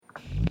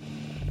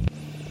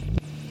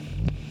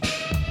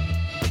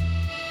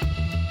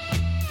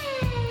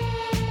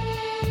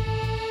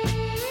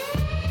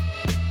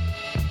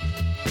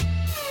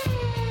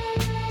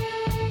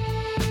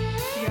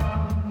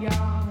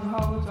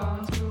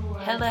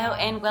Hello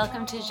and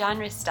welcome to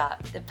Genre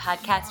Stop, the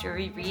podcast where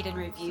we read and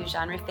review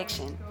genre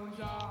fiction.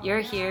 You're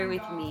here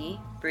with me,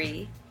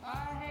 Bree.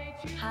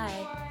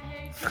 Hi.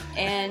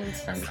 And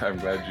I'm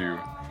glad you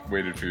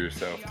waited for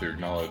yourself to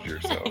acknowledge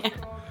yourself.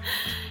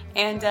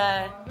 And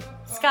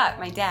Scott,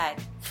 my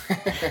dad.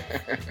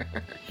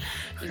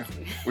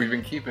 We've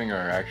been keeping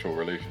our actual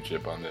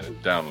relationship on the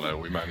down low.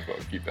 We might as well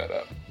keep that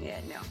up. Yeah,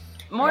 no.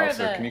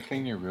 Can you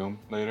clean your room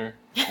later?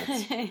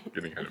 It's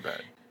getting kind of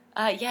bad.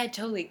 Yeah,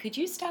 totally. Could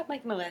you stop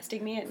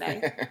molesting me at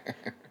night?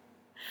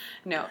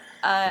 No,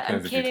 Depends I'm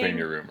if kidding. you clean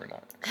your room or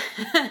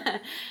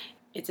not.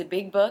 It's a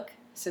big book,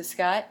 so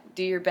Scott,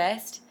 do your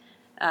best.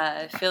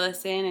 Fill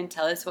us in and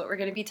tell us what we're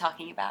going to be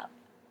talking about.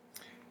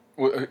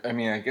 Well,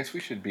 I guess we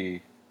should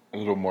be a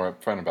little more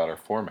upfront about our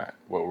format,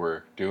 what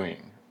we're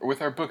doing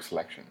with our book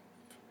selection.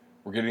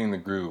 We're getting in the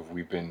groove.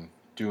 We've been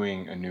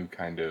doing a new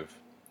kind of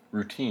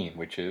routine,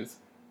 which is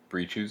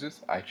Bree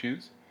chooses, I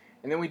choose,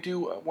 and then we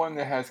do one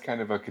that has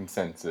kind of a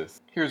consensus.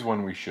 Here's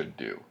one we should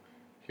do.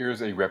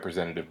 Here's a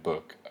representative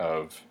book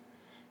of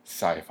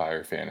sci-fi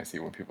or fantasy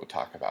when people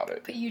talk about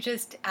it. But you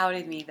just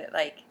outed me that,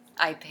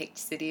 I picked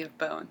City of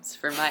Bones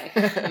for my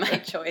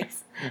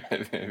choice. I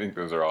think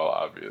those are all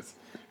obvious.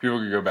 People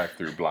can go back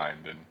through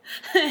blind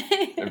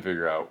and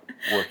figure out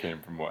what came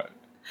from what.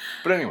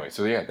 But anyway,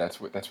 so yeah,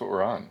 that's what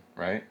we're on,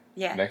 right?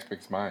 Yeah. Next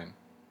pick's mine.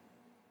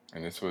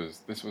 And this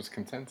was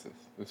consensus.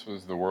 This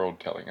was the world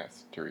telling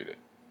us to read it.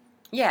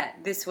 Yeah,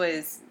 this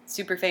was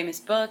super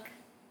famous book,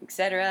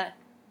 etc.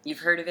 You've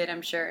heard of it,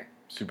 I'm sure.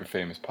 Super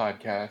famous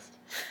podcast.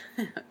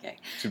 Okay.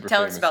 Super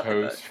Tell famous us about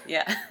host. the book.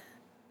 Yeah.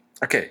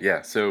 Okay,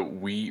 yeah. So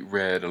we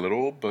read a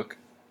little book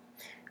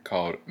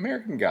called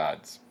American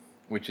Gods,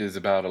 which is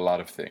about a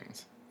lot of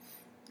things,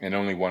 and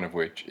only one of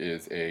which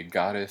is a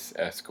goddess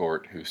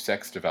escort who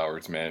sex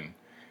devours men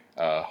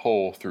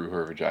whole through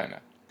her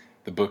vagina.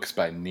 The book's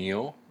by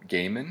Neil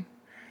Gaiman,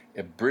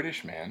 a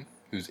British man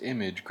whose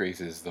image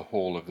graces the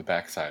whole of the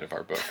backside of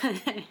our book.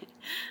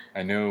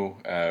 I know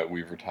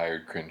we've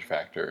retired Cringe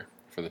Factor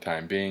for the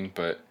time being,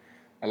 but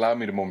allow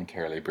me to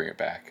momentarily bring it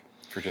back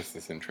for just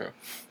this intro.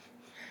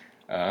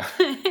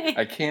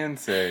 I can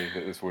say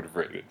that this would have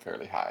rated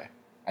fairly high,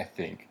 I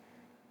think.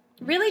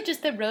 Really?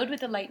 Just the road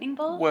with the lightning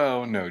bolt?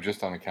 Well, no,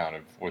 just on account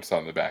of what's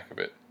on the back of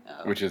it,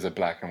 which is a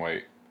black and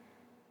white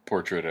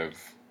portrait of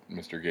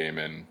Mr.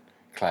 Gaiman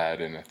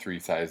clad in a 3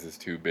 sizes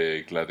too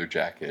big leather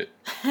jacket,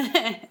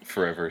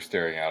 forever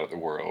staring out at the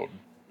world.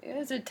 It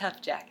was a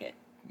tough jacket.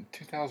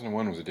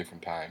 2001 was a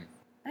different time.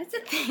 That's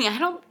the thing.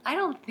 I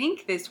don't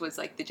think this was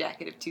like the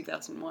jacket of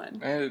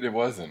 2001. It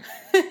wasn't.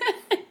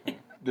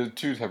 There's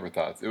two separate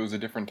thoughts. It was a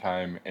different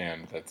time,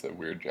 and that's a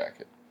weird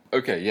jacket.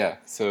 Okay, yeah,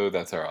 so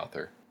that's our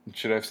author.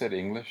 Should I have said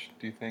English,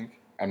 do you think?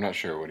 I'm not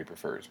sure what he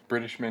prefers.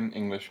 Britishman,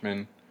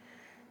 Englishman,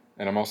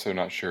 and I'm also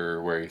not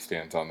sure where he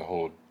stands on the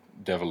whole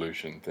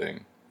devolution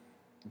thing.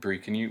 Bree,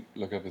 can you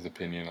look up his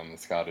opinion on the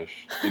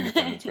Scottish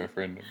independence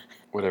referendum?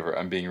 Whatever,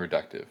 I'm being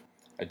reductive.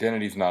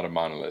 Identity's not a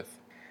monolith.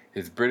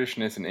 His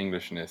Britishness and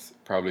Englishness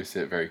probably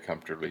sit very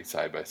comfortably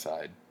side by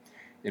side,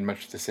 in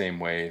much the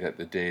same way that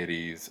the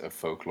deities of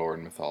folklore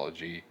and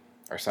mythology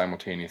are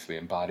simultaneously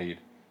embodied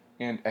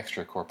and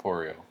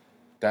extracorporeal.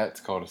 That's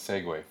called a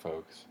segue,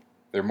 folks.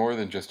 They're more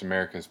than just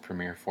America's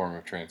premier form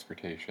of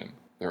transportation.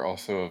 They're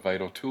also a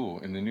vital tool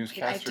in the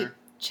newscaster. I have to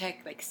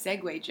check,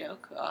 segue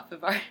joke off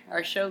of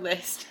our show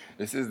list.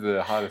 This is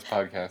the hottest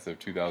podcast of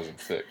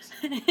 2006.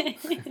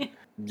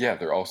 Yeah,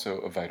 they're also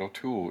a vital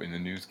tool in the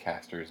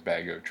newscaster's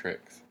bag of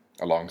tricks,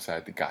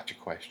 alongside the gotcha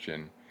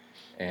question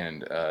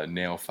and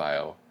nail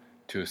file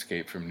to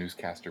escape from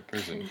newscaster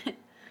prison,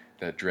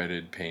 that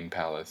dreaded Payne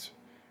Palace,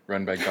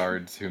 run by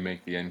guards who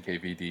make the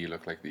NKVD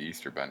look like the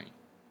Easter Bunny.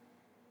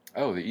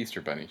 Oh, the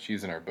Easter Bunny,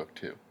 she's in our book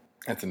too.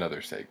 That's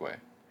another segue.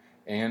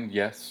 And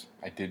yes,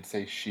 I did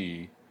say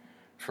she,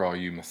 for all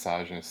you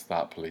misogynist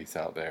thought police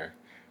out there.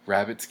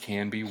 Rabbits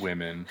can be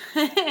women.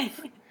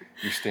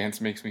 Your stance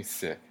makes me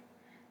sick.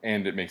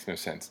 And it makes no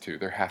sense too.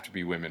 There have to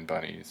be women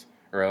bunnies,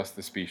 or else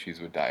the species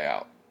would die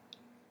out.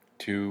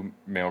 2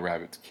 male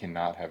rabbits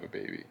cannot have a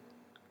baby.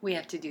 We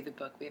have to do the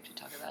book. We have to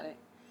talk about it.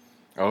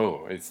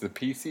 Oh, it's the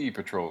PC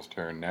Patrol's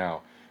turn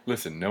now.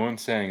 Listen, no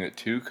one's saying that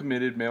 2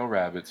 committed male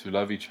rabbits who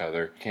love each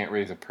other can't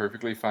raise a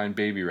perfectly fine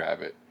baby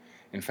rabbit.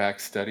 In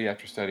fact, study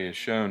after study has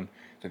shown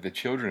that the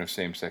children of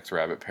same-sex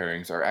rabbit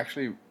pairings are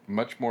actually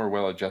much more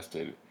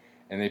well-adjusted,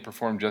 and they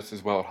perform just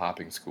as well at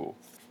hopping school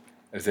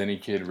as any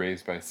kid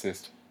raised by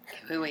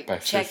Wait. by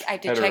Check. cis I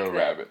have to hetero check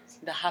rabbits.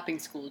 the hopping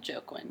school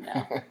joke one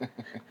now.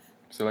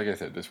 So like I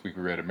said, this week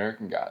we read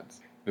American Gods.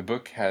 The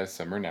book has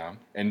some renown.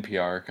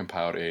 NPR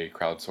compiled a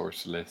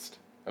crowdsourced list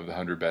of the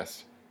 100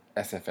 best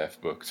SFF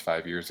books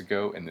 5 years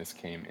ago, and this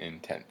came in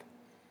 10th,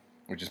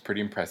 which is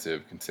pretty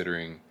impressive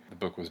considering the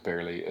book was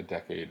barely a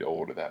decade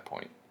old at that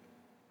point.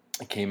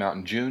 It came out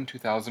in June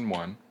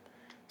 2001,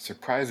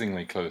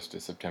 surprisingly close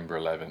to September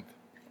 11th,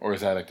 or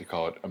as I like to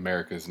call it,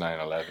 America's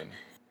 9/11.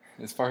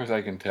 As far as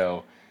I can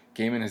tell,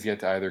 Gaiman has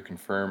yet to either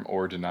confirm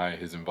or deny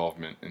his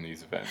involvement in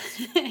these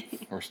events.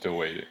 We're still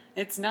waiting.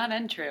 It's not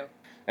untrue.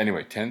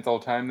 Anyway, 10th all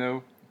time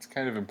though, it's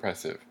kind of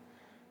impressive.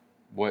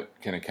 What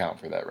can account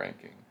for that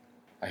ranking?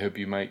 I hope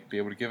you might be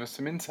able to give us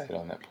some insight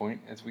on that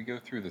point as we go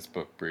through this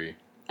book, Bree.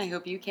 I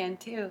hope you can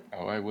too.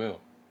 Oh, I will.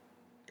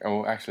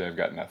 Oh, actually, I've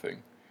got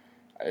nothing.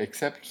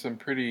 Except some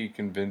pretty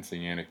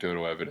convincing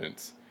anecdotal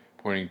evidence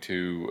pointing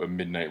to a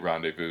midnight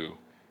rendezvous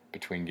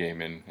between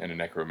Gaiman and a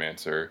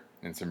necromancer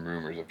and some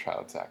rumors of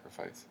child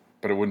sacrifice.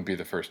 But it wouldn't be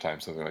the first time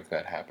something like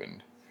that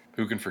happened.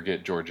 Who can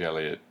forget George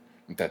Eliot,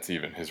 if that's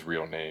even his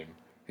real name,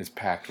 his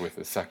pact with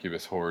the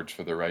succubus hordes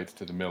for the rights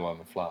to the mill on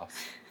the Floss?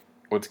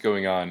 What's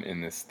going on in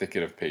this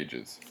thicket of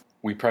pages?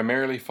 We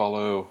primarily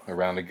follow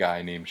around a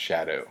guy named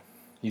Shadow.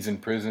 He's in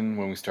prison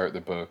when we start the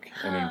book,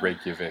 and in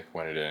Reykjavik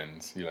when it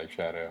ends. You like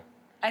Shadow?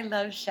 I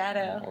love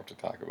Shadow. I'll have to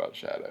talk about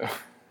Shadow.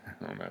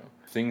 I don't know.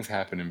 Things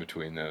happen in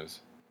between those.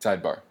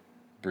 Sidebar.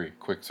 Bree,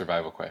 quick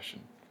survival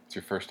question. It's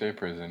your first day of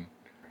prison.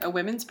 A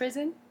women's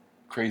prison?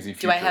 Crazy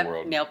future world. Do I have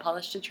world. nail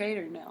polish to trade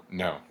or no?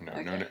 No.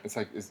 Okay. It's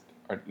like, is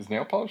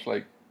nail polish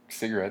like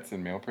cigarettes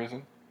in male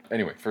prison?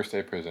 Anyway, first day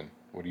of prison.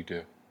 What do you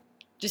do?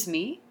 Just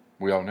me?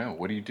 We all know.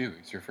 What do you do?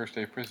 It's your first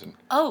day of prison.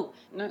 Oh,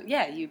 no,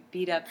 yeah, you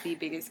beat up the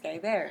biggest guy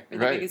there, or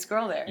the Right. biggest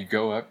girl there. You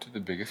go up to the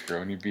biggest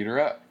girl and you beat her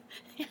up.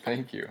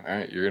 Thank you. All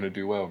right, you're going to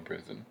do well in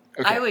prison.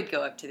 Okay. I would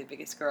go up to the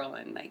biggest girl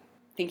and, like,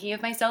 thinking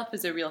of myself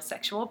as a real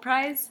sexual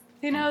prize,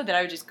 you know, that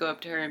I would just go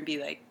up to her and be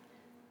like,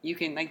 you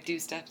can, like, do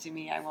stuff to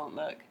me, I won't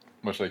look.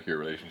 Much like your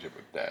relationship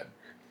with Dad.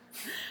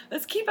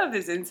 Let's keep up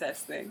this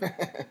incest thing.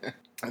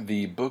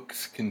 The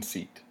book's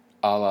conceit,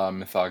 a la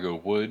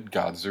Mythago Wood,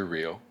 Gods Are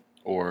Real,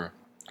 or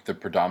the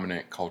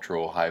predominant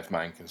cultural hive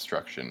mind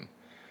construction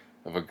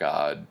of a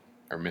god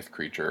or myth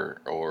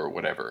creature or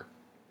whatever,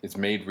 is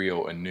made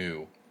real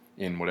anew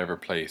in whatever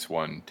place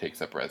one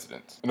takes up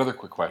residence. Another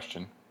quick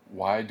question.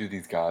 Why do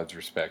these gods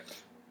respect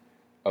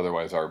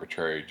otherwise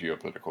arbitrary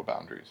geopolitical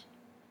boundaries?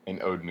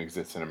 And Odin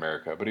exists in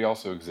America, but he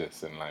also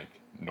exists in, like,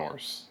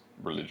 Norse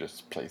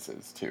religious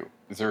places, too.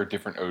 Is there a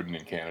different Odin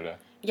in Canada?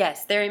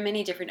 Yes, there are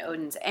many different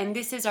Odins, and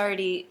this is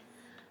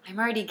I'm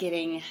already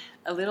getting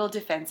a little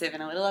defensive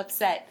and a little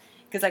upset,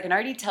 because I can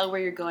already tell where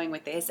you're going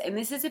with this, and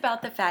this is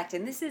about the fact,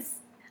 and this is,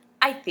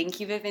 I think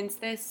you've evinced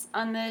this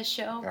on the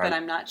show, but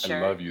I'm not sure.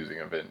 I love using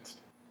evinced.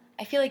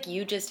 I feel like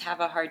you just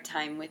have a hard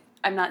time with,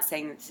 I'm not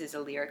saying that this is a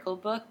lyrical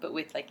book, but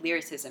with, like,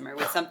 lyricism, or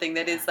with something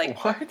that is,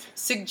 like, What?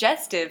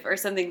 suggestive, or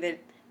something that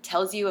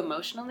tells you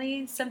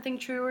emotionally something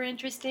true or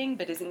interesting,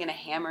 but isn't going to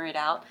hammer it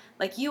out.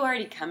 Like, you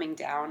already coming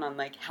down on,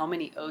 like, how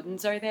many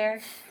Odins are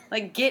there?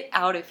 Like, get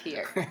out of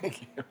here.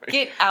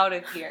 Get out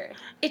of here.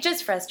 It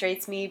just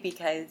frustrates me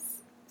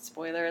because,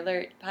 spoiler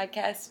alert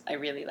podcast, I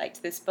really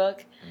liked this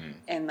book.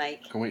 And,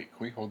 like... Can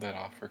we hold that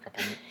off for a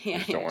couple minutes? Yeah, I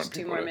just don't want just 2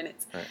 people more to-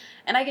 minutes. Right.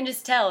 And I can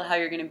just tell how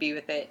you're going to be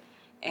with it.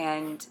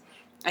 And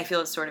I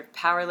feel sort of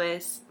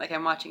powerless, like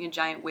I'm watching a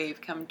giant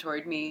wave come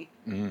toward me.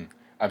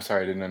 I'm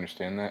sorry, I didn't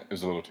understand that. It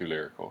was a little too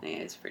lyrical. Yeah,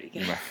 it's pretty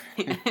good.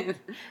 It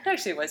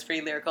actually was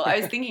pretty lyrical. I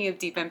was thinking of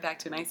Deep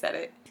Impact when I said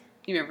it.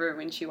 You remember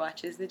when she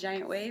watches the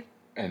giant wave?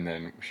 And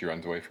then she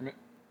runs away from it?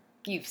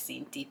 You've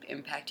seen Deep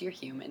Impact, you're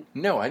human.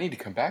 No, I need to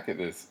come back at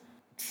this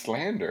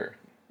slander.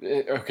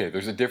 Okay,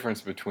 there's a difference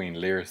between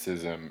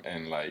lyricism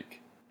and, like,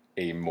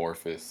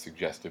 amorphous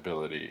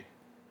suggestibility.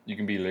 You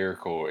can be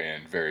lyrical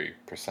and very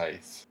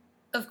precise.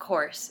 Of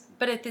course,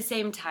 but at the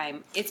same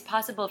time, it's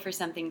possible for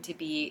something to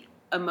be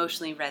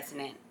emotionally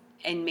resonant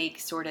and make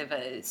sort of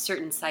a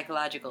certain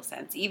psychological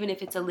sense, even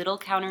if it's a little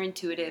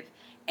counterintuitive,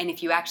 and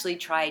if you actually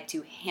tried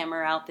to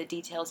hammer out the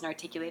details and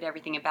articulate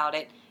everything about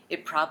it,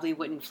 it probably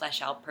wouldn't flesh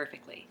out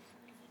perfectly.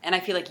 And I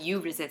feel like you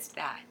resist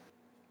that.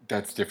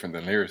 That's different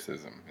than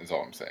lyricism, is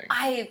all I'm saying.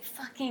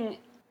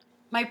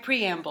 My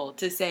preamble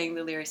to saying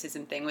the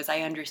lyricism thing was I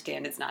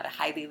understand it's not a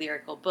highly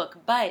lyrical book,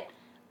 but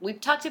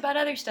we've talked about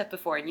other stuff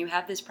before, and you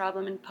have this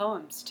problem in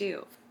poems,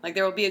 too. Like,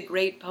 there will be a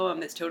great poem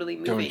that's totally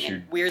moving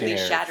and weirdly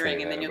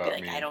shattering, and then you'll be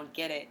like, I don't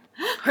get it.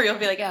 Or you'll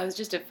be like, oh, it was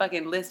just a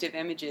fucking list of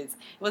images.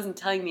 It wasn't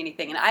telling me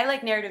anything. And I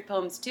like narrative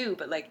poems, too,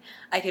 but, like,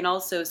 I can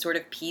also sort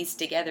of piece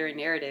together a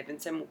narrative in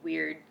some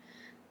weird,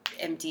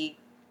 empty,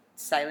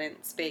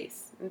 silent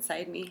space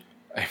inside me.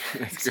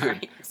 That's Sorry,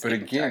 good. it's But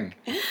getting again,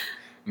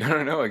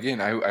 no,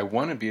 again, I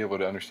want to be able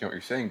to understand what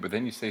you're saying, but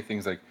then you say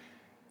things like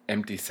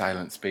empty,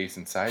 silent space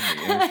inside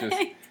me, and it's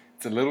just,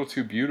 it's a little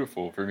too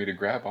beautiful for me to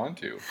grab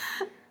onto.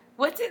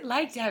 What's it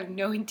like to have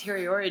no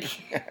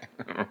interiority?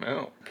 I don't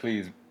know.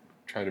 Please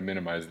try to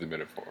minimize the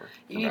metaphor.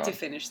 You need to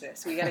finish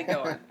this. We gotta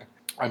go on.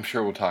 I'm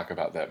sure we'll talk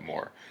about that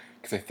more,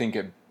 because I think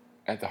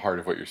at the heart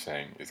of what you're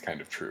saying is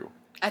kind of true.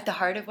 At the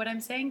heart of what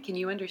I'm saying, can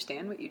you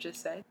understand what you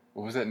just said?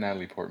 What was that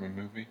Natalie Portman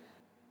movie?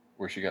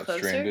 Where she got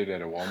Closer? stranded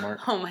at a Walmart?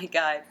 Oh my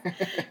god.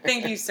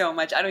 Thank you so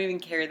much. I don't even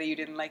care that you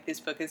didn't like this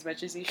book as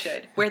much as you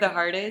should. Where the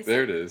Heart Is.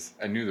 There it is.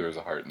 I knew there was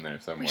a heart in there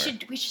somewhere.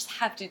 We just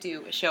have to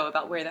do a show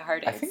about Where the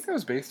Heart Is. I think that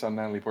was based on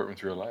Natalie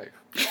Portman's real life.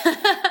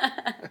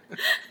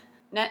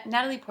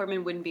 Natalie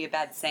Portman wouldn't be a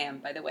bad Sam,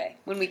 by the way,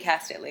 when we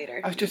cast it later.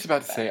 I was just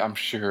about to say, I'm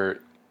sure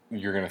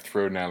you're going to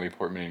throw Natalie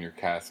Portman in your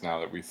cast now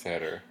that we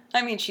said her.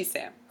 I mean, she's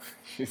Sam.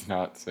 She's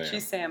not Sam.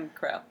 She's Sam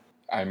Crow.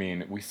 I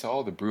mean, we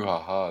saw the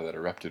brouhaha that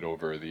erupted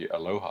over the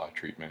Aloha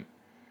treatment.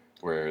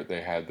 where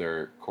they had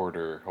their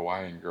quarter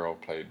Hawaiian girl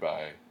played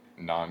by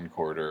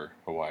non-quarter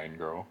Hawaiian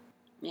girl.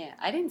 Yeah,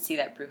 I didn't see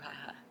that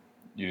brouhaha.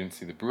 You didn't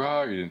see the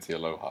brouhaha, or you didn't see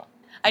Aloha?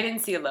 I didn't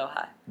see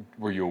Aloha.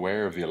 Were you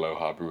aware of the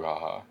Aloha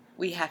brouhaha?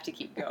 We have to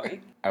keep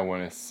going. I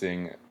want to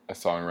sing a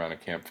song around a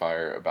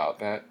campfire about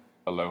that.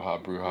 Aloha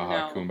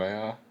brouhaha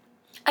kumbaya.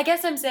 I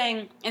guess I'm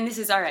saying, and this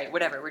is all right,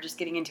 whatever, we're just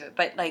getting into it,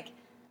 but like,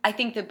 I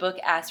think the book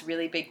asks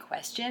really big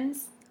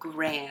questions.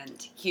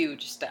 Grand,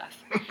 huge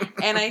stuff.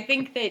 And I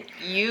think that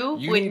you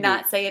would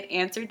not say it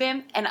answered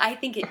them, and I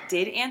think it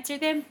did answer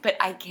them, but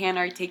I can't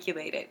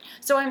articulate it.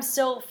 So I'm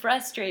so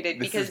frustrated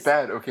because... This is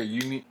bad. Okay,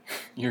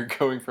 you're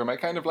going from, I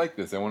kind of like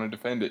this, I want to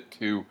defend it,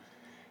 to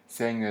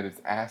saying that it's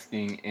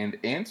asking and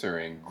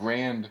answering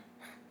grand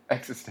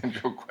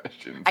existential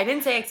questions. I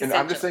didn't say existential.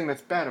 And I'm just saying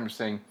that's bad. I'm just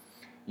saying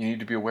you need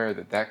to be aware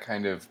that that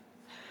kind of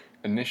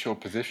initial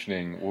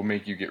positioning will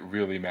make you get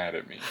really mad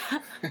at me.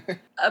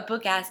 A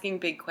book asking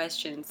big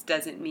questions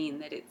doesn't mean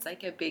that it's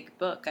like a big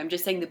book. I'm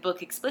just saying the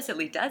book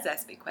explicitly does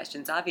ask big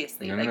questions,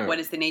 obviously. No. What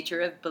is the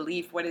nature of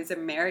belief? What is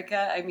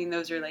America? I mean,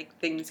 those are like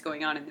things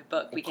going on in the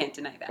book. We can't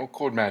deny that. Well,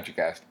 Cold Magic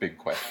asked big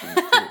questions,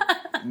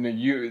 too. No,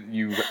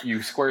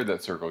 you squared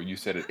that circle. You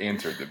said it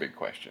answered the big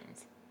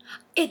questions.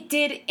 It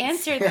did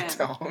answer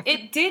them.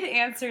 It did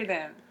answer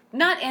them.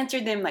 Not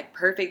answered them like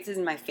perfect. This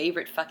is my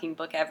favorite fucking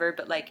book ever,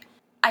 but like,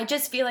 I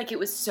just feel like it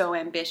was so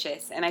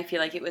ambitious, and I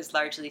feel like it was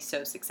largely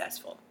so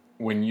successful.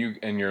 When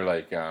you're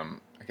like, I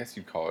guess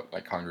you'd call it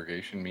like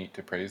congregation meet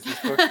to praise this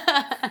book.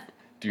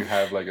 Do you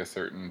have like a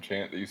certain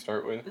chant that you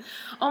start with?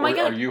 Oh my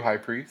God. Are you high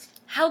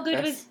priest? How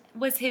good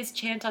was his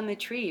chant on the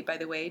tree, by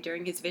the way,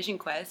 during his vision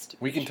quest?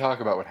 We can talk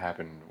about what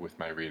happened with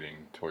my reading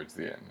towards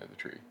the end of the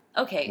tree.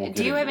 Okay.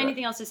 Do you have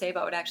anything else to say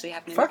about what actually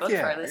happened in the book for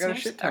our listeners? I got a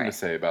shit ton to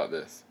say about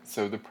this.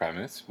 So the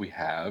premise we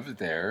have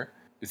there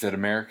is that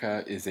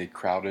America is a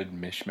crowded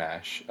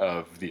mishmash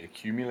of the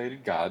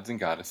accumulated gods and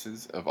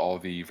goddesses of all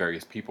the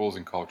various peoples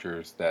and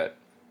cultures that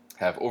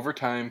have over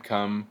time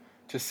come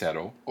to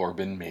settle or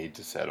been made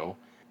to settle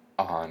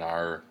on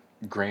our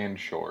grand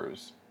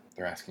shores.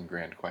 They're asking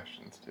grand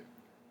questions, too.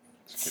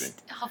 Just kidding.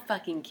 I'll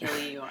fucking kill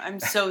you.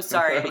 I'm so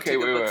sorry. Okay,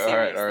 wait. All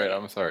right,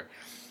 I'm sorry.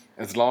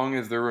 As long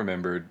as they're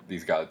remembered,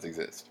 these gods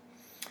exist.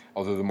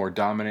 Although the more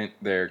dominant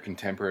their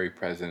contemporary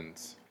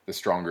presence, the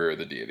stronger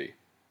the deity.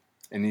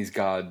 And these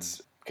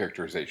gods,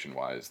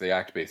 characterization-wise, they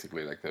act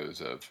basically like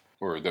those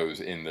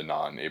in the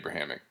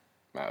non-Abrahamic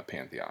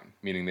pantheon,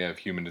 meaning they have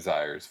human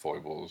desires,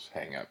 foibles,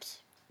 hang-ups,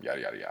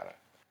 yada, yada, yada.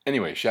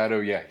 Anyway,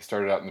 Shadow, he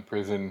started out in the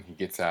prison, he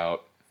gets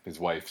out, his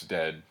wife's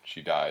dead, she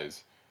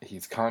dies.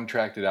 He's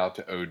contracted out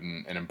to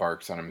Odin and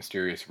embarks on a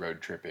mysterious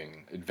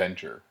road-tripping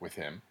adventure with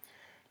him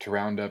to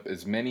round up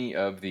as many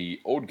of the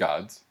old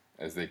gods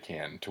as they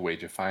can to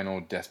wage a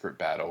final desperate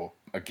battle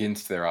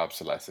against their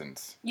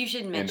obsolescence. You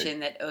should mention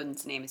that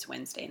Odin's name is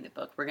Wednesday in the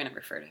book. We're going to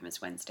refer to him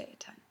as Wednesday at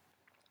time.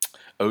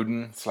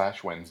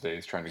 Odin/Wednesday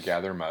is trying to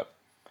gather them up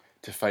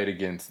to fight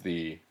against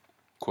the,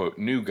 quote,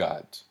 new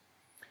gods,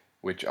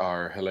 which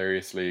are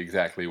hilariously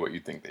exactly what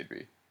you'd think they'd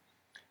be.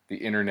 The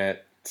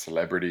internet,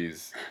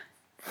 celebrities,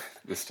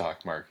 the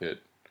stock market,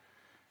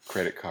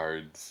 credit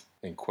cards,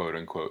 and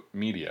quote-unquote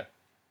media.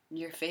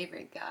 Your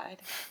favorite god.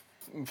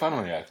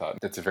 Funnily, I thought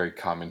that's a very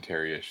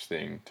commentary-ish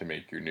thing to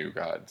make your new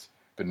gods.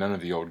 But none of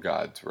the old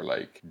gods were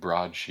like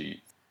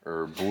broadsheet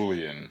or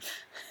Boolean,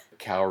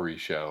 cowrie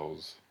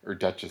shells or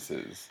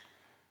duchesses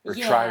or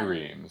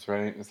triremes,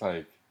 right? It's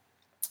like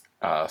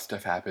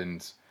stuff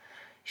happens.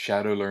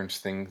 Shadow learns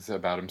things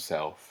about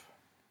himself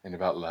and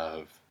about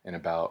love and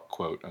about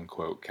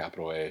quote-unquote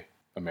capital A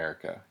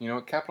America. You know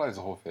what? Capitalize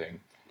the whole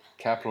thing.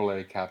 Capital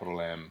A, capital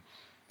M.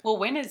 Well,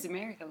 when is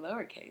America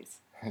lowercase?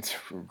 That's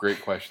a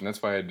great question.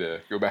 That's why I had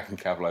to go back and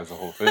capitalize the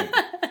whole thing.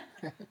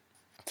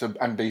 So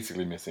I'm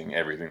basically missing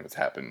everything that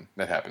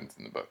happens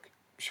in the book.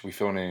 Should we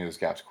fill in any of those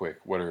gaps quick?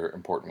 What are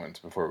important ones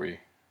before we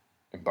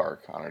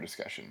embark on our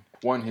discussion?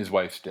 One, his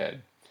wife's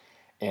dead,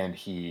 and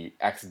he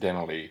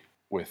accidentally,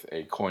 with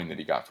a coin that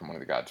he got from one of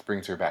the gods,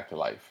 brings her back to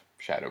life.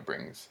 Shadow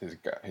brings his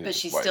But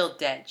she's wife. still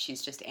dead.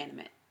 She's just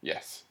animate.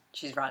 Yes.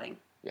 She's rotting.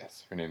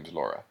 Yes. Her name's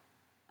Laura.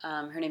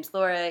 Her name's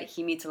Laura.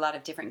 He meets a lot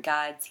of different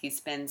gods. He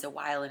spends a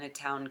while in a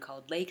town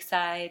called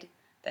Lakeside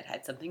that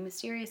had something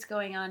mysterious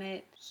going on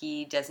it.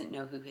 He doesn't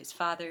know who his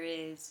father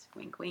is.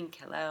 Wink, wink,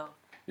 hello.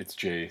 It's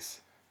Jace.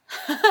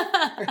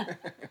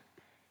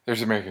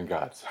 There's American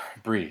gods.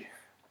 Bree,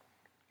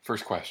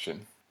 first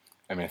question.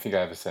 I mean, I think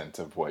I have a sense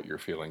of what your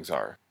feelings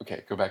are.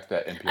 Okay, go back to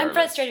that NPR I'm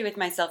frustrated with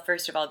myself,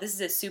 first of all. This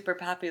is a super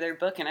popular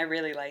book, and I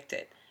really liked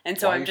it. And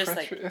so I'm just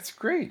like... That's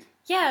great.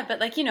 Yeah, but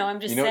like, I'm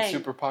just saying... You know what's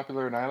super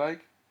popular and I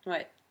like?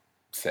 What?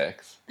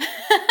 Sex.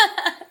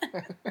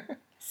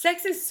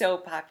 Sex is so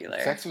popular.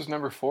 Sex was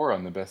number 4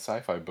 on the best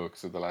sci-fi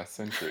books of the last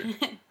century.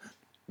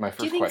 My first question.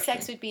 Do you think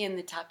sex would be in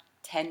the top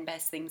 10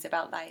 best things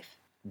about life?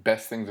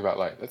 Best things about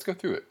life. Let's go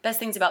through it. Best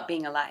things about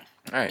being alive.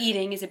 All right.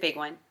 Eating is a big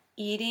one.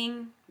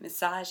 Eating,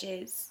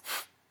 massages,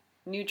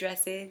 new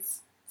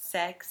dresses,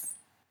 sex,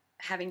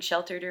 having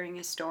shelter during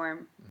a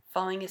storm,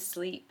 falling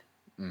asleep.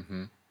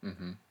 The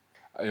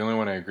only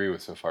one I agree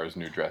with so far is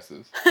new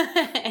dresses.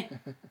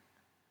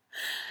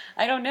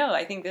 I don't know.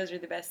 I think those are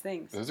the best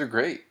things. Those are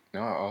great.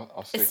 No,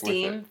 I'll stick with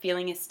it.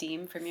 Feeling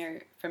esteem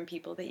from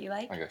people that you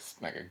like.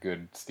 Like a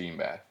good steam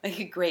bath. Like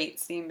a great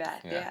steam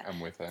bath. Yeah. I'm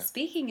with that.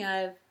 Speaking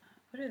of,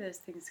 what are those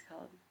things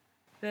called?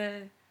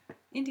 The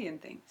Indian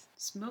things.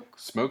 Smoke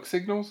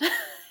signals?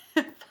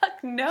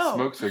 Fuck no.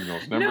 Smoke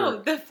signals.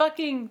 No, the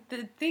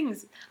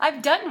things.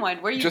 I've done one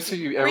where you just so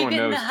get everyone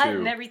knows in the hut too,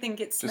 and everything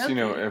gets smoky. Just so you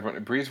know,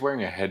 everyone. Bree's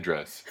wearing a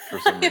headdress for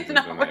some reason I'm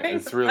not tonight. wearing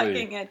It's a really.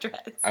 fucking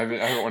headdress. I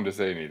don't want to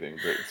say anything,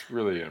 but it's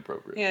really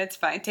inappropriate. Yeah, it's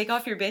fine. Take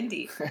off your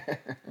bindi.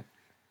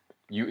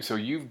 So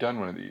you've done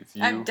one of these.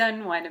 I've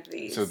done one of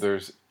these. So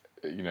there's,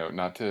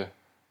 not to,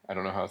 I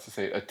don't know how else to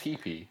say it, a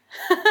teepee.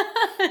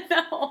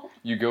 No.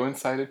 You go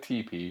inside a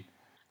teepee.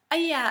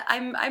 Yeah,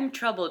 I'm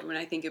troubled when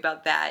I think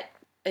about that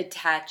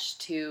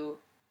attached to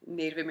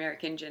Native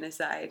American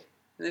genocide.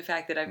 The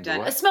fact that I've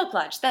done a smoke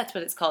lodge. That's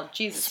what it's called.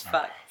 Jesus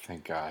fuck.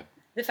 Thank God.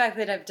 The fact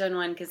that I've done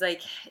one, because,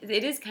 it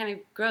is kind of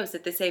gross.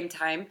 At the same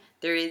time,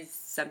 there is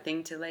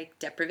something to,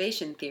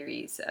 deprivation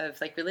theories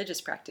of,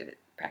 religious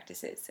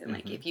practices. And,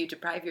 if you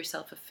deprive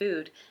yourself of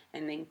food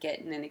and then get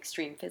in an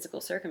extreme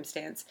physical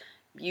circumstance,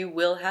 you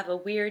will have a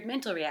weird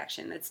mental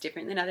reaction that's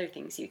different than other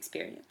things you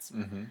experience.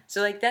 Mm-hmm.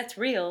 So, that's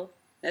real.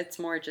 That's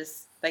more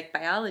just,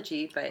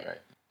 biology, but...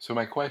 Right. So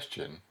my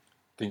question,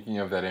 thinking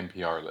of that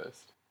NPR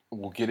list,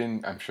 we'll get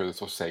in, I'm sure this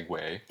will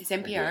segue. Is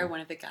NPR one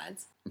of the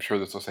gods? I'm sure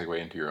this will segue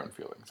into your own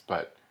feelings,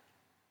 but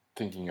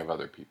thinking of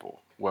other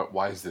people,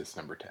 why is this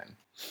number 10?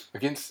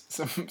 Against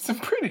some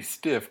pretty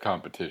stiff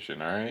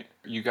competition, all right?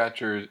 You got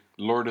your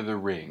Lord of the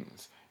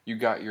Rings. You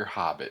got your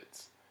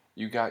Hobbits.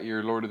 You got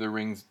your Lord of the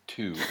Rings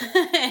 2.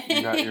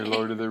 You got your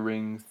Lord of the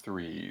Rings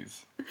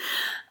 3s.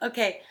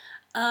 Okay,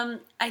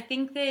 I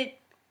think that...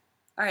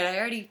 All right, I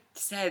already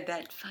said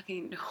that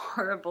fucking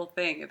horrible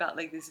thing about,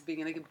 this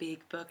being, a big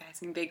book,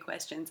 asking big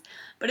questions.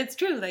 But it's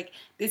true.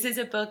 This is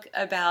a book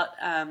about,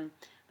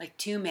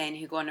 two men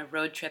who go on a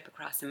road trip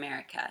across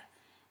America.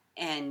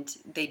 And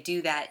they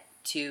do that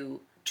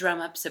to drum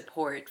up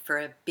support for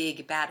a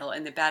big battle.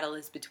 And the battle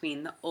is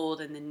between the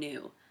old and the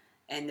new,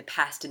 and the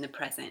past and the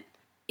present.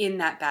 In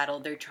that battle,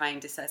 they're trying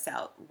to suss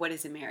out, what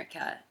is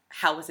America?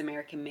 How was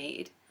America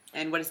made?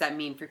 And what does that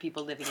mean for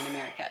people living in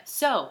America?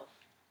 So,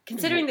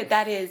 considering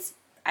that is...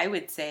 I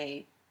would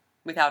say,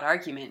 without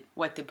argument,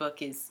 what the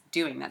book is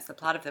doing. That's the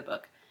plot of the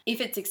book.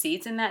 If it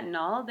succeeds in that and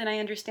all, then I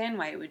understand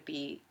why it would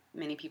be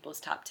many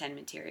people's top 10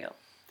 material.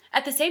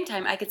 At the same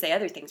time, I could say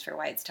other things for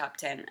why it's top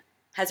 10.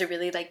 Has a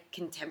really,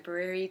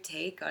 contemporary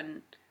take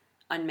on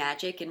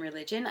magic and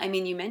religion. I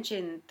mean, you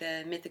mentioned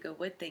the Mythica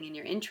Wood thing in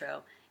your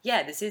intro.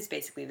 Yeah, this is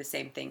basically the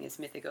same thing as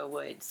Mythica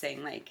Wood,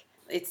 saying,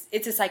 it's a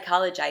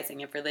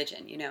psychologizing of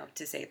religion,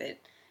 to say that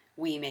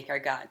we make our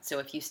gods. So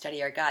if you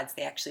study our gods,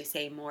 they actually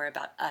say more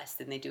about us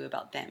than they do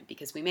about them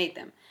because we made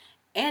them.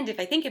 And if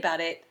I think about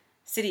it,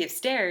 City of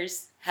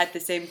Stairs had the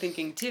same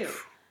thinking too.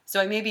 So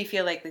I maybe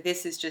feel like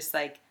this is just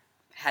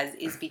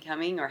has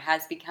become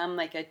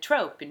a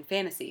trope in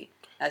fantasy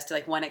as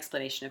to one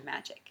explanation of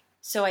magic.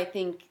 So I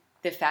think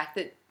the fact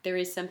that there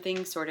is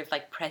something sort of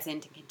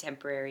present and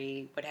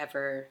contemporary,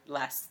 whatever,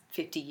 last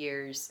 50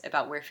 years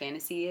about where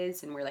fantasy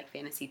is and where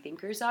fantasy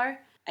thinkers are,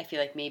 I feel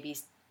like maybe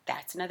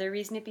that's another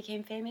reason it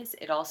became famous.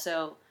 It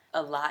also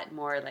a lot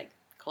more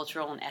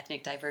cultural and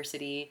ethnic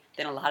diversity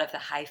than a lot of the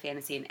high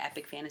fantasy and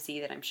epic fantasy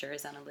that I'm sure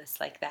is on a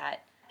list like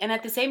that. And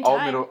at the same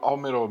time... All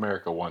Middle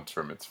America wants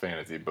from its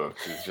fantasy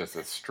books is just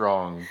a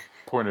strong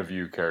point of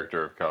view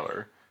character of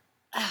color.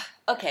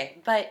 Okay,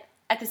 but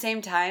at the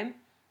same time,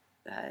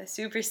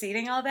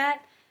 superseding all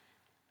that,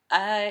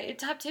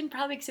 top 10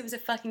 probably because it was a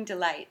fucking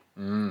delight.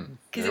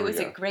 Because it was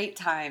a great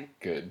time.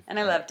 Good. And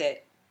I loved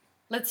it.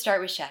 Let's start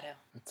with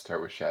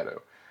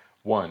Shadow.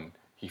 1,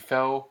 he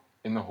fell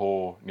in the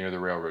hole near the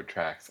railroad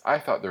tracks. I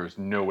thought there was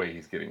no way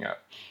he's getting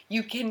up.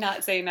 You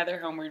cannot say another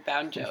Homeward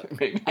Bound joke.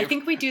 I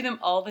think we do them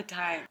all the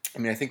time. I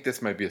mean, I think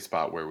this might be a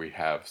spot where we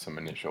have some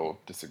initial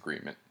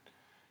disagreement.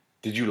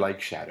 Did you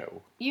like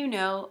Shadow?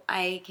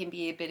 I can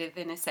be a bit of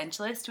an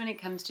essentialist when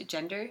it comes to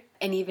gender.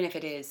 And even if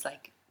it is,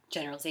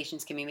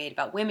 generalizations can be made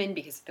about women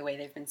because of the way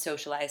they've been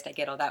socialized. I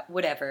get all that.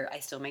 Whatever. I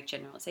still make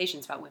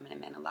generalizations about women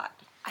and men a lot.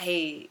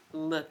 I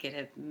look at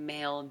a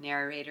male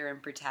narrator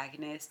and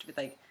protagonist with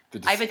I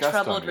have a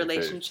troubled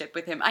relationship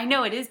with him. I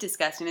know it is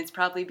disgusting. It's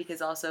probably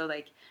because also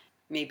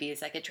maybe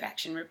it's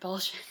attraction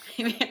repulsion.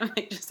 Maybe I'm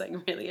just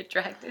really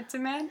attracted to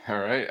men. All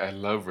right. I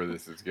love where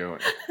this is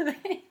going.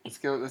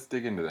 Let's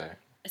dig into that.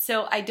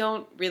 So I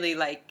don't really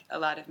like a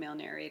lot of male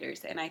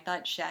narrators, and I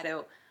thought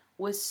Shadow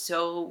was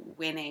so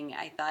winning.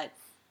 I thought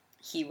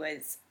he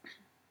was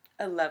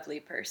a lovely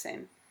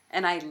person,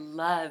 and I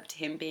loved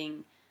him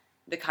being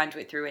the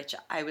conduit through which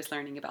I was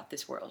learning about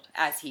this world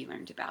as he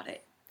learned about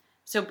it.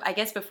 So I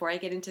guess before I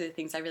get into the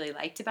things I really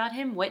liked about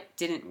him, what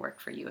didn't work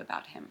for you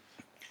about him?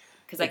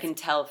 Because I can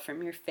tell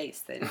from your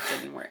face that it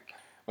didn't work.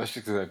 Well, it's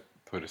just because I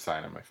put a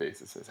sign on my face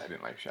that says I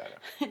didn't like Shadow.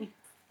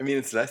 I mean,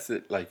 it's less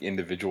that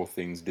individual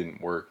things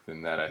didn't work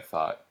than that I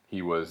thought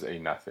he was a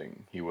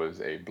nothing. He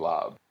was a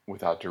blob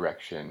without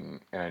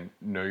direction. And I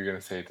know you're going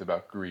to say it's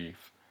about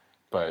grief,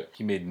 but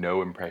he made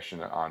no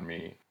impression on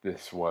me.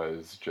 This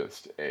was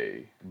just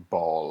a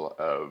ball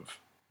of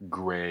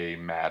gray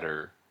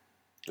matter.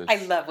 I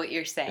love what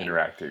you're saying.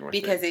 Interacting with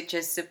because things. it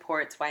just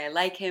supports why I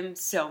like him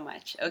so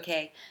much.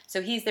 Okay,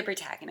 so he's the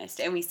protagonist,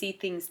 and we see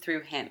things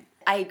through him.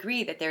 I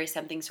agree that there is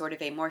something sort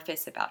of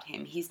amorphous about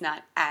him. He's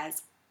not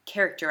as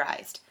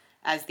characterized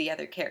as the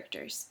other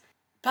characters.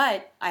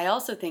 But I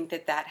also think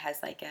that that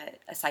has like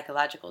a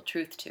psychological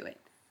truth to it.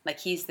 Like,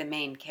 he's the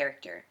main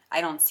character. I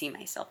don't see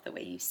myself the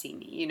way you see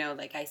me. You know,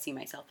 like, I see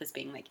myself as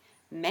being like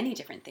many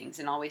different things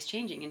and always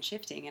changing and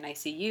shifting. And I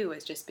see you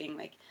as just being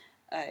like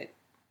a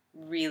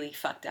really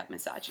fucked up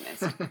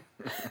misogynist.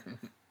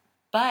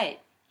 But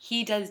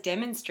he does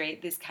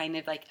demonstrate this kind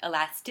of like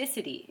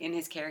elasticity in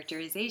his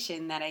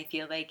characterization that I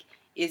feel like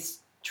is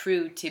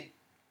true to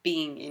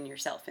being in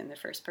yourself in the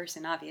first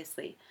person,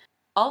 obviously.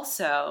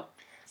 Also,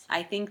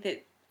 I think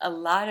that a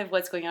lot of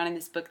what's going on in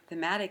this book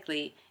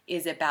thematically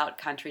is about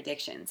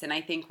contradictions. And I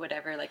think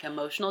whatever like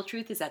emotional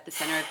truth is at the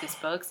center of this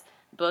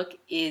book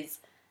is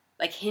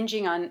like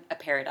hinging on a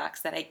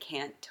paradox that I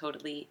can't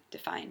totally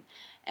define.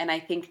 And I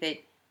think that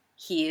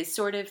he is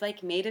sort of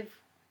like made of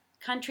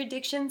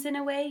contradictions in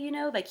a way, you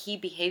know, like he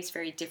behaves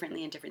very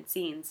differently in different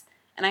scenes.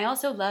 And I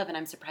also love, and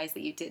I'm surprised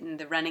that you didn't,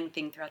 the running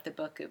thing throughout the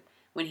book of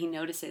when he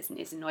notices and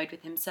is annoyed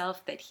with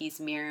himself that he's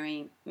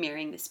mirroring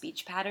the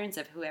speech patterns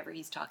of whoever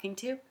he's talking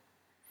to.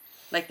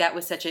 Like, that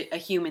was such a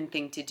human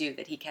thing to do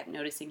that he kept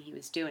noticing he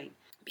was doing.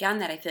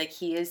 Beyond that, I feel like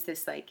he is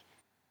this, like,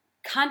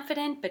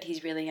 confident, but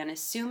he's really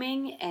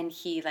unassuming, and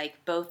he,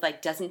 like, both,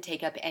 like, doesn't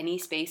take up any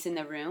space in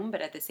the room, but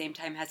at the same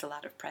time has a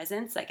lot of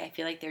presence. Like, I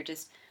feel like there are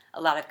just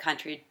a lot of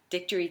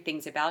contradictory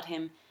things about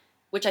him,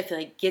 which I feel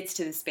like gets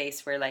to the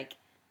space where, like,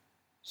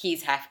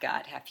 he's half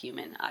God, half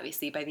human,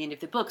 obviously, by the end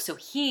of the book. So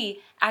he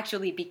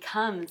actually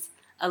becomes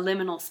a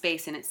liminal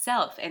space in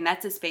itself, and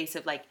that's a space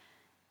of, like,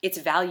 it's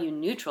value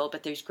neutral,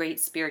 but there's great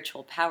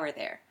spiritual power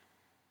there.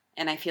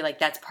 And I feel like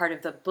that's part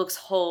of the book's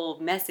whole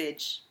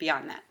message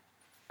beyond that.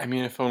 I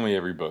mean, if only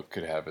every book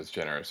could have as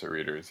generous a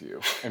reader as you.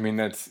 I mean,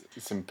 that's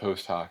some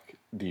post hoc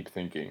deep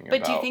thinking.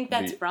 But do you think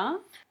that's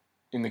wrong?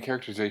 In the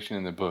characterization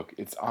in the book,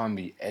 it's on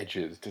the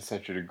edges to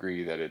such a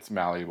degree that it's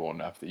malleable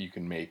enough that you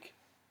can make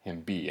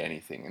him be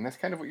anything. And that's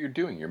kind of what you're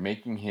doing. You're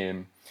making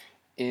him,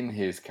 in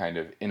his kind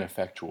of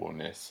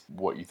ineffectualness,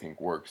 what you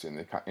think works in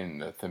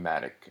the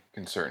thematic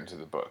concerns of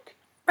the book.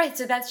 Right,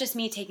 so that's just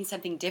me taking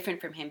something different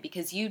from him,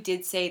 because you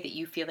did say that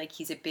you feel like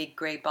he's a big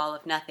gray ball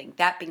of nothing.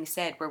 That being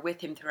said, we're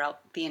with him throughout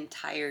the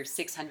entire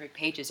 600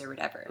 pages or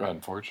whatever.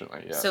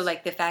 Unfortunately, yes. So,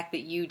 like, the fact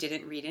that you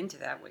didn't read into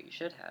that, what you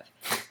should have,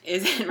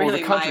 isn't well,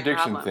 really the my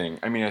contradiction problem. thing,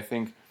 I mean, I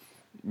think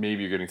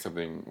maybe you're getting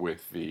something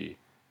with the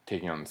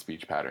taking on the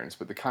speech patterns,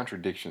 but the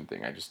contradiction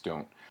thing, I just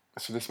don't.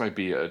 So this might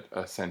be a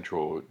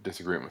central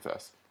disagreement with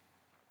us.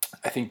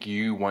 I think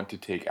you want to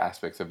take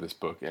aspects of this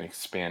book and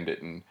expand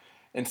it,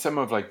 and some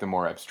of, like, the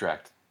more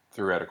abstract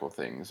theoretical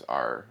things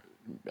are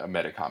a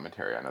meta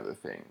commentary on other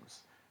things,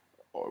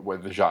 or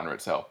with the genre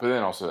itself, but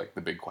then also, like,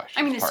 the big questions.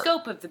 I mean, the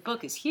scope of the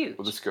book is huge.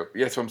 Well, the scope,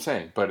 yeah, that's what I'm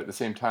saying. But at the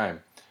same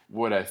time,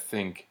 what I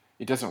think,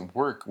 it doesn't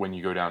work when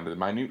you go down to the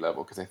minute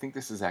level, because I think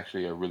this is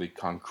actually a really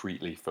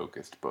concretely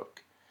focused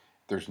book.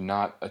 There's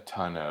not a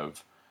ton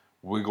of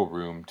wiggle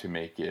room to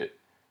make it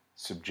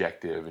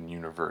subjective and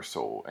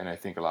universal, and I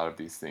think a lot of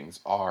these things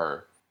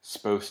are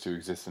supposed to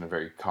exist in a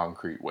very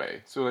concrete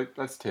way. So, like,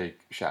 let's take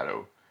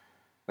Shadow.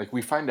 Like,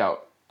 we find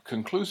out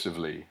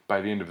conclusively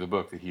by the end of the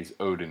book that he's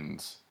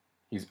Odin's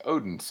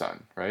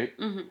son, right?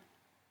 Mm-hmm.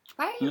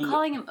 Why are you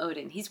calling him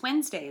Odin? He's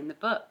Wednesday in the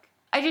book.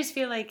 I just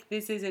feel like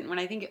this isn't, when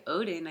I think of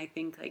Odin, I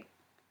think, like,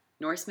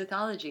 Norse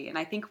mythology, and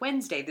I think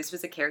Wednesday. This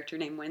was a character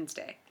named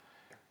Wednesday.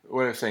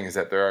 What I'm saying is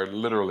that there are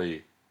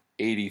literally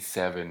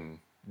 87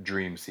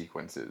 dream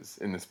sequences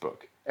in this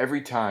book.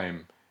 Every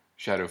time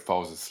Shadow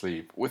falls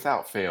asleep,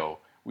 without fail,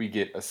 we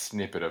get a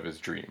snippet of his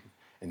dream.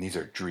 And these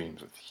are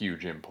dreams with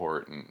huge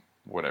import and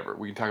whatever.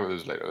 We can talk about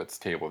those later. Let's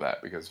table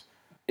that, because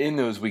in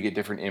those we get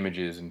different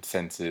images and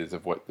senses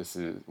of what this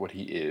is, what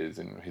he is,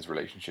 and his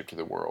relationship to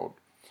the world.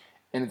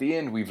 And at the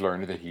end, we've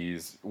learned that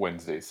he's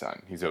Wednesday's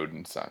son. He's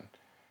Odin's son.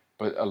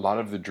 But a lot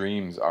of the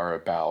dreams are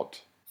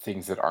about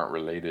things that aren't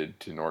related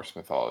to Norse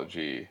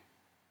mythology.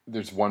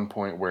 There's one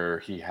point where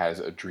he has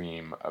a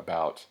dream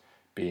about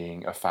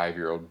being a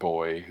 5-year-old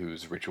boy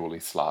who's ritually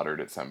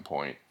slaughtered at some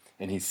point,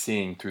 and he's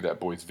seeing through that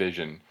boy's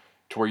vision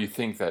to where you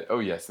think that, oh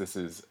yes, this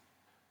is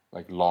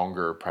like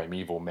longer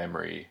primeval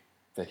memory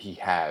that he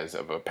has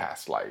of a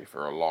past life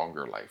or a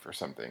longer life or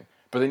something.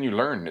 But then you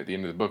learn at the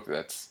end of the book that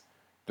that's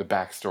the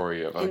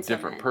backstory of a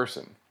different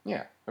person.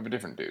 Yeah, of a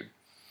different dude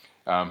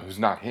who's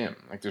not him.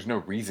 Like, there's no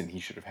reason he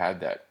should have had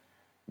that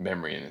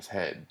memory in his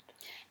head.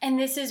 And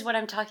this is what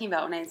I'm talking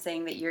about when I'm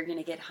saying that you're going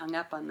to get hung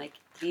up on, like,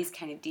 these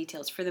kind of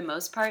details. For the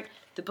most part,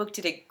 the book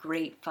did a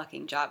great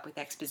fucking job with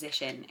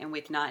exposition and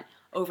with not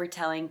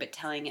overtelling but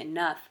telling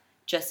enough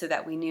just so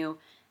that we knew.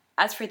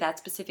 As for that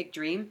specific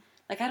dream,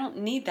 like, I don't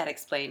need that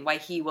explained, why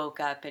he woke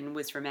up and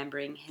was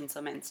remembering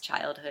Hinselmann's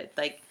childhood.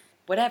 Like,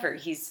 whatever,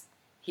 he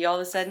all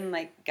of a sudden,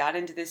 like, got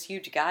into this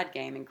huge god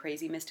game and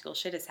crazy mystical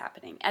shit is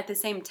happening. At the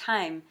same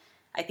time,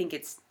 I think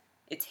it's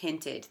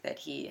hinted that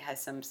he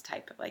has some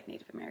type of like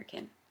Native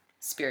American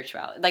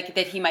spirituality, like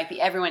that he might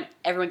be. Everyone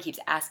keeps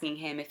asking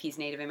him if he's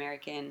Native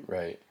American.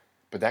 Right,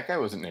 but that guy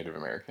wasn't Native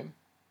American.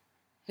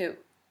 Who?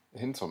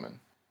 Hinselman.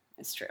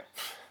 It's true.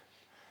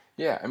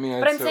 Yeah, I mean,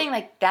 but I'm saying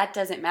like that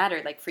doesn't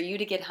matter. Like for you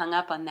to get hung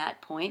up on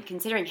that point,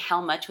 considering how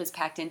much was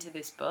packed into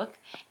this book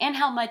and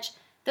how much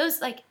those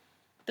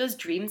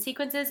dream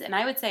sequences, and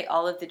I would say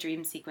all of the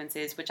dream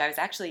sequences, which I was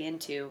actually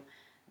into,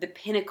 the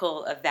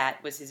pinnacle of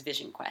that was his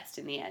vision quest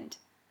in the end.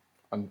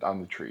 On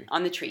the tree.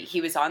 On the tree.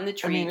 He was on the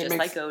tree just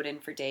like Odin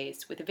for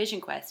days with a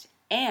vision quest.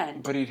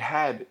 But he'd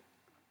had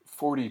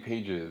 40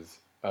 pages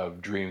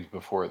of dreams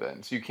before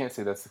then. So you can't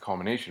say that's the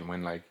culmination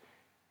when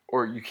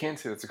or you can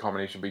say that's a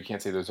culmination, but you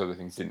can't say those other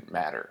things didn't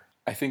matter.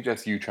 I think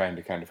that's you trying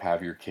to kind of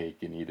have your cake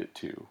and eat it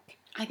too.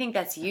 I think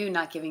that's you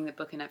not giving the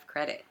book enough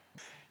credit.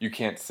 You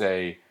can't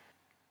say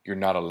you're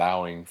not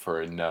allowing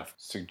for enough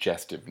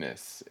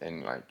suggestiveness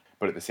and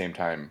but at the same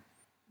time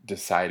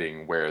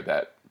deciding where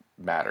that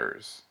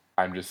matters.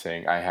 I'm just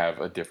saying I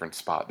have a different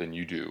spot than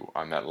you do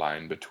on that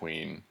line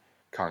between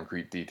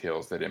concrete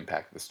details that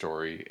impact the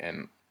story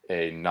and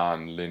a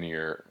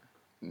non-linear,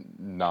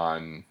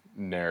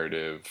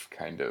 non-narrative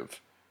kind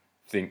of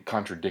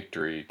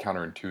contradictory,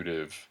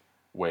 counterintuitive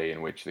way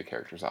in which the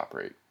characters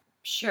operate.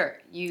 Sure,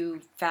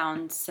 you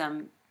found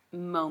some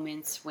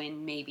moments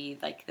when maybe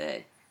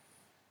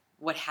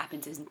what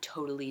happens isn't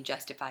totally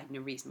justified in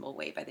a reasonable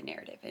way by the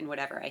narrative and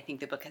whatever. I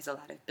think the book has a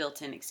lot of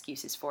built-in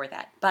excuses for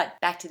that. But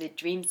back to the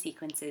dream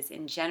sequences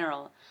in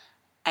general,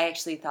 I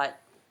actually thought,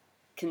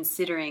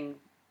 considering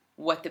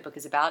what the book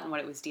is about and what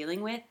it was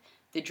dealing with,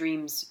 the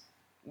dreams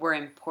were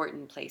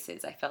important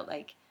places. I felt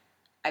like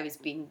I was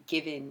being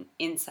given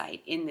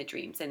insight in the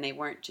dreams and they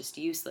weren't just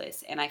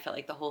useless. And I felt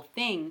like the whole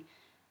thing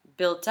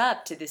built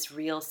up to this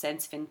real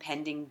sense of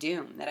impending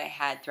doom that I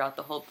had throughout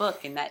the whole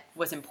book and that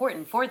was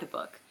important for the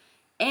book.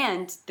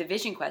 And the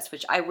vision quest,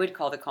 which I would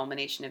call the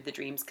culmination of the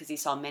dreams because he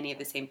saw many of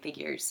the same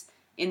figures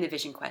in the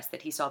vision quest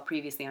that he saw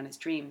previously on his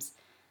dreams.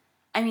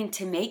 I mean,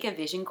 to make a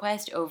vision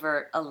quest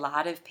over a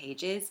lot of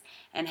pages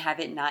and have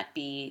it not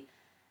be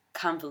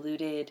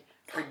convoluted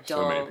or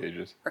dull so many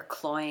pages. Or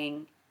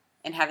cloying,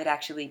 and have it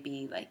actually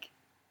be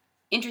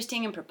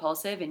interesting and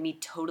propulsive and me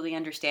totally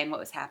understand what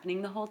was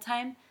happening the whole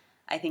time,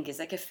 I think is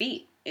a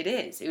feat. It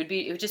is. It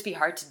would just be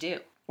hard to do.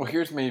 Well,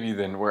 here's maybe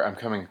then where I'm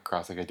coming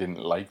across I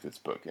didn't like this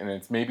book, and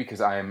it's maybe because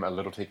I am a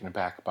little taken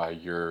aback by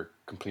your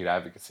complete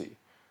advocacy.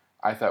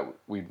 I thought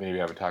we'd maybe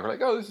have a talk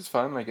oh, this is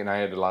fun, and I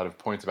had a lot of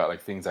points about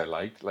things I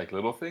liked,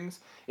 little things.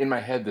 In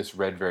my head, this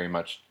read very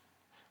much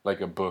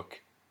like a book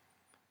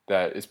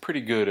that is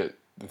pretty good at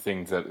the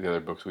things that the other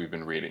books we've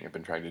been reading have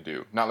been trying to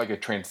do. Not like a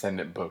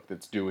transcendent book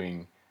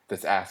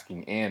that's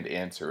asking and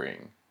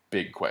answering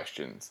big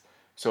questions.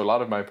 So a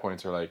lot of my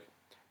points are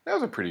that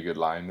was a pretty good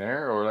line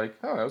there, or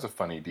oh, that was a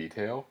funny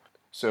detail.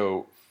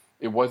 So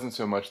it wasn't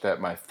so much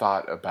that my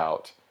thought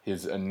about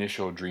his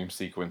initial dream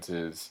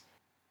sequences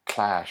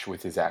clash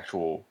with his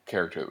actual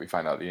character that we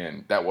find out at the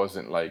end. That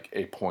wasn't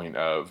a point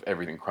of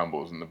everything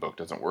crumbles and the book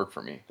doesn't work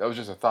for me. That was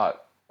just a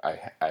thought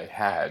I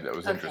had that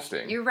was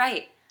interesting. You're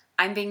right.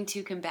 I'm being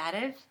too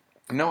combative?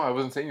 No, I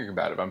wasn't saying you're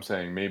combative. I'm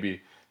saying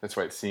maybe that's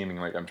why it's seeming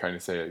like I'm trying to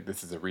say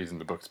this is a reason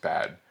the book's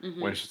bad,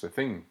 when it's just a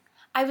thing.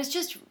 I was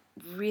just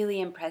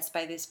really impressed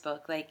by this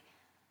book.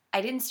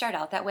 I didn't start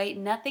out that way.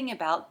 Nothing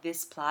about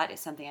this plot is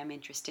something I'm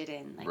interested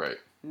in. Right.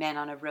 Men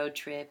on a road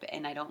trip,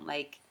 and I don't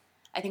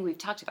I think we've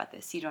talked about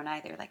this. You don't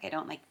either. I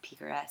don't like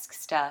picaresque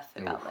stuff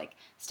about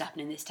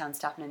stopping in this town,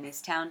 stopping in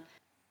this town.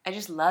 I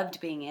just loved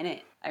being in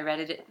it. I read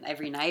it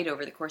every night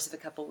over the course of a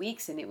couple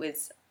weeks, and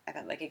I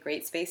felt like a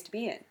great space to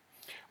be in.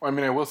 Well,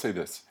 I will say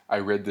this. I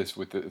read this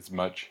with as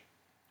much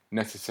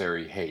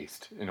necessary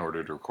haste in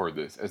order to record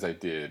this as I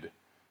did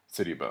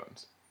City of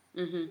Bones.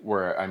 Mm-hmm.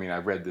 Where, I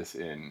read this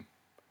in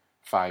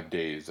 5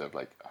 days of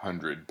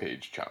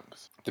 100-page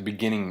chunks. The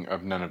beginning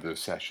of none of those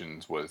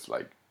sessions was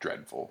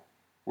dreadful.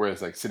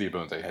 Whereas City of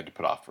Bones I had to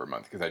put off for a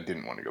month because I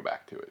didn't want to go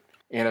back to it.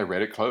 And I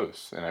read it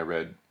close, and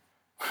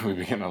we've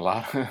been getting a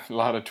lot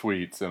of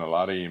tweets and a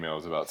lot of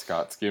emails about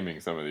Scott skimming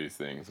some of these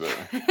things, but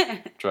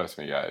trust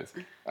me, guys.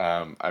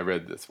 I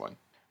read this one.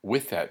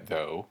 With that,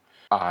 though,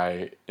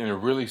 I, in a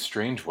really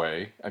strange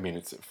way,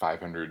 it's a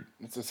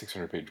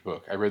 600-page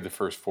book. I read the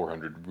first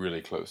 400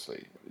 really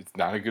closely. It's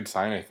not a good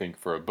sign, I think,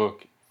 for a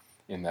book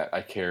in that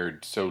I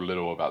cared so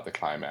little about the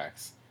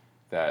climax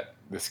that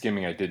the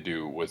skimming I did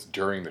do was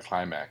during the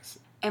climax.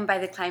 And by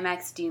the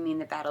climax, do you mean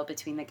the battle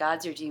between the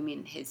gods, or do you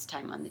mean his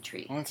time on the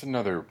tree? Well, that's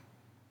another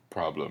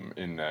problem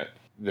in that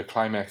the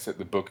climax that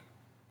the book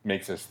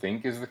makes us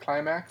think is the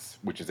climax,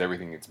 which is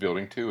everything it's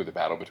building to, the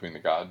battle between the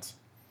gods,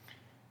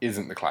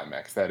 isn't the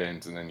climax. That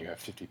ends, and then you have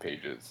 50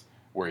 pages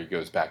where he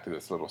goes back to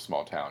this little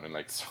small town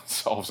and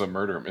solves a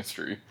murder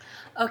mystery.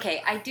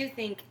 Okay, I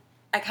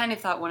kind of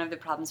thought one of the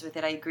problems with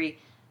it, I agree,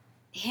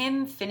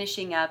 him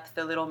finishing up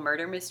the little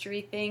murder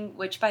mystery thing,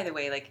 which, by the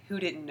way, who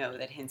didn't know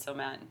that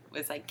Hinselman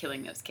was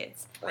killing those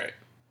kids? Right.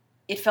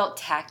 it felt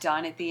tacked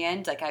on at the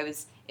end. Like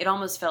it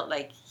almost felt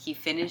like he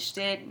finished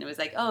it and it was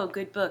like, oh,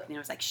 good book. And it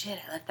was like, shit,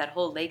 I left that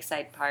whole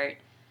lakeside part.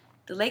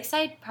 The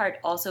lakeside part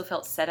also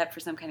felt set up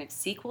for some kind of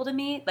sequel to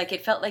me. Like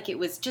it felt like it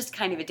was just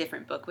kind of a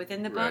different book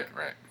within the book.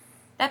 Right.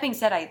 That being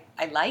said,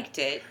 I liked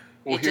it.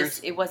 Well,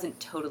 It wasn't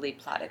totally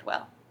plotted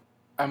well.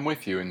 I'm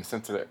with you in the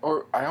sense that,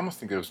 or I almost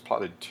think it was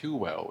plotted too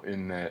well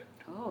in that.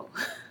 Oh.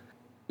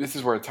 This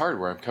is where it's hard,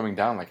 where I'm coming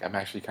down, like, I'm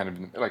actually kind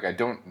of, like, I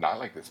don't not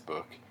like this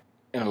book.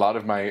 And a lot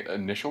of my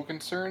initial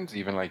concerns,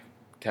 even, like,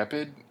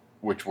 tepid,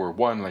 which were,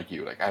 one, like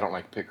you, like, I don't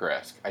like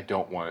picaresque. I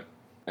don't want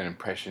an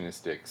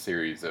impressionistic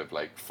series of,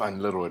 like, fun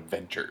little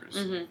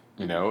adventures,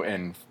 you know?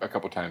 And a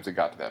couple times it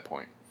got to that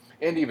point.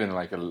 And even,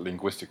 like, a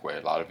linguistic way,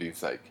 a lot of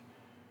these, like,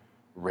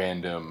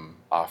 random,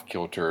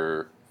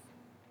 off-kilter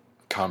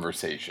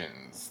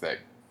conversations that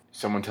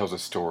someone tells a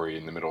story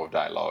in the middle of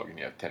dialogue and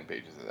you have 10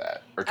 pages of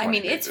that. Or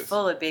 20 pages. It's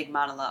full of big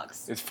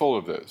monologues. It's full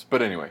of those.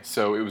 But anyway,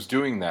 so it was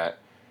doing that,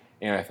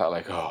 and I thought,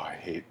 like,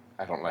 I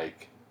don't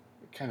like,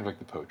 kind of like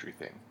the poetry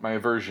thing. My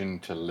aversion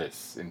to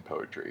lists in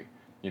poetry.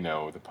 You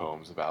know, the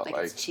poems about,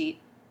 like... it's cheap.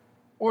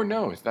 Or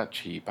no, it's not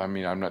cheap. I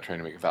mean, I'm not trying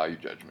to make a value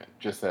judgment.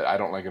 Just that I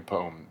don't like a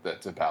poem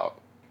that's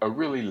about a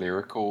really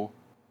lyrical,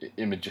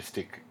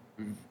 imagistic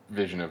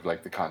vision of,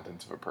 like, the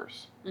contents of a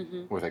purse.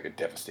 With, like, a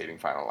devastating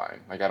final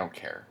line. Like, I don't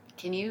care.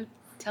 Can you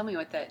tell me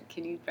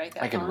can you write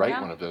that? I can write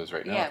one of those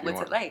right now. Yeah,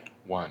 what's it like?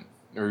 One.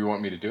 Or you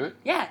want me to do it?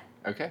 Yeah.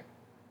 Okay.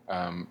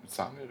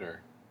 Sonnet or?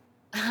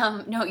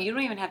 No, you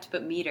don't even have to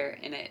put meter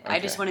in it. Okay. I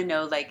just want to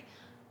know, like,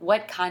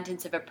 what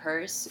contents of a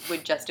purse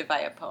would justify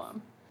a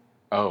poem?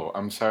 Oh,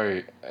 I'm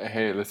sorry.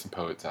 Hey, listen,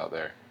 poets out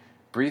there.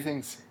 Bree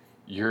thinks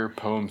your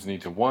poems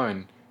need to,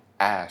 one,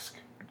 ask,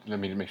 let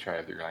me make sure I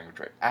have your language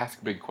right,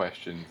 ask big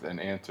questions and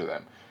answer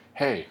them.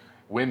 Hey,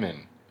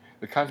 women,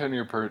 the content of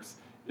your purse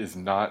is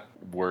not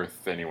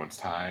worth anyone's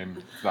time.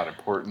 It's not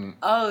important.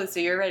 Oh, so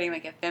you're writing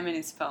like a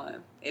feminist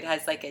poem. It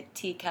has like a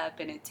teacup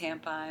and a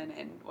tampon,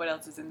 and what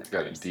else is in the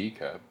purse? It's got a D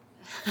cup.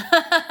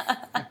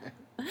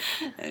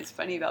 It's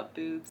funny about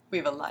boobs. We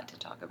have a lot to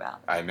talk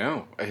about. I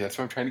know. That's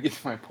why I'm trying to get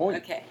to my point.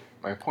 Okay.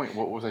 My point,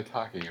 what was I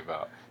talking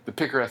about? The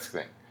picaresque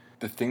thing.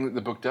 The thing that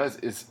the book does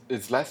is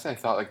less I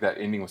thought like that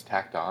ending was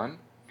tacked on,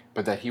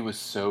 but that he was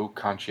so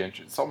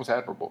conscientious. It's almost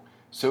admirable.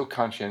 So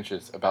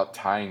conscientious about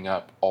tying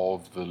up all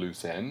of the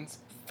loose ends.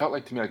 Felt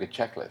like to me like a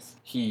checklist.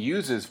 He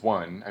uses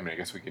one, I mean, I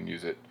guess we can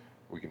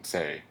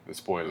say, the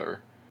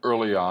spoiler.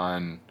 Early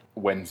on,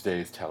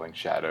 Wednesday's telling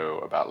Shadow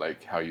about,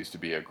 like, how he used to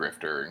be a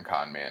grifter and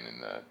con man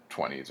in the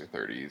 20s or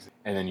 30s.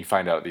 And then you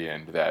find out at the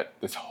end that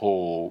this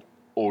whole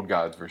old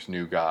gods versus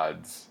new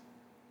gods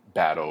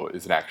battle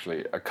is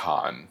actually a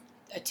con.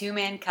 A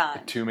two-man con.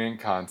 A two-man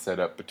con set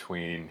up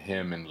between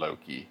him and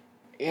Loki.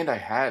 And I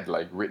had,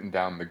 like, written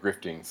down the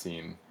grifting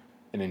scene,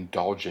 an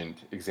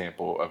indulgent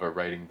example of a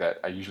writing that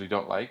I usually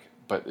don't like,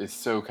 but it's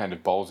so kind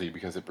of ballsy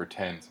because it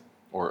pretends,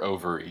 or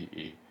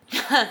over-y.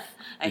 I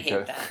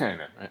hate that. I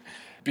know, right?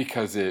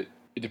 Because it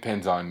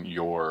depends on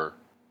your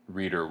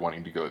reader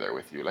wanting to go there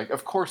with you. Like,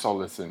 of course I'll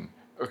listen.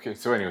 Okay,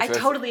 so anyway. I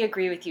totally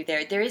agree with you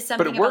there. There is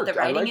something about the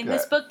writing in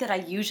this book that I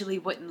usually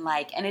wouldn't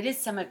like, and it is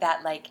some of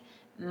that, like,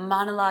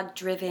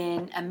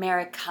 monologue-driven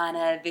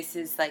Americana, this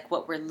is, like,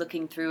 what we're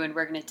looking through, and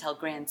we're going to tell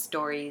grand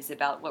stories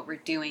about what we're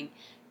doing,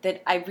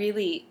 that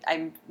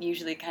I'm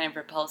usually kind of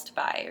repulsed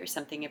by, or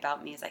something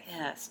about me is like,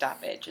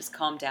 stop it, just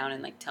calm down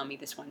and, like, tell me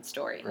this one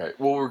story. Right.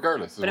 Well,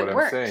 regardless, what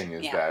I'm saying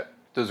is that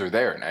those are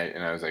there,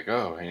 and I was like,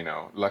 oh, you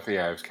know, luckily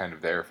I was kind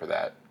of there for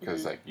that,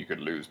 because, like, you could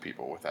lose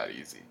people with that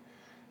easy.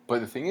 But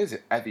the thing is,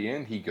 at the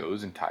end, he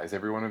goes and ties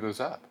every one of those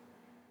up.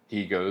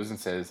 He goes and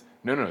says,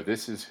 no,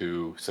 this is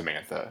who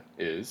Samantha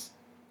is,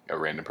 a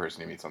random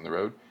person he meets on the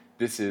road.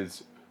 This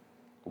is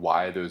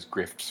why those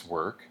grifts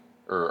work,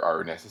 or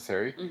are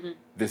necessary.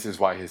 This is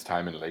why his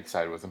time in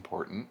Lakeside was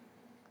important.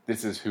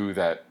 This is who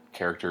that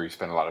character he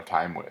spent a lot of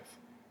time with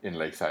in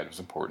Lakeside was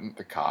important,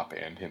 the cop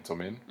and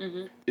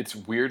Hinselman. It's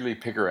weirdly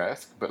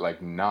picaresque, but,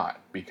 like,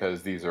 not,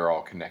 because these are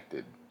all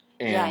connected.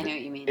 And yeah, I know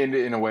what you mean.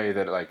 In a way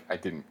that, like, I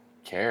didn't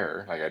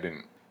care. Like, I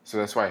didn't. So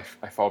that's why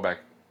I fall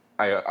back.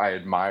 I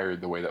admired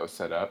the way that was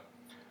set up,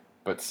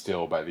 but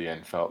still, by the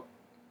end, felt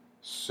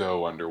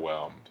so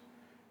underwhelmed.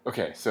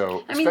 Okay,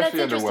 so, I mean, that's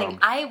interesting.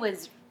 I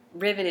was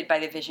riveted by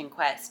the Vision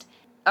Quest.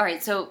 All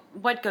right, so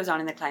what goes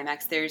on in the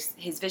climax? There's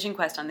his Vision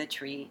Quest on the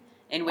tree,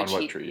 in which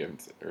on what tree? You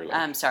haven't said earlier.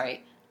 I'm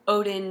sorry.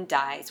 Odin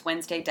dies.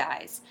 Wednesday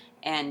dies.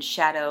 And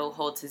Shadow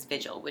holds his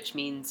vigil, which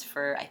means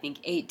for, I think,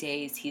 8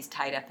 days, he's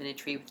tied up in a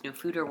tree with no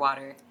food or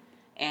water.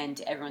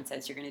 And everyone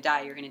says, you're going to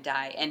die, you're going to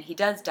die. And he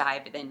does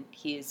die, but then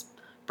he is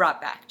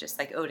brought back, just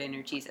like Odin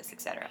or Jesus,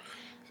 etc.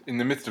 In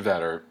the midst of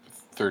that are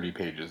 30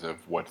 pages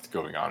of what's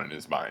going on in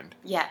his mind.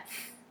 Yeah.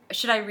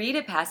 Should I read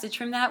a passage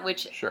from that?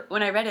 Which, sure.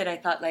 When I read it, I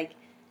thought, like,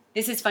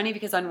 this is funny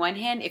because on one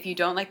hand, if you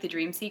don't like the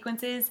dream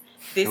sequences,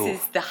 this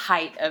is the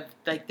height of,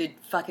 like, the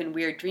fucking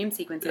weird dream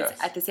sequences. Yes.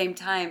 At the same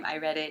time, I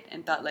read it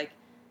and thought, like,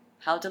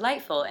 how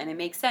delightful. And it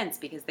makes sense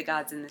because the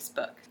God's in this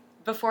book.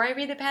 Before I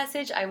read the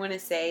passage, I want to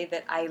say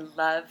that I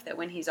love that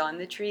when he's on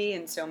the tree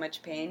in so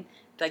much pain,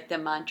 like, the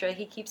mantra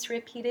he keeps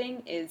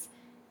repeating is,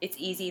 It's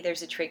easy,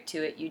 there's a trick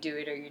to it, you do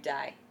it or you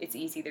die. It's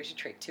easy, there's a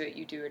trick to it,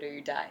 you do it or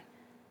you die.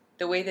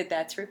 The way that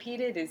that's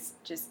repeated is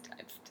just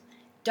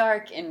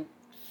dark and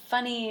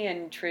funny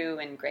and true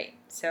and great.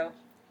 So,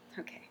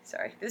 okay,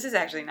 sorry. This is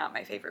actually not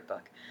my favorite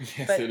book.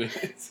 Yes, but it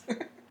is.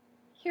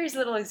 here's a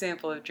little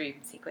example of dream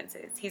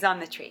sequences. He's on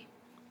the tree.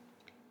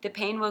 The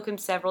pain woke him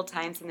several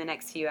times in the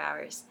next few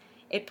hours.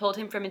 It pulled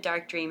him from a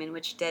dark dream in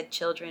which dead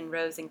children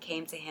rose and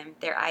came to him,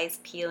 their eyes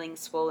peeling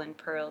swollen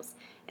pearls,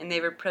 and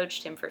they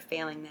reproached him for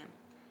failing them.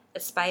 A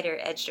spider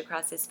edged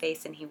across his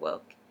face and he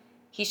woke.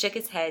 He shook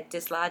his head,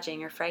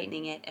 dislodging or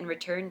frightening it, and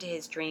returned to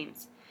his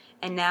dreams.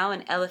 And now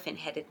an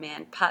elephant-headed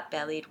man,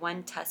 pot-bellied,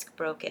 one tusk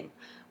broken,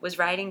 was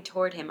riding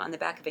toward him on the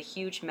back of a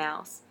huge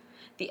mouse.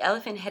 The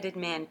elephant-headed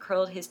man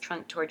curled his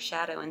trunk toward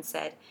Shadow and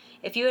said,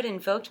 "If you had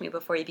invoked me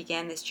before you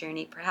began this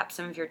journey, perhaps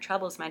some of your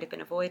troubles might have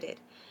been avoided."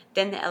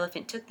 Then the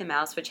elephant took the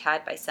mouse, which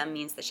had, by some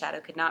means the Shadow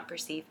could not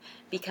perceive,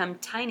 become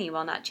tiny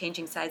while not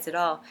changing size at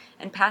all,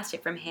 and passed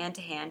it from hand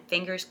to hand,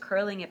 fingers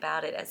curling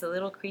about it as the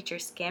little creature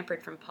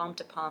scampered from palm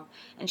to palm,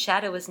 and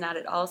Shadow was not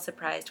at all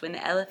surprised when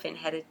the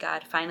elephant-headed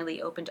god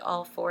finally opened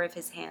all 4 of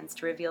his hands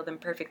to reveal them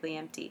perfectly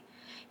empty.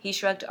 He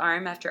shrugged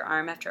arm after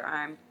arm after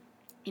arm,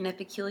 in a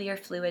peculiar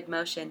fluid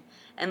motion,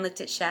 and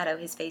looked at Shadow,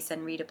 his face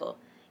unreadable.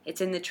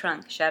 "It's in the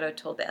trunk," Shadow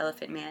told the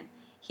elephant man.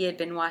 He had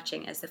been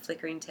watching as the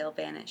flickering tail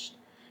vanished.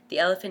 The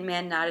elephant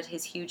man nodded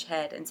his huge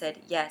head and said,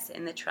 "Yes,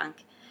 in the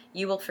trunk.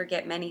 You will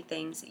forget many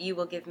things. You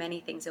will give many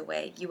things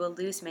away. You will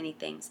lose many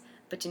things,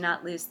 but do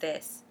not lose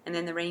this." And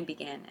then the rain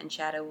began, and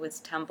Shadow was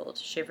tumbled,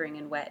 shivering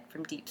and wet,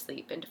 from deep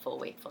sleep into full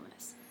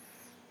wakefulness.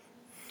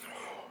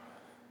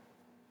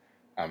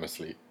 I'm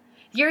asleep.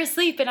 You're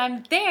asleep and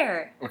I'm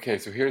there! Okay,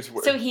 so here's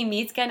what... So he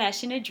meets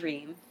Ganesh in a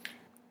dream.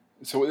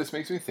 So what this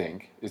makes me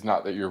think is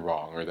not that you're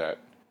wrong or that,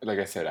 like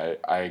I said,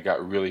 I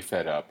got really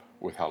fed up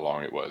with how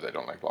long it was. I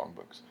don't like long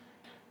books.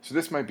 So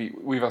this might be,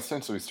 we've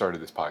essentially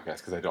started this podcast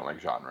because I don't like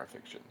genre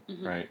fiction,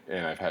 right?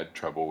 And I've had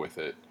trouble with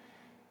it.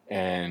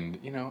 And,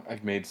 you know,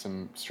 I've made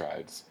some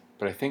strides.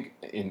 But I think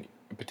in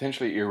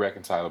potentially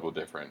irreconcilable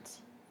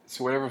difference.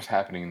 So whatever was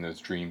happening in those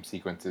dream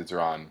sequences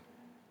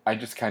I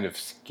just kind of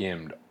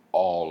skimmed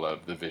all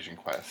of the Vision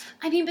Quest.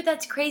 I mean, but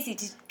that's crazy.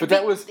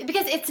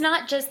 Because it's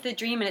not just the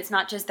dream, and it's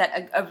not just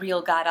that a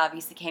real god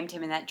obviously came to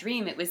him in that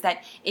dream. It was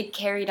that it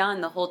carried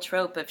on the whole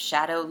trope of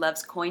Shadow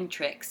loves coin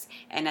tricks,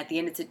 and at the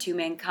end it's a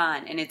two-man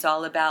con, and it's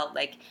all about,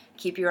 like,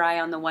 keep your eye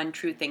on the one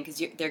true thing, because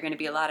there are going to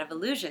be a lot of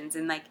illusions,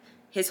 and, like,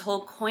 his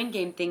whole coin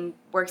game thing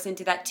works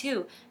into that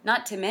too.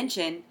 Not to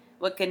mention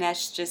what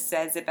Ganesh just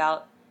says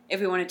about, if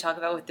we want to talk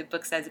about what the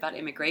book says about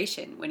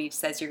immigration, when he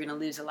says you're going to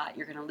lose a lot,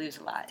 you're going to lose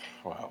a lot.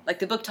 Wow. Like,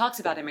 the book talks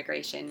about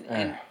immigration,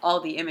 and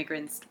all the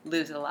immigrants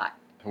lose a lot.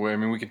 Well, I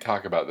mean, we could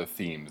talk about the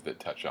themes that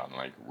touch on,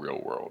 like,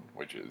 real world,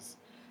 which is...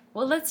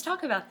 Well, let's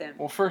talk about them.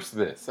 Well, first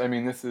this. I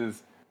mean,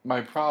 my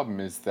problem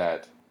is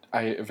that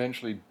I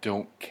eventually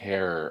don't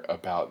care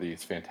about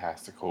these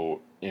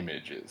fantastical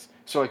images.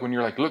 So, like, when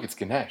you're like, look, it's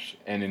Ganesh,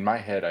 and in my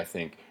head I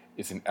think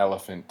it's an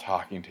elephant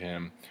talking to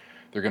him.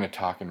 They're going to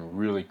talk in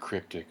really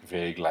cryptic,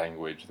 vague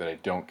language that I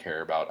don't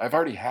care about. I've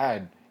already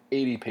had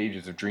 80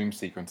 pages of dream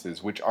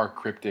sequences which are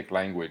cryptic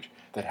language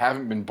that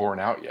haven't been borne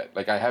out yet.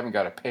 Like, I haven't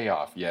got a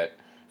payoff yet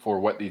for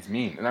what these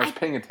mean. And I was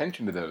paying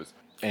attention to those.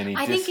 And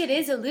I think it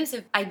is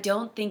elusive. I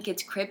don't think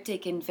it's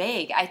cryptic and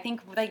vague. I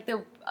think, like,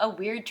 a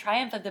weird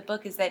triumph of the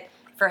book is that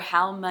for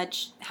how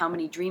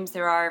many dreams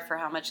there are, for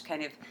how much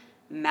kind of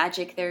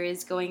magic there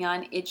is going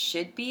on, it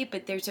should be,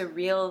 but there's a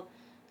real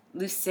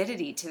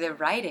lucidity to the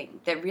writing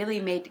that really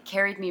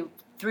carried me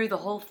through the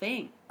whole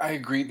thing. I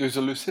agree. There's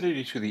a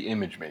lucidity to the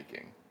image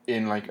making.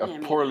 In, like, a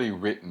poorly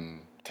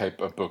written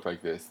type of book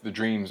like this, the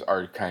dreams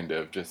are kind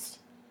of just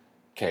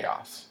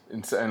chaos.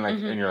 And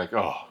you're like,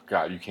 oh,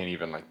 God, you can't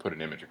even, like, put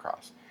an image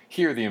across.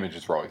 Here, the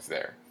images were always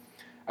there.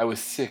 I was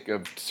sick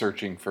of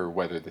searching for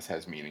whether this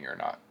has meaning or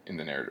not in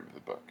the narrative of the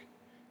book.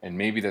 And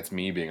maybe that's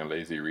me being a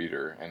lazy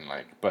reader, and,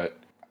 like, but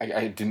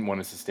I didn't want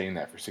to sustain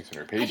that for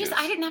 600 pages.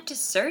 I didn't have to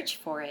search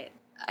for it.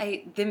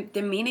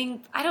 The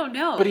meaning, I don't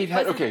know. But he'd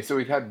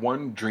had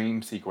one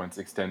dream sequence,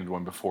 extended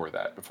one before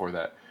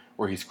that,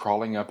 where he's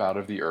crawling up out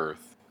of the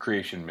earth,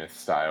 creation myth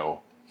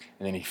style,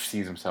 and then he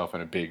sees himself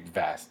in a big,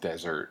 vast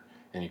desert,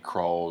 and he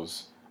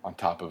crawls on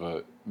top of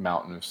a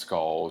mountain of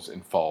skulls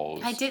and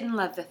falls. I didn't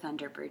love the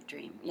Thunderbird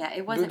dream. Yeah,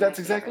 it wasn't. That's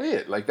exactly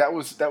it. Like, that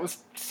was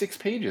 6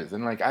 pages,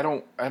 and, like,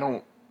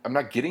 I'm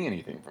not getting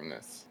anything from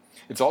this.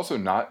 It's also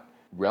not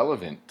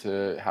relevant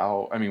to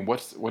how, I mean,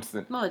 what's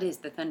the... Well, it is.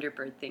 The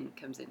Thunderbird thing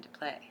comes into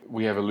play.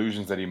 We have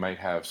illusions that he might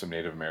have some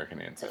Native American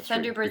ancestry.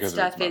 Thunderbird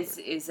stuff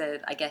is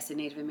I guess, a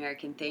Native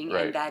American thing,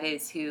 right. And that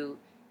is who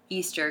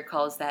Easter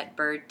calls that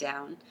bird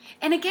down.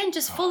 And again,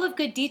 just full of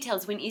good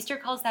details. When Easter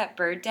calls that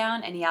bird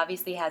down, and he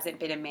obviously hasn't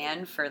been a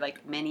man for,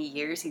 like, many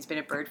years, he's been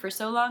a bird for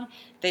so long,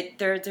 that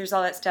there's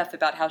all that stuff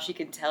about how she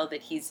can tell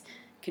that he's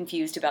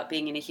confused about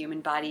being in a human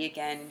body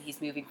again.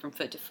 He's moving from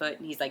foot to foot,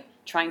 and he's, like,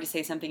 trying to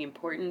say something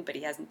important, but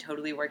he hasn't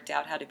totally worked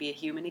out how to be a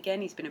human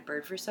again. He's been a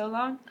bird for so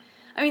long.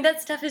 I mean,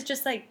 that stuff is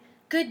just, like,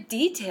 good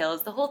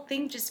details. The whole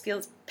thing just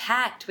feels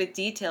packed with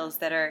details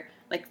that are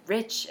like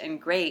rich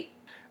and great.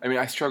 I mean,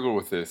 I struggle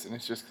with this, and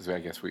it's just because I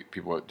guess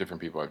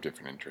different people have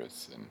different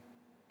interests. And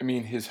I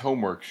mean, his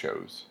homework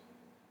shows,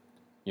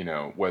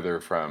 whether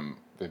from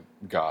the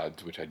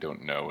gods, which I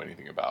don't know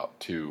anything about,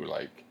 to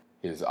like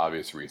his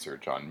obvious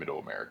research on Middle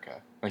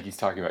America. Like he's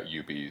talking about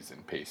UPs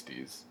and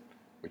pasties,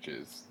 which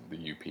is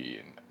the UP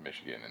in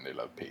Michigan, and they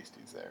love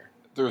pasties there.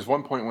 There was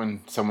one point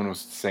when someone was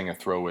saying a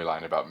throwaway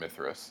line about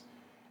Mithras,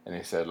 and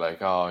they said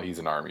like, "Oh, he's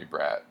an army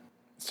brat."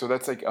 So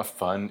that's like a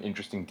fun,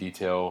 interesting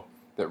detail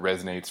that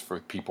resonates for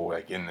people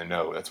like in the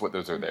know. That's what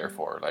those are there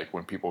for. Like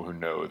when people who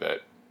know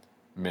that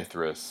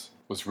Mithras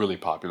was really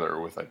popular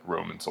with like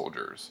Roman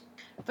soldiers.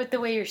 But the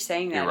way you're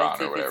saying that, Iran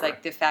it's it's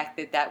like the fact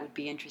that would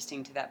be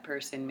interesting to that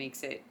person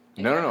makes it.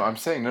 No. I'm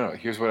saying no.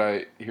 Here's what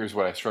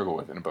I struggle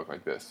with in a book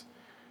like this.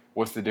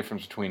 What's the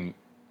difference between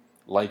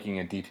liking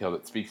a detail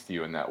that speaks to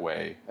you in that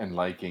way and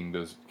liking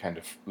those kind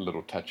of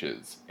little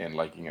touches and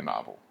liking a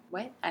novel?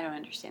 What? I don't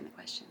understand the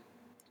question.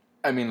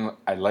 I mean,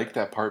 I liked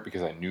that part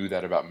because I knew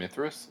that about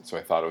Mithras, so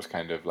I thought it was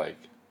kind of like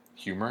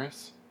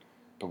humorous.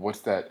 But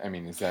what's that? I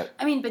mean, is that...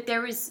 I mean, but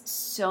there was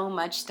so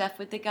much stuff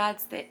with the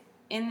gods that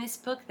in this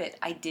book that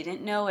I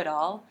didn't know at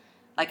all.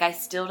 Like, I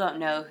still don't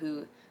know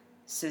who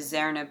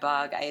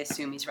Sazernabog, I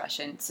assume he's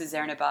Russian,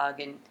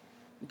 Sazernabog and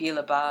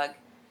Belabog.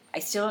 I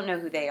still don't know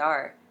who they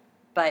are,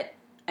 but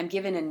I'm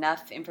given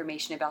enough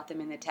information about them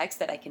in the text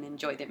that I can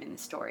enjoy them in the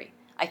story.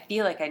 I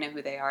feel like I know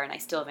who they are, and I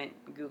still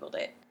haven't Googled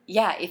it.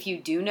 Yeah, if you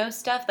do know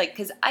stuff, like,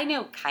 because I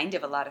know kind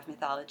of a lot of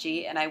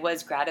mythology, and I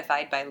was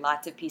gratified by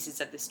lots of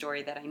pieces of the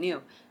story that I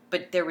knew,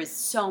 but there was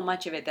so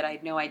much of it that I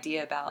had no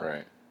idea about.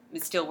 Right.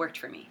 It still worked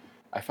for me.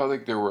 I felt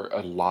like there were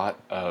a lot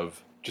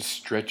of just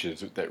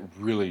stretches that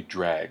really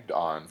dragged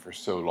on for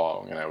so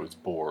long, and I was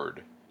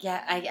bored.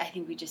 Yeah, I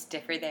think we just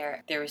differ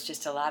there. There was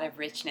just a lot of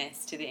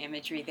richness to the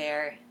imagery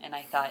there, and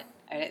I thought,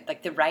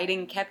 like, the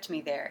writing kept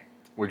me there.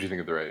 What did you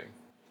think of the writing?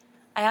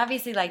 I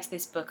obviously liked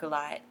this book a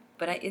lot,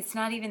 but it's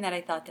not even that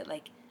I thought that,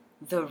 like,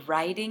 the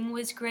writing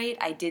was great.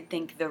 I did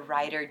think the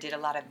writer did a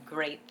lot of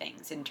great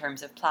things in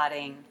terms of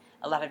plotting,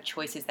 a lot of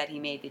choices that he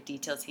made, the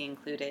details he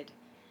included.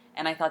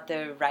 And I thought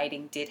the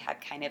writing did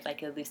have kind of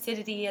like a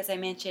lucidity, as I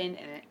mentioned,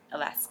 and an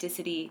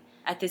elasticity.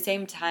 At the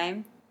same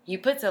time, he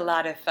puts a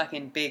lot of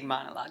fucking big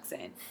monologues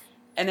in.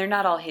 And they're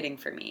not all hitting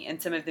for me. And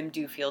some of them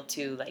do feel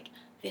too, like,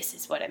 this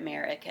is what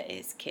America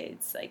is,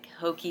 kids. Like,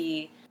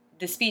 hokey.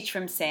 The speech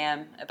from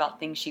Sam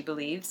about things she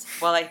believes,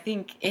 while I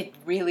think it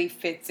really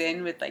fits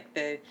in with, like,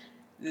 the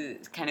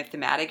kind of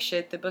thematic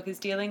shit the book is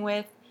dealing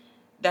with,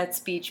 that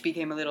speech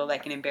became a little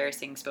like an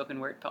embarrassing spoken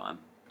word poem.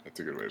 That's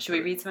a good way to Should we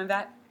read some of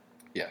that?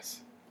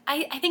 Yes.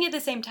 I think at the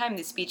same time,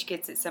 the speech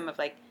gets at some of,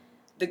 like,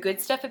 the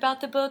good stuff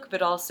about the book,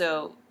 but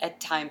also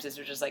at times it's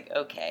just like,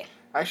 okay.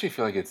 I actually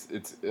feel like it's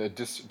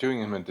just doing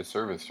him a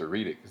disservice to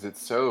read it because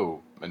it's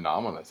so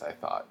anomalous, I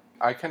thought.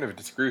 I kind of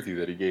disagree with you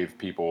that he gave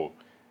people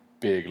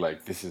big,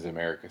 like, this is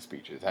America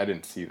speeches. I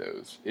didn't see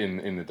those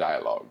in the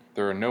dialogue.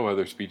 There are no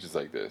other speeches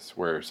like this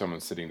where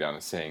someone's sitting down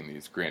and saying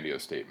these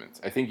grandiose statements.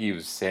 I think he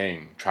was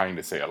trying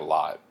to say a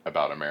lot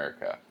about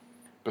America,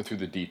 but through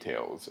the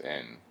details.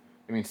 And,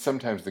 I mean,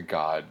 sometimes the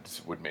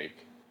gods would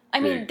make... I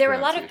mean, there were a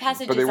lot of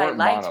passages I liked,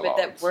 monologues. but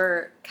that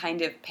were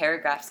kind of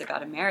paragraphs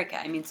about America.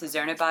 I mean,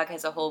 Sazernabog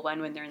has a whole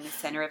one when they're in the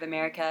center of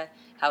America,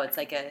 how it's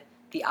like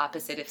the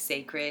opposite of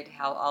sacred,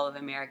 how all of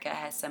America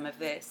has some of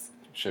this.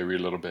 Should I read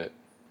a little bit?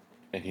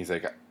 And he's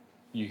like,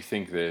 you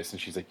think this,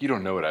 and she's like, you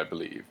don't know what I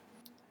believe.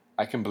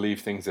 I can believe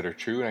things that are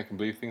true, and I can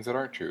believe things that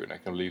aren't true, and I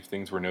can believe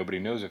things where nobody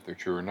knows if they're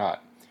true or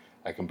not.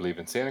 I can believe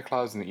in Santa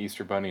Claus and the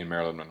Easter Bunny and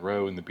Marilyn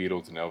Monroe and the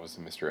Beatles and Elvis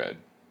and Mr. Ed.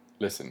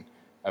 Listen,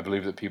 I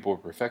believe that people are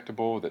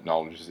perfectible, that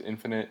knowledge is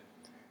infinite,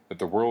 that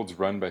the world's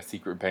run by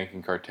secret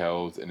banking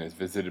cartels and is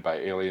visited by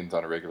aliens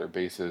on a regular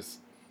basis,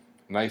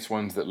 nice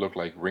ones that look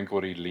like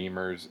wrinkledy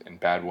lemurs and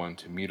bad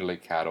ones who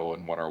mutilate cattle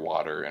and want our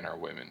water and our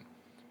women.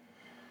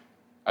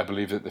 I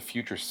believe that the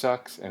future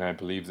sucks, and I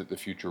believe that the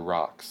future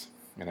rocks.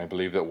 And I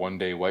believe that one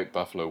day White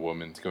Buffalo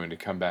Woman's going to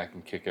come back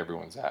and kick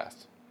everyone's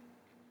ass.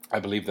 I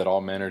believe that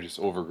all men are just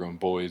overgrown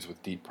boys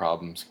with deep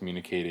problems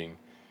communicating,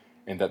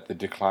 and that the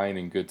decline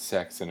in good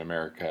sex in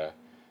America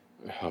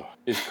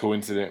is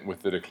coincident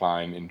with the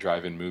decline in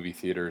drive-in movie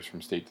theaters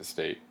from state to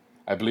state.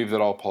 I believe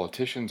that all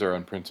politicians are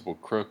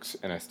unprincipled crooks,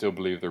 and I still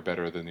believe they're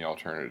better than the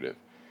alternative.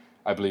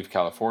 I believe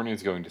California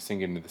is going to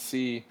sink into the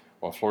sea,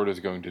 while Florida is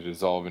going to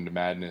dissolve into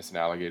madness and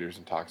alligators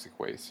and toxic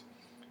waste.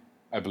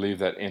 I believe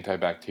that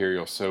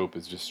antibacterial soap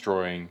is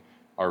destroying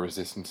our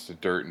resistance to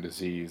dirt and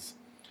disease,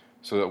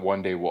 so that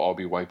one day we'll all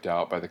be wiped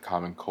out by the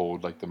common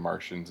cold like the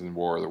Martians in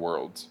War of the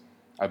Worlds.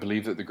 I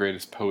believe that the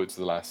greatest poets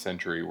of the last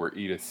century were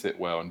Edith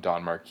Sitwell and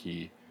Don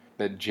Marquis,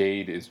 that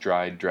jade is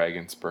dried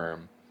dragon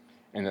sperm,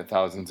 and that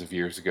thousands of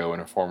years ago in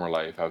a former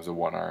life I was a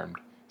one-armed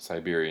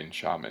Siberian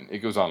shaman. It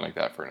goes on like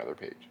that for another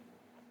page.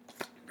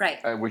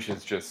 Right. Which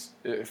is just,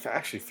 it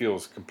actually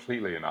feels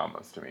completely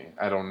anomalous to me.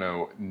 I don't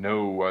know,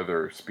 no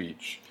other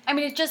speech. I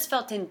mean, it just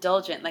felt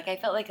indulgent. Like, I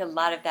felt like a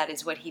lot of that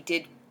is what he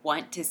did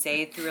want to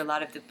say through a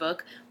lot of the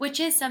book, which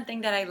is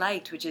something that I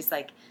liked, which is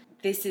like,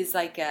 this is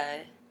like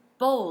a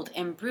bold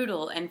and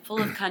brutal and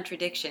full of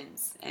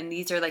contradictions. And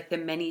these are like the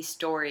many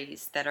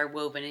stories that are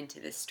woven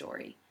into this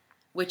story,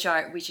 which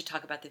are, we should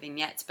talk about the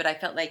vignettes, but I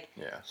felt like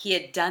he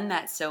had done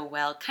that so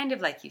well, kind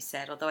of like you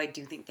said, although I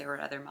do think there were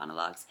other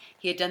monologues.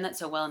 He had done that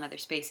so well in other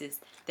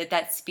spaces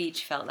that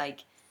speech felt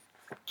like,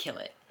 kill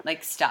it.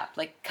 Like, stop.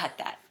 Like, cut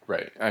that.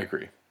 Right, I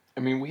agree. I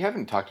mean, we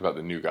haven't talked about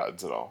the New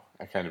Gods at all.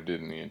 I kind of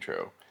did in the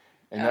intro.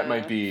 And that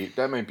might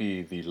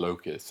be the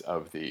locus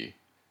of the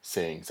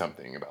saying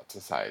something about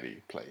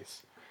society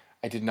place.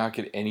 I did not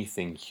get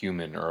anything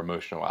human or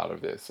emotional out of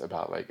this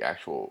about, like,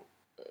 actual,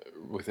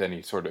 with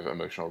any sort of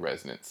emotional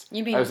resonance.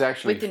 You mean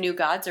with the New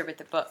Gods or with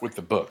the book? With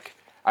the book.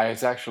 I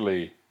was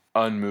actually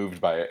unmoved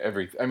by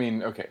everything. I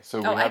mean, okay,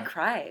 so I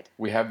cried.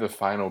 We have the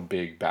final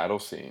big battle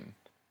scene.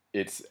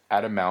 It's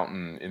at a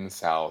mountain in the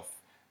south.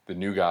 The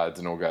New Gods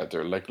and Old Gods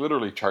are, like,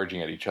 literally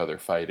charging at each other,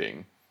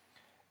 fighting.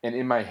 And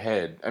in my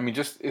head, I mean,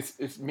 just,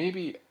 it's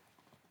maybe,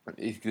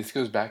 this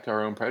goes back to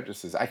our own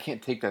prejudices. I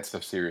can't take that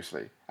stuff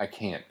seriously. I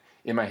can't.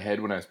 In my head,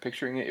 when I was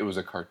picturing it, it was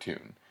a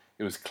cartoon.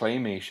 It was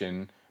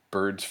claymation,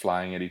 birds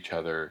flying at each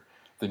other.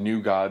 The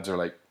New Gods are,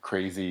 like,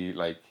 crazy,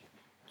 like,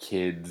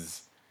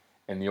 kids.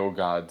 And the Old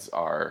Gods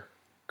are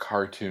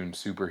cartoon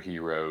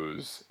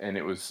superheroes.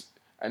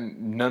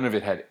 And none of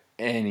it had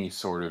any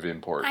sort of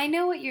import. I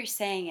know what you're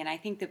saying, and I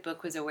think the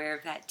book was aware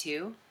of that,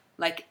 too.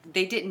 Like,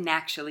 they didn't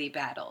actually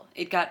battle.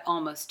 It got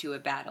almost to a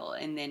battle,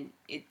 and then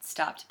it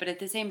stopped. But at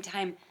the same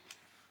time,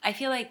 I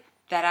feel like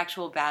that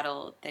actual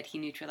battle that he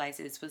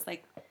neutralizes was,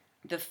 like,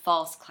 the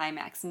false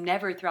climax.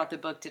 Never throughout the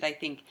book did I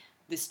think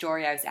the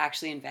story I was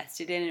actually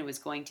invested in and was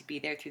going to be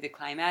there through the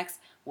climax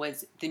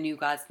was the New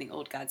Gods and the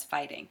Old Gods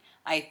fighting.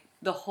 I,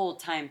 the whole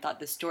time, thought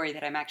the story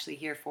that I'm actually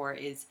here for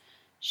is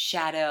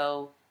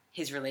Shadow,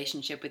 his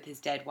relationship with his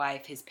dead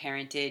wife, his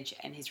parentage,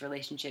 and his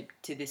relationship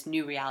to this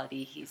new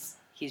reality he's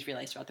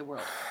realized throughout the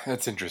world.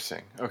 That's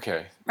interesting.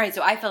 Okay. Right,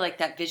 so I felt like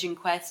that vision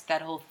quest,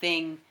 that whole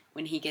thing,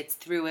 when he gets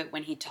through it,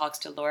 when he talks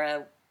to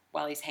Laura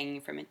while he's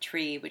hanging from a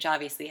tree, which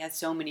obviously has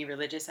so many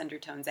religious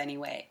undertones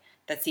anyway,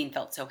 that scene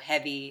felt so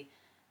heavy.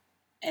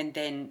 And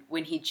then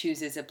when he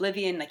chooses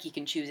oblivion, like, he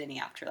can choose any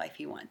afterlife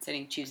he wants, and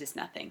he chooses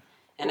nothing.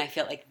 And I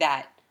felt like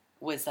that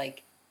was,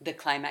 like, the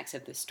climax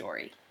of the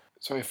story.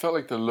 So I felt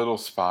like the little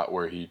spot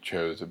where he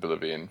chose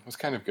oblivion was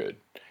kind of good.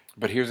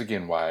 But here's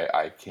again why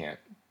I can't.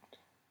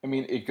 I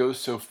mean, it goes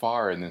so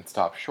far and then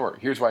stops short.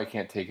 Here's why I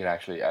can't take it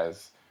actually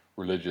as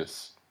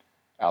religious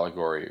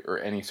allegory or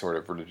any sort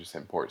of religious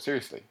import.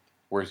 Seriously,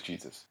 where's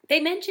Jesus? They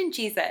mention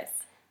Jesus.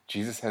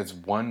 Jesus has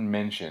one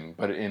mention,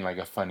 but in, like,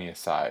 a funny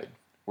aside.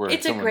 Where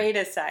it's a great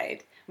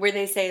aside, where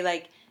they say,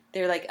 like,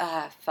 they're like,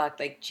 fuck,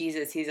 like,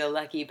 Jesus, he's a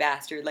lucky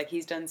bastard. Like,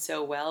 he's done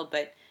so well,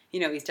 but, you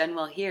know, he's done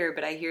well here,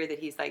 but I hear that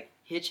he's, like,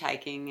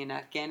 hitchhiking in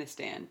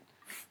Afghanistan.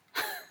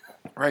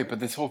 Right, but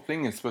this whole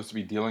thing is supposed to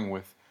be dealing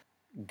with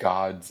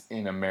gods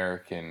in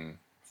American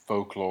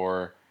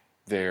folklore.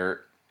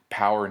 Their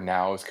power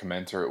now is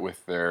commensurate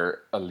with their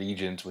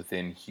allegiance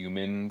within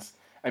humans.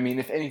 I mean,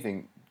 if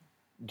anything,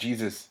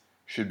 Jesus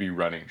should be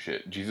running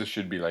shit. Jesus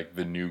should be like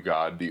the new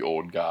god, the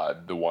old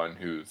god, the one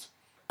who's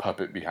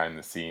puppet behind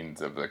the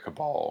scenes of the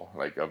cabal,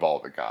 like, of all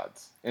the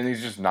gods. And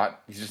he's just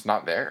not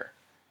there.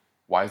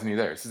 Why isn't he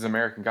there? This is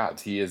American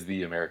gods. He is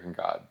the American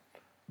god.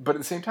 But at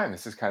the same time,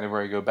 this is kind of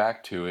where I go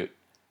back to it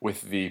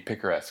with the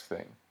picaresque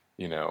thing.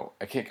 You know,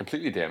 I can't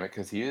completely damn it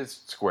because he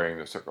is squaring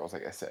those circles,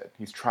 like I said.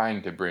 He's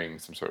trying to bring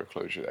some sort of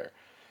closure there.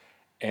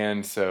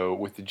 And so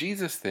with the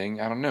Jesus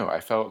thing, I don't know. I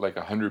felt like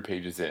 100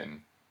 pages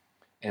in,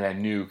 and I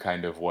knew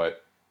kind of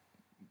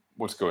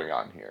what's going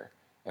on here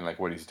and, like,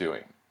 what he's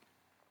doing.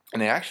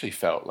 And I actually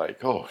felt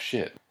like, oh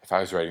shit, if I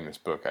was writing this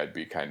book, I'd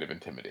be kind of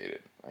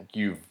intimidated. Like,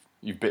 you've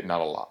bitten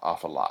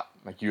off a lot.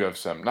 Like, you have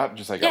some, not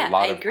just like a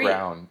lot of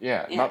ground.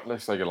 Yeah, not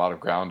just like a lot of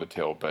ground to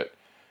till, but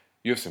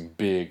you have some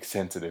big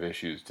sensitive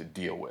issues to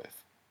deal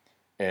with.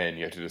 And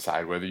you have to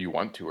decide whether you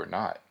want to or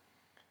not.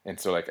 And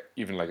so, like,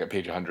 even like at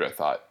page 100, I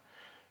thought,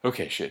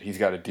 okay, shit, he's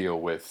got to deal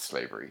with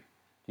slavery.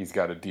 He's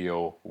got to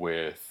deal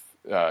with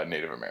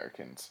Native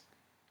Americans,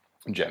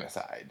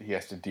 genocide. He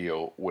has to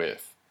deal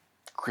with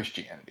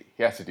Christianity.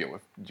 He has to deal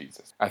with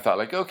Jesus. I thought,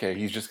 like, okay,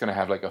 he's just going to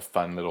have, like, a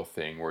fun little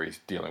thing where he's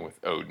dealing with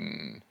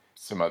Odin,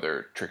 some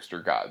other trickster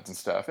gods and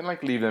stuff, and,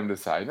 like, leave them to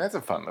the side. And that's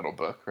a fun little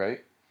book,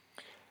 right?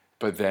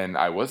 But then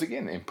I was,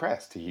 again,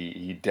 impressed.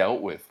 He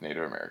dealt with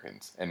Native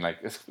Americans, and, like,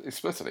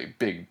 explicitly,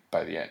 big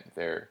by the end.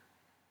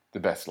 The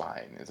best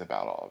line is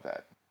about all of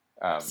that.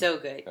 So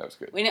good. That was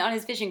good. When on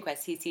his vision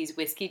quest, he sees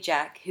Whiskey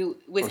Jack,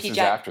 This is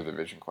after the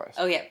vision quest.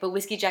 Oh, yeah, but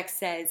Whiskey Jack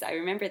says, I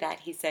remember that,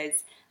 he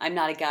says, I'm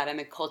not a god, I'm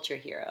a culture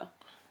hero.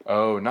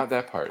 Oh, not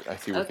that part. I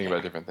see we're thinking about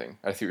a different thing.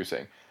 I see what you're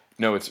saying.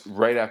 No, it's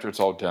right after it's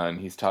all done.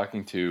 He's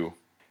talking to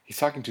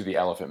the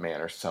Elephant Man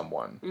or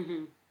someone.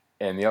 Mm-hmm.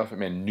 And the Elephant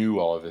Man knew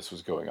all of this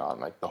was going on,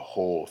 like the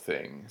whole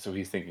thing. So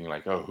he's thinking,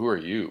 like, oh, who are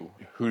you?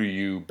 Who do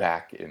you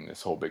back in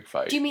this whole big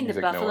fight? Do you mean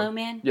the Buffalo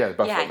Man? Yeah, the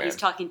Buffalo Man. Yeah, he's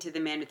talking to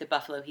the man with the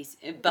buffalo.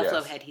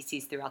 Head he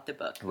sees throughout the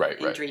book. Right,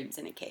 in dreams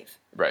in a cave.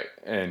 Right.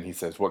 And he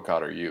says, what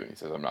god are you? And he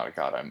says, I'm not a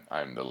god,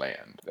 I'm the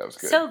land. That was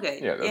good. So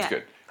good. Yeah, that was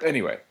good.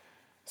 Anyway,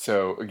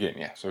 So again,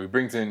 yeah. So he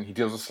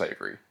deals with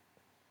slavery.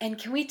 And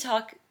can we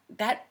talk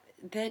that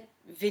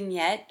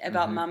vignette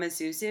about Mama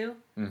Zuzu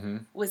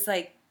was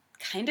like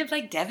kind of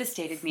like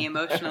devastated me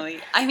emotionally.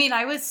 I mean,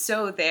 I was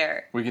so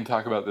there. We can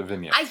talk about the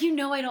vignette. I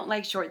don't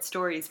like short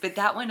stories, but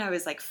that one I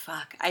was like,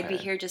 fuck, I'd be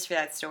here just for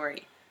that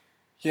story.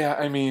 Yeah,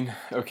 I mean,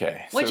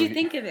 okay. What'd you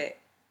think of it?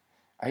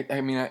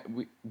 I mean,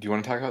 do you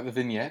want to talk about the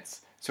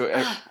vignettes? So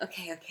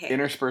okay.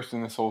 Interspersed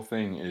in this whole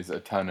thing is a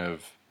ton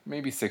of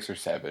maybe 6 or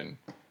 7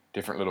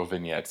 different little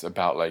vignettes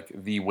about like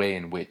the way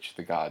in which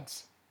the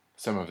gods,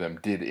 some of them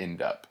did end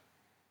up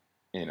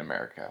in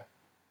America.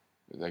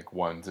 Like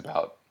one's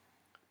about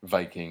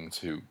Vikings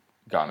who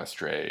gone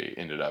astray,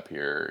 ended up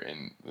here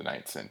in the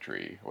 9th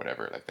century,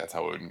 whatever. Like that's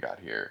how Odin got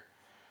here.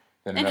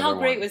 Then and how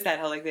great was that?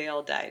 How like they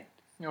all died?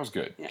 It was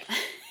good. Yeah.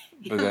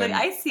 But then,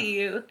 like, I see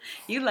you.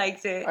 You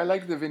liked it. I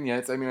liked the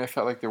vignettes. I mean, I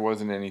felt like there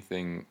wasn't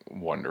anything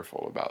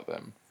wonderful about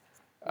them.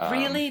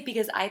 Really?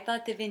 Because I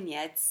thought the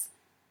vignettes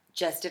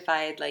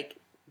justified like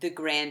the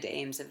grand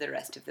aims of the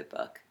rest of the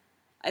book.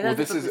 I thought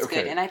the book was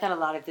good, and I thought a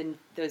lot of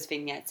those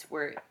vignettes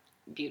were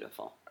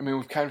beautiful. I mean,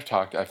 we've kind of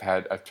talked.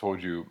 I've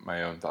told you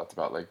my own thoughts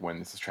about like when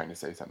this is trying to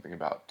say something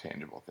about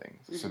tangible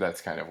things. Mm-hmm. So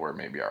that's kind of where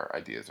maybe our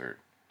ideas are.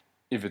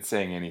 If it's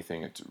saying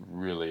anything, it's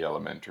really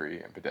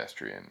elementary and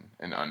pedestrian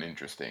and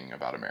uninteresting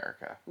about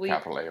America. Will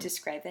capital A.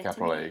 Describe that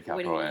capital A,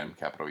 capital M,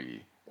 capital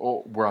E.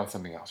 Oh, we're on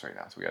something else right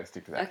now, so we got to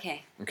stick to that.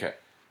 Okay.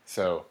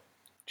 So,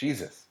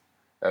 Jesus.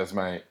 That was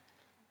my...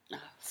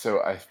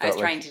 So I felt I was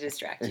trying to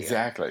distract you.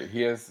 Exactly.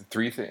 He has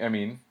 3 things. I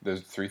mean,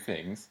 there's 3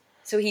 things.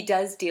 So he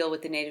does deal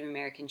with the Native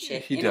American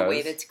shit a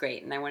way that's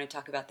great, and I want to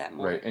talk about that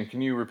more. Right. And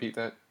can you repeat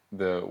that?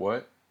 The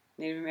what?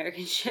 Native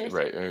American shit.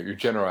 Right. Your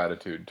general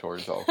attitude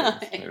towards all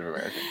things Native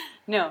American.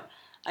 No.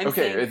 I'm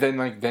saying...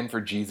 Okay, then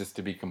for Jesus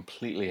to be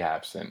completely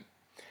absent.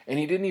 And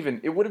he didn't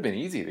even... It would have been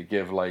easy to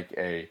give like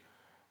a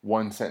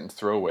 1-sentence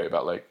throwaway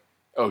about like,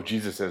 oh,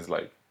 Jesus has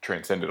like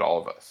transcended all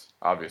of us.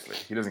 Obviously.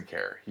 He doesn't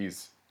care.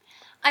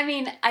 I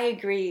mean, I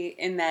agree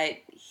in that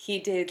he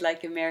did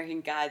like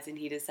American Gods and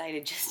he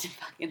decided just to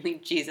fucking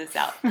leave Jesus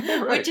out.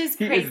 Right. Which is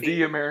crazy. He is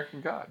the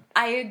American God.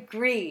 I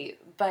agree,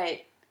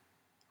 but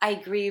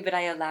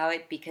I allow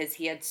it because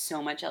he had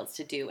so much else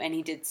to do and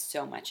he did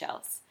so much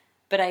else.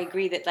 But I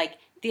agree that like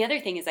the other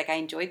thing is like I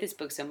enjoyed this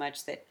book so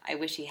much that I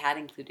wish he had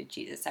included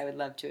Jesus. I would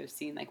love to have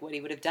seen like what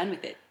he would have done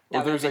with it.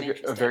 Well, there's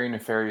like a very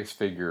nefarious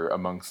figure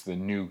amongst the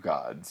new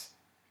gods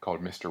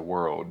called Mr.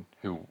 World,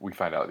 who we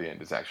find out at the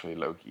end is actually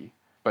Loki.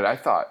 But I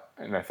thought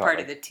part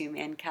of the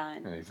 2-man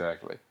con.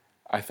 Exactly.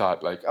 I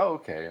thought like, oh,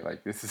 okay,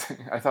 like this is.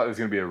 I thought it was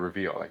going to be a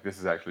reveal, like this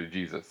is actually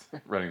Jesus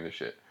running the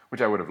shit,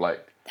 which I would have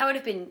liked. That would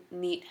have been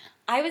neat.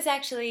 I was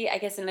actually, I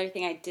guess, another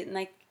thing I didn't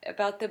like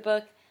about the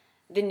book,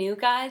 the new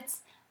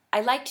gods.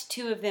 I liked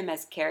 2 of them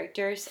as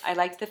characters. I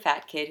liked the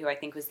fat kid, who I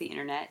think was the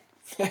internet.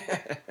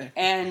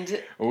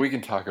 And well, we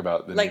can talk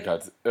about the new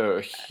gods.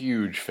 A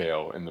huge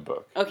fail in the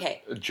book.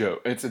 Okay, a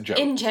joke. It's a joke.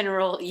 In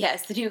general,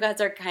 yes, the new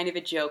gods are kind of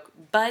a joke.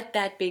 But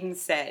that being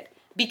said,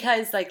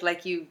 because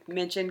like you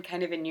mentioned,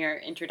 kind of in your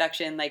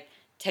introduction, like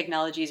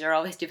technologies are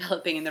always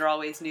developing and they're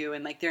always new,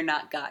 and like they're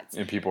not gods.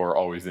 And people are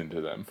always into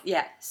them.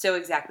 Yeah. So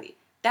exactly.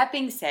 That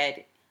being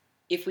said,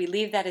 if we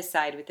leave that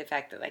aside with the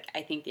fact that like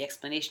I think the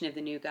explanation of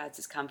the new gods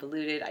is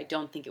convoluted, I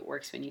don't think it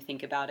works when you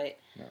think about it.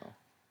 No.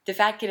 The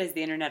fat kid as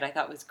the internet I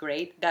thought was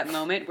great. That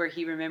moment where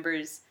he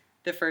remembers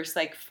the first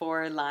like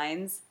 4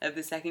 lines of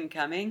the second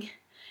coming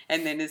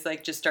and then is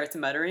like just starts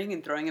muttering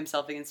and throwing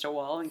himself against a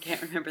wall and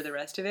can't remember the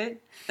rest of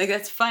it. Like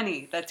that's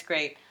funny. That's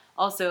great.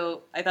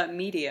 Also, I thought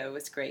Media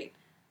was great.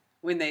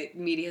 When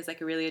Media is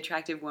like a really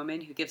attractive woman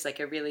who gives like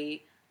a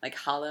really like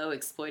hollow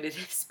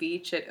exploitative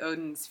speech at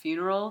Odin's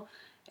funeral,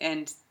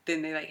 and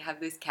then they like have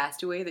this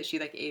castaway that she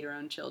like ate her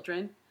own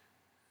children.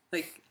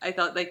 Like, I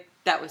thought, like,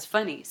 that was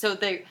funny. So,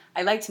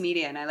 I liked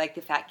Media and I liked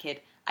the fat kid.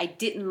 I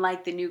didn't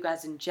like the new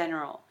gods in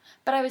general.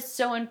 But I was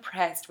so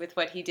impressed with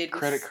what he did.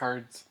 Credit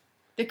cards.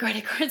 The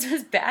credit cards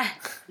was bad.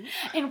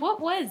 And what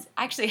was?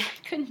 Actually,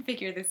 I couldn't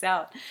figure this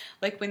out.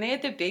 Like, when they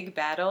had the big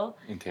battle.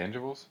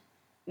 Intangibles?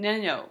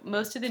 No.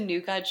 Most of the new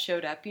gods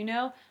showed up,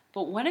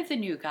 But one of the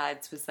new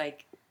gods was,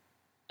 like,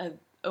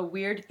 a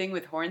weird thing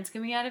with horns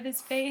coming out of his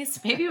face.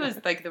 Maybe it was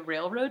like the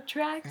railroad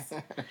tracks.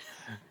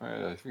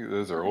 I think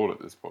those are old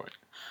at this point.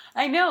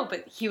 I know,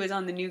 but he was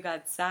on the new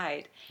god's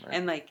side. Right.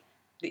 And like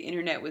the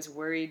internet was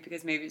worried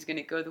because maybe it was going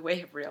to go the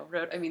way of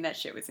railroad. I mean, that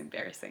shit was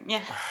embarrassing.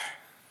 Yeah.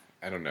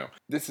 I don't know.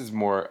 This is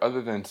more,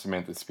 other than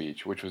Samantha's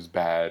speech, which was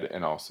bad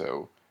and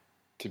also,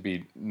 to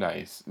be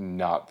nice,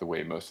 not the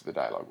way most of the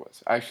dialogue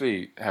was. I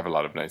actually have a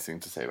lot of nice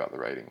things to say about the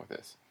writing with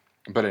this.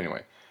 But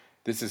anyway,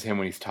 this is him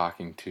when he's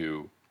talking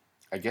to,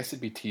 I guess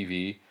it'd be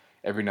TV.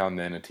 Every now and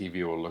then a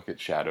TV will look at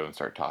Shadow and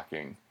start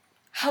talking.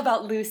 How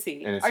about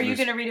Lucy? Are you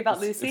going to read about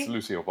Lucy? It's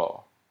Lucille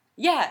Ball.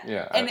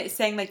 Yeah. And it's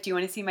saying, like, do you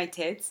want to see my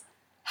tits?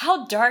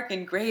 How dark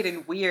and great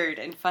and weird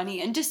and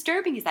funny and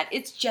disturbing is that?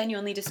 It's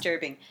genuinely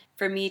disturbing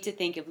for me to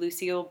think of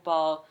Lucille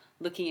Ball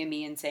looking at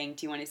me and saying,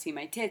 do you want to see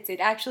my tits? It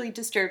actually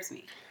disturbs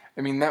me.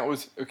 I mean, that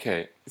was,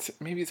 okay,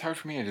 maybe it's hard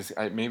for me.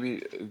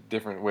 Maybe a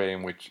different way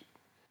in which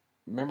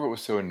remember what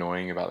was so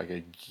annoying about like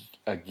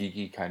a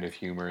geeky kind of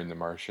humor in The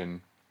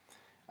Martian?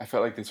 I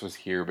felt like this was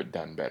here but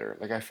done better.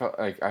 Like I felt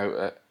like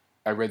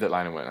I read that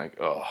line and went like,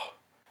 oh.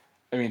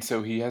 I mean,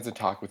 so he has a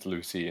talk with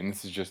Lucy, and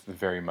this is just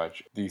very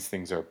much these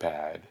things are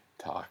bad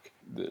talk.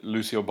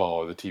 Lucille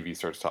Ball, the TV,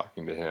 starts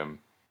talking to him,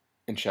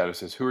 and Shadow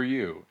says, "Who are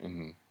you?"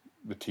 And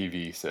the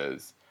TV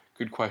says,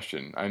 "Good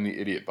question. I'm the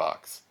idiot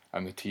box.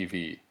 I'm the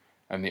TV.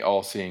 I'm the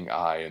all-seeing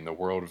eye in the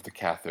world of the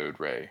cathode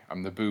ray.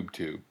 I'm the boob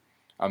tube.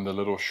 I'm the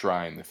little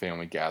shrine the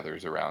family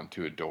gathers around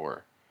to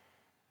adore."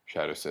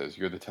 Shadow says,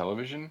 "You're the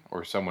television,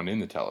 or someone in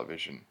the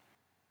television?"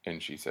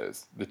 And she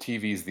says, "The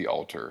TV's the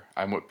altar.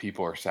 I'm what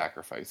people are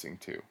sacrificing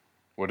to."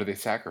 "What do they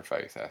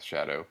sacrifice?" asked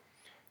Shadow.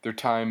 "Their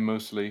time,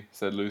 mostly,"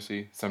 said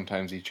Lucy.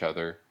 "Sometimes each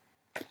other."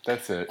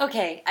 That's it.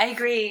 Okay, I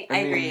agree.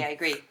 I mean-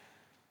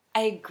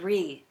 I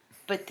agree.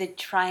 But the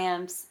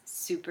triumphs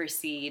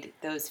supersede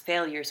those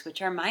failures,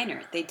 which are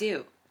minor. They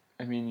do.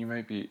 I mean, you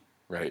might be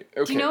right.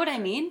 Okay. Do you know what I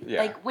mean?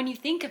 Yeah. Like, when you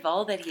think of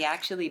all that he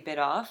actually bit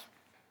off.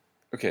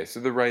 Okay, so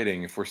the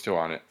writing, if we're still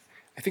on it,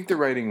 I think the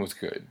writing was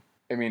good.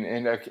 I mean,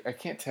 and I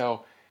can't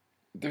tell.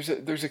 There's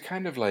a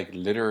kind of like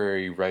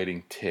literary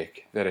writing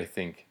tick that I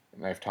think,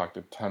 and I've talked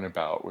a ton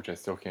about, which I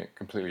still can't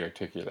completely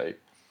articulate,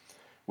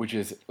 which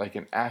is like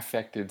an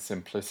affected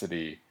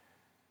simplicity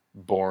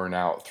borne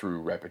out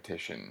through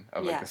repetition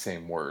of like Yeah. the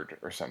same word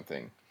or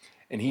something.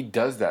 And he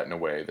does that in a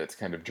way that's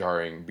kind of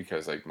jarring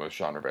because like most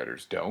genre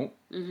writers don't.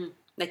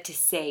 Like, to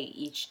say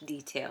each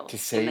detail. To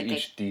say in like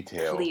each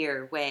detail.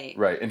 clear way.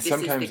 Right, and this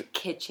sometimes- is the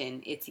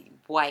kitchen. It's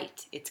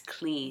white. It's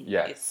clean.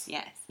 Yes.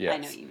 Yes. I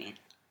Yes. know what you mean.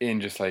 In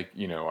just like,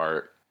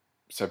 our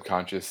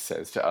subconscious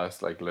says to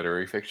us like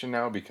literary fiction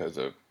now because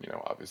of,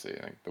 obviously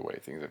like the way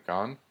things have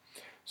gone.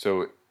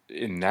 So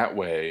in that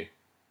way,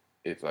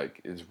 it like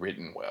is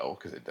written well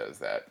because it does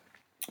that.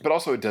 But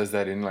also it does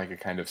that in like a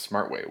kind of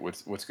smart way.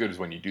 What's good is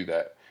when you do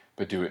that,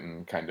 but do it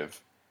in kind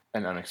of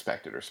an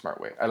unexpected or smart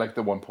way. I like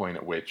the one point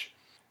at which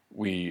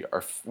we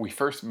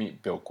first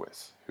meet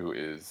Bilquis, who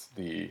is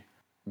the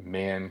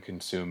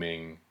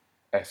man-consuming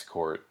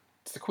escort.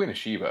 It's the Queen of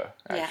Sheba,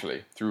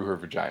 actually, through her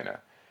vagina.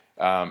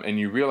 And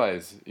you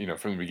realize,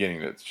 from the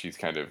beginning that she's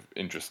kind of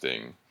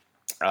interesting.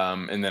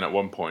 And then at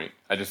one point,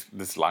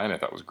 this line I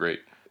thought was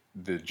great.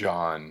 The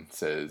John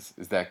says,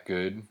 "Is that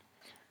good?"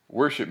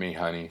 "Worship me,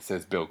 honey,"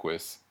 says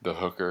Bilquis, the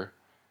hooker.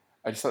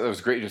 I just thought that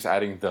was great. Just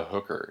adding the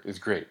hooker is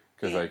great.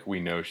 Because, like,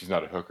 we know she's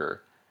not a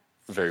hooker.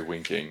 Very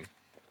winking.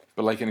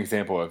 But, like, an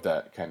example of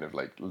that kind of,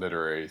 like,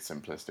 literary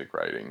simplistic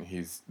writing.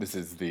 This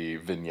is the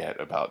vignette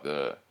about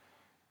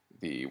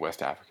the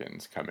West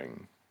Africans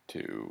coming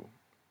to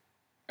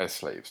as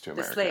slaves to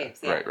The America. slaves,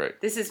 yeah. Right.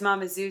 This is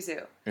Mama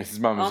Zuzu. This is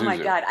Mama Zuzu. Oh my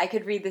God, I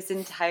could read this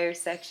entire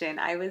section.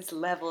 I was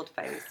leveled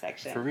by this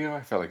section. For real, I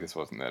felt like this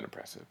wasn't that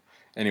impressive.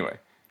 Anyway,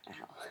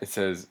 it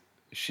says,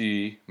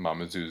 she,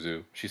 Mama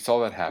Zuzu, she saw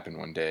that happen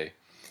one day,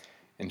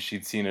 and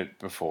she'd seen it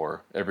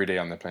before, every day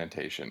on the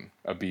plantation,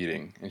 a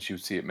beating, and she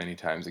would see it many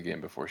times again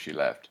before she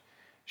left.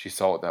 She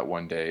saw it that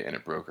one day, and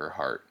it broke her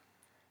heart.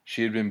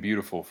 She had been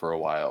beautiful for a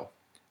while.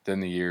 Then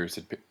the years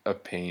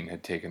of pain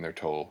had taken their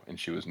toll, and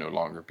she was no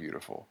longer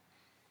beautiful.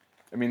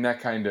 I mean, that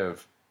kind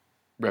of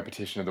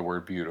repetition of the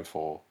word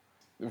beautiful,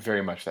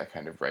 very much that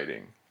kind of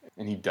writing.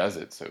 And he does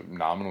it, so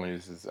nominally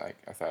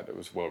I thought it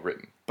was well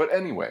written. But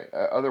anyway,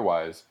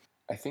 otherwise,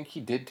 I think he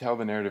did tell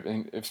the narrative,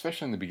 and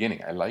especially in the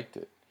beginning, I liked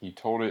it. He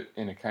told it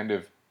in a kind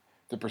of,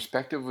 the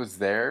perspective was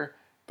there,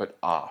 but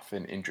off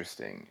and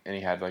interesting. And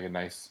he had like a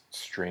nice,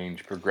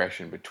 strange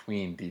progression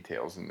between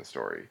details in the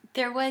story.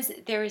 There was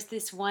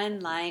this one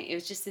line, it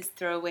was just this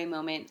throwaway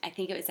moment. I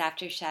think it was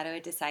after Shadow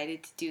had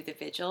decided to do the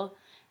vigil,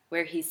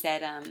 where he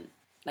said,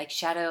 like,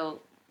 Shadow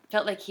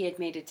felt like he had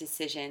made a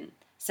decision,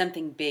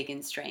 something big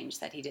and strange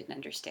that he didn't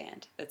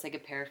understand. That's like a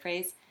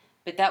paraphrase.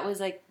 But that was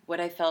like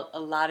what I felt a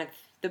lot of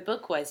the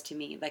book was to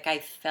me. Like, I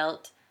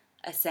felt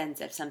a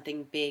sense of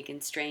something big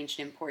and strange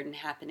and important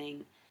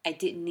happening. I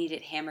didn't need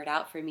it hammered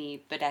out for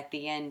me, but at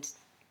the end,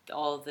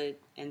 all the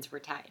ends were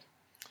tied.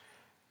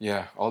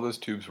 Yeah, all those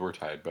tubes were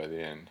tied by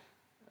the end.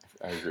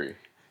 I agree.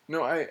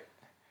 No, I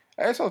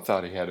also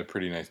thought he had a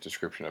pretty nice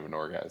description of an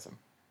orgasm.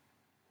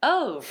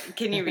 Oh,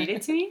 can you read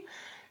it to me?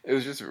 It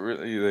was just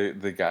really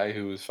the guy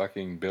who was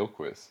fucking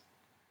Bilquis.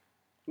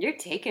 You're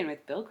taken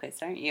with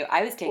Bilquis, aren't you?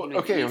 I was taken with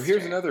Okay, well, Easter.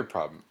 here's another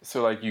problem.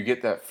 So, like, you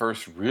get that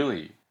first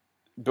really...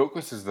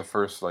 Bilquis is the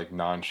first, like,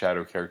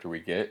 non-shadow character we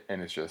get,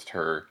 and it's just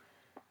her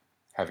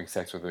having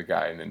sex with a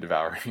guy and then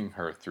devouring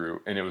her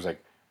through... And it was,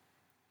 like,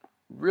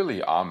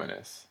 really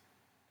ominous.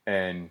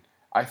 And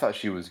I thought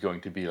she was going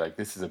to be, like,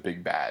 this is a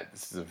big bad.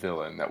 This is a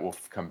villain that we'll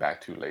come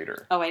back to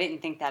later. Oh, I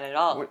didn't think that at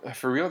all. What,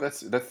 for real? That's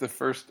the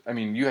first... I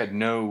mean, you had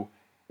no...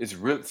 It's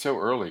so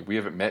early. We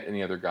haven't met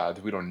any other gods.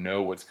 We don't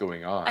know what's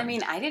going on. I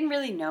mean, I didn't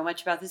really know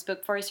much about this book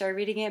before I started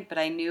reading it, but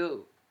I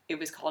knew it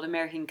was called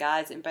American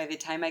Gods, and by the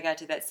time I got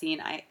to that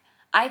scene,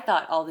 I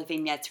thought all the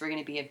vignettes were going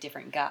to be of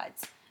different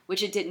gods,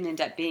 which it didn't end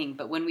up being.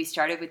 But when we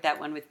started with that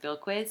one with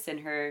Bilquis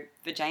and her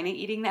vagina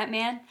eating that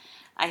man,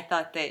 I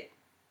thought that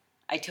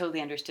I totally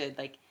understood,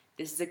 like,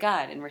 this is a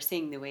god, and we're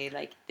seeing the way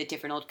like the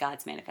different old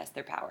gods manifest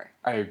their power.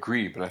 I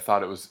agree, but I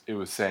thought it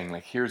was saying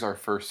like, here's our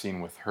first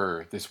scene with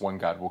her. This one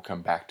god will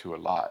come back to a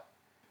lot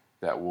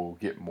that will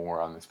get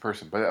more on this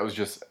person. But that was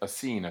just a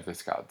scene of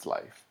this god's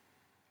life.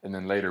 And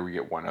then later we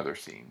get one other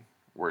scene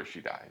where she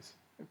dies.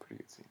 A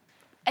pretty good scene.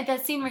 And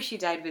that scene where she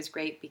died was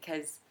great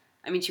because,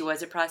 I mean, she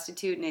was a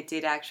prostitute, and it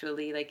did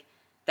actually, like,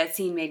 that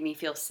scene made me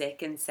feel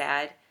sick and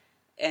sad.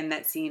 And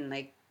that scene,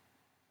 like,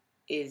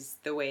 is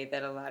the way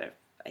that a lot of,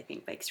 I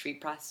think, like,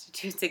 street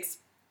prostitutes,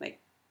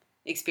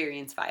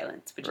 experience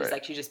violence, which is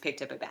like she just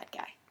picked up a bad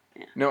guy.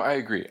 Yeah. No, I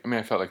agree. I mean,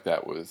 I felt like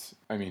that was,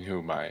 I mean, who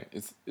am I?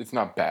 It's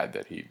not bad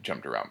that he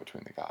jumped around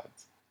between the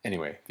gods.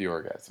 Anyway, the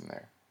orgasm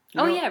there.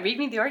 Yeah, read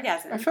me the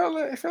orgasm. I feel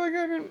like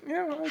I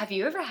didn't, Have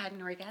you ever had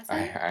an orgasm? I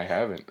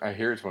haven't. I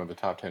hear it's one of the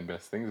top 10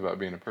 best things about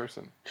being a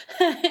person.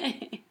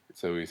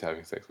 So he's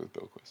having sex with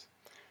Bilquis.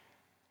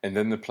 And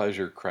then the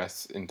pleasure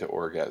crests into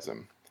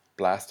orgasm,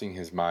 blasting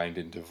his mind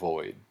into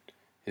void,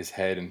 his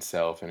head and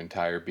self and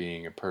entire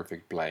being a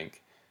perfect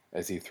blank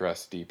as he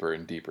thrusts deeper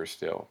and deeper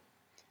still.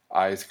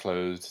 Eyes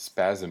closed,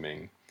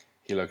 spasming,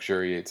 he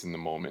luxuriates in the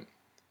moment,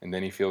 and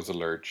then he feels a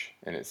lurch,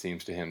 and it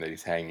seems to him that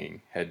he's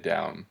hanging, head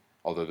down,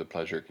 although the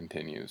pleasure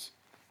continues.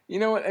 You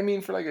know what I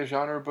mean? For like a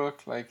genre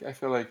book, like I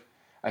felt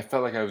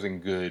like I was in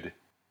good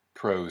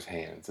prose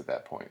hands at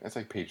that point. That's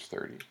like page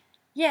 30.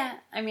 Yeah,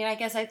 I mean, I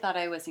guess I thought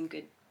I was in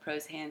good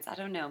prose hands. I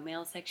don't know.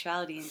 Male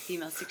sexuality and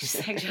female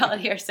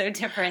sexuality are so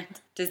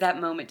different. Does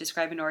that moment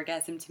describe an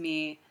orgasm to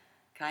me?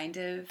 Kind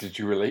of. Did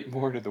you relate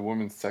more to the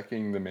woman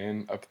sucking the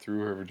man up through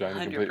her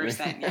vagina 100%, completely?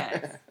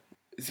 yes.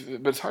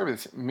 But it's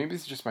hard. Maybe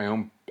it's just my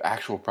own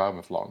actual problem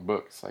with long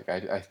books. Like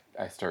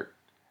I start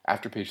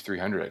after page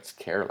 300, I just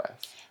care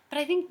less. But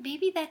I think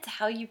maybe that's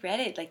how you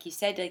read it. Like you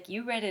said, like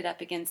you read it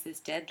up against this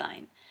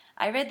deadline.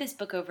 I read this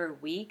book over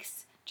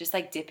weeks, just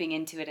like dipping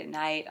into it at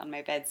night on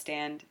my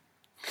bedstand.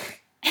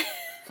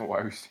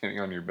 Why were you standing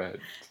on your bed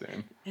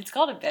stand? It's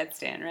called a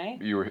bedstand,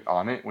 right? You were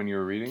on it when you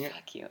were reading it?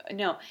 Fuck you.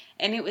 No.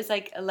 And it was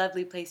like a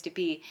lovely place to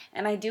be.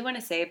 And I do want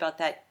to say about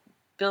that,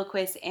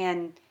 Bilquis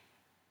and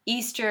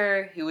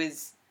Easter, who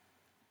is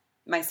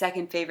my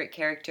second favorite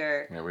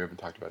character. Yeah, we haven't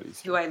talked about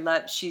Easter. Who I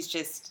love. She's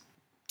just,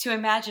 I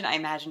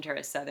imagined her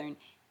as Southern.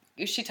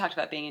 She talked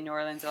about being in New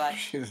Orleans a lot.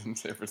 She's in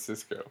San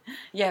Francisco.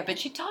 Yeah, but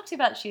she talked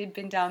about she had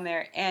been down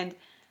there. And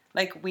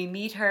like we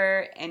meet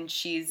her and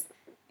she's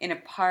in a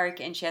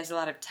park and she has a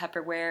lot of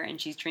Tupperware and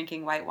she's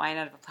drinking white wine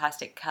out of a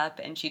plastic cup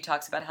and she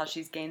talks about how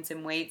she's gained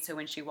some weight so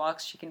when she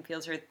walks she can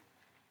feel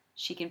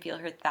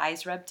her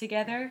thighs rub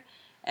together.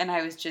 And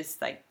I was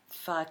just like,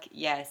 fuck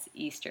yes,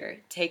 Easter.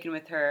 Taken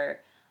with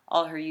her,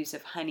 all her use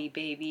of honey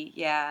baby.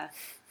 Yeah.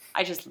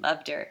 I just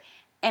loved her.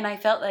 And I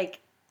felt like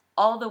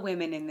all the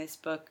women in this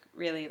book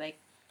really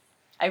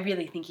I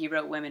really think he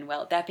wrote women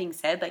well. That being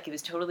said, like it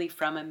was totally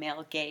from a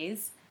male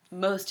gaze.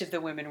 Most of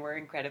the women were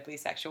incredibly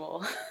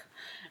sexual.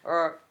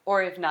 or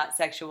if not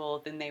sexual,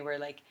 then they were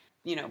like,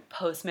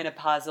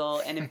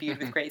 postmenopausal and imbued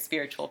with great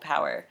spiritual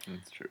power.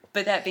 That's true.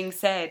 But that being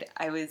said,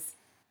 I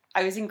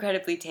was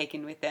incredibly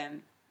taken with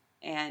them.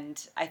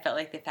 And I felt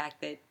like the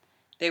fact that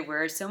they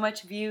were so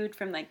much viewed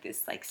from like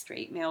this like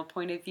straight male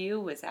point of view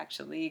was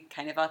actually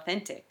kind of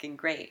authentic and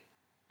great.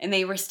 And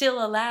they were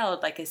still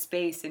allowed like a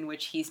space in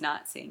which he's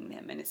not seeing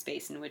them and a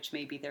space in which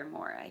maybe they're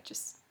more.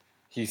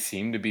 He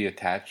seemed to be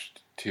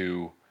attached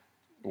to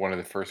one of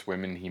the first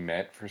women he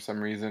met for some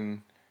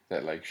reason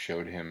that like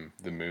showed him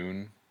the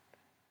moon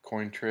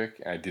coin trick.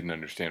 I didn't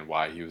understand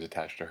why he was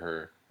attached to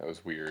her. That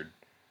was weird.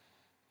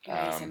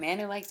 Yeah, he's a man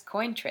who likes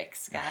coin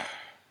tricks, Scott.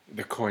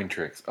 The coin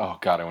tricks. Oh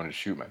God, I wanted to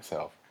shoot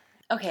myself.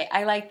 Okay,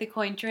 I like the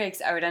coin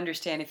tricks. I would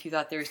understand if you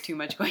thought there was too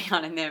much going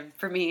on in them.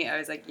 For me, I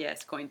was like,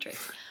 yes, coin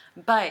tricks.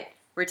 But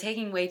we're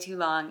taking way too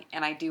long,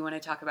 and I do want to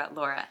talk about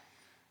Laura.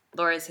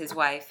 Laura's his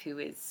wife, who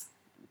is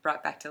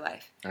brought back to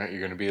life. All right, you're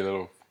going to be a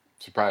little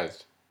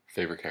surprised.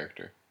 Favorite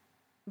character.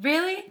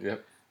 Really?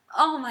 Yep.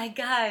 Oh my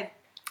God.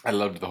 I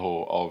loved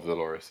all of the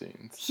Laura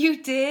scenes.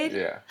 You did?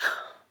 Yeah.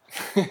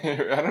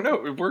 I don't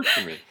know. It worked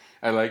for me.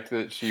 I liked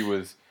that she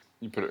was,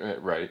 you put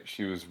it right,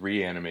 she was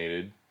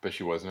reanimated, but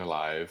she wasn't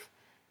alive.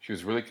 She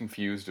was really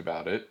confused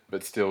about it,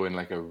 but still in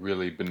like a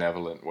really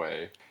benevolent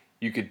way.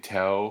 You could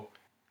tell,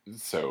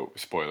 so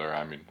spoiler,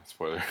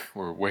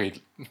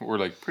 we're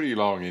like pretty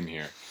long in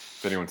here,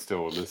 if anyone's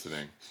still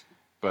listening.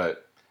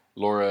 But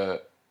Laura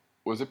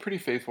was a pretty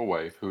faithful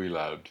wife who he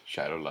loved,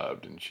 Shadow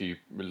loved, and she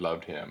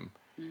loved him.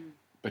 Mm.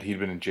 But he'd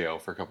been in jail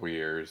for a couple of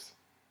years,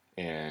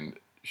 and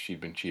she'd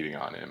been cheating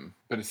on him.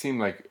 But it seemed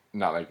like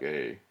not like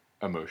a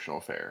emotional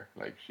affair,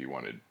 like she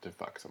wanted to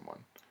fuck someone.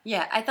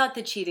 Yeah, I thought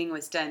the cheating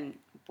was done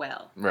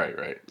well.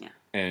 Right. Yeah.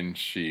 And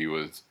she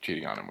was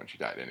cheating on him when she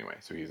died anyway,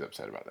 so he's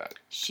upset about that.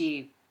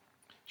 She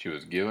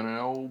was giving an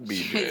old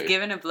BJ. She was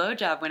giving a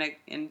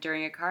blowjob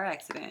during a car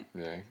accident.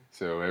 Yeah.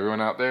 So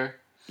everyone out there,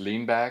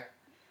 lean back,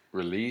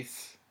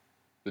 release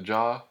the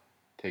jaw,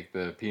 take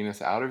the penis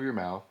out of your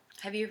mouth.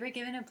 Have you ever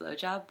given a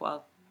blowjob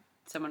while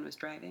someone was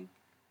driving?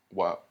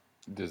 Wow.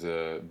 Does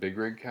a big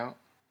rig count?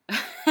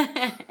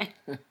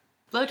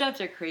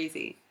 Blowjobs are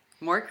crazy.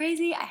 More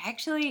crazy? I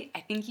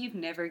think you've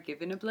never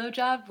given a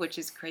blowjob, which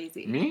is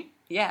crazy. Me?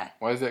 Yeah.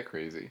 Why is that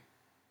crazy?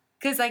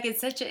 Because, like, it's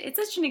such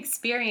an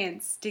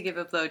experience to give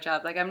a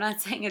blowjob. Like, I'm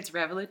not saying it's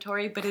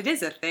revelatory, but it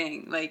is a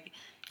thing. Like,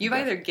 you've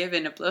either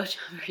given a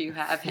blowjob or you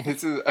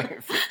haven't.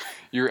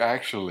 You're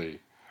actually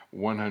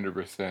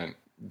 100%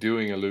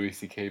 doing a Louis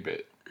C.K.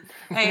 bit.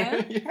 I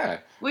am? Yeah.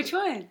 Which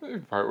one? The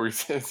part where he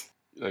says,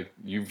 like,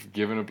 you've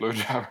given a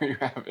blowjob or you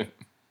haven't.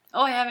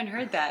 Oh, I haven't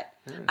heard that.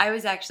 Yeah. I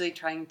was actually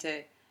trying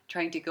to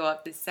go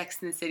up the Sex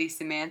and the City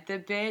Samantha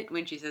bit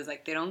when she says,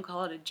 like, they don't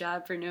call it a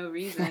job for no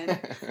reason.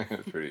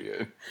 That's pretty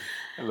good.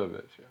 I love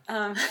that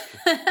show.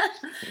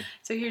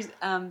 So here's...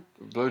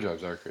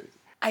 Blowjobs are crazy.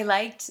 I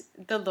liked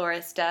the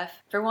Laura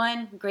stuff. For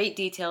one, great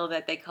detail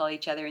that they call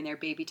each other in their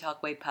baby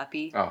talk way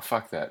puppy. Oh,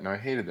 fuck that. No, I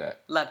hated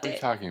that. Loved What are you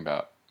it. talking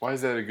about? Why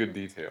is that a good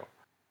detail?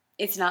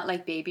 It's not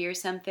like baby or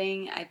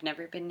something. I've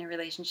never been in a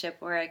relationship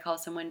where I call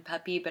someone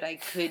puppy, but I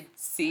could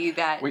see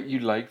that. Wait, you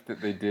liked that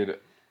they did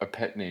a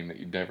pet name that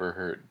you'd never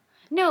heard?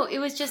 No, it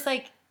was just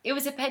like, it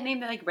was a pet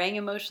name that like rang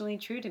emotionally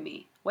true to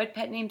me. What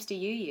pet names do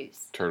you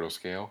use? Turtle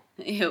scale?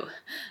 Ew.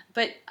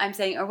 But I'm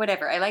saying, or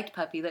whatever. I liked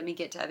puppy. Let me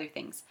get to other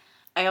things.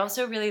 I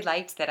also really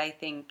liked that I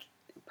think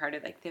part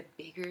of like the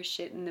bigger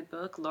shit in the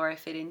book Laura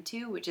fit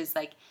into, which is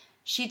like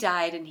she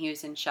died and he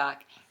was in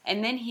shock.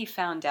 And then he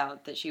found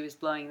out that she was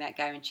blowing that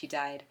guy when she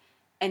died.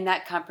 And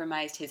that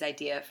compromised his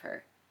idea of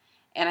her.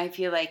 And I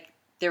feel like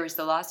there was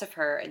the loss of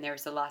her and there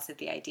was the loss of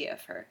the idea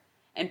of her.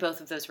 And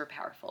both of those were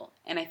powerful.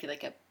 And I feel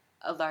like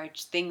a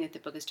large thing that the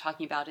book is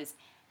talking about is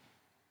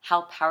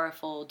how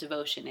powerful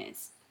devotion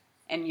is.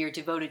 And you're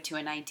devoted to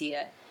an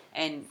idea.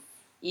 And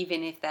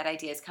even if that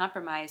idea is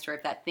compromised or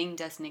if that thing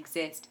doesn't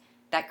exist,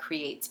 that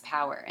creates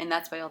power. And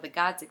that's why all the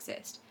gods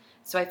exist.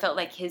 So I felt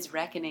like his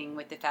reckoning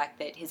with the fact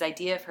that his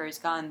idea of her is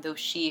gone, though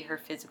she, her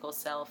physical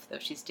self, though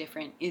she's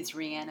different, is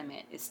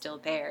reanimate, is still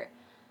there,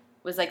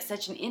 was like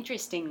such an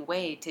interesting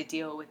way to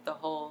deal with the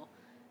whole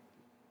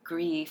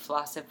grief,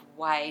 loss of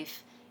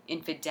wife,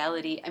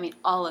 infidelity. I mean,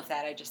 all of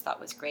that I just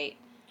thought was great.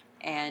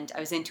 And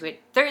I was into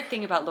it. Third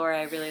thing about Laura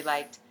I really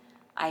liked,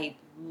 I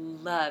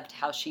loved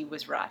how she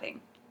was rotting.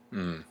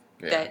 Yeah.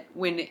 That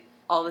when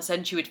all of a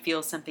sudden she would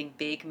feel something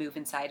big move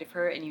inside of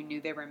her and you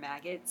knew there were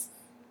maggots.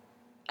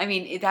 I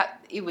mean,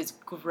 it was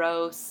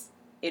gross.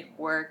 It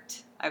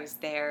worked. I was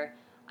there.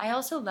 I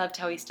also loved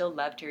how he still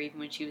loved her even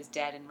when she was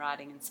dead and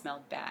rotting and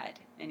smelled bad.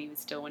 And he would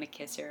still want to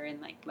kiss her and,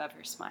 like, love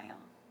her smile.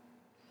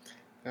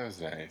 That was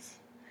nice.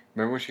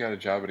 Remember when she got a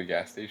job at a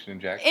gas station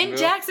in Jacksonville? In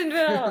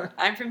Jacksonville!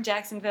 I'm from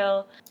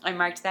Jacksonville. I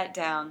marked that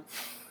down.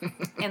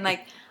 And,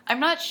 like,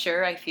 I'm not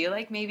sure. I feel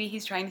like maybe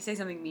he's trying to say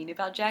something mean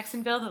about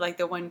Jacksonville. That, like,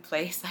 the one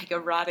place, like, a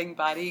rotting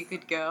body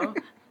could go.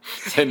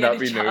 And not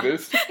be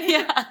noticed?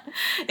 Yeah.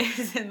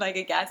 Is in like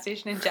a gas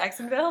station in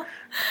Jacksonville.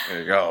 There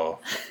you go.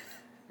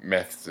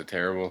 Meth's a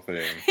terrible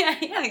thing.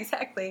 Yeah,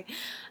 exactly.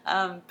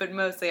 But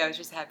mostly I was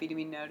just happy to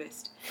be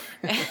noticed.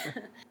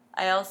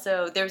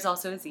 There was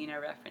also a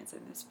Xena reference in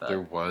this book. There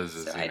was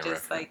a Xena I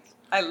just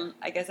reference.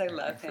 I guess I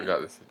love him. I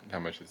forgot how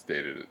much it's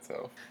dated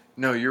itself.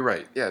 No, you're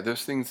right. Yeah,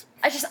 those things.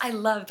 I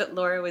love that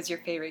Laura was your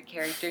favorite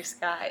character,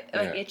 Scott.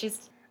 Like Yeah. it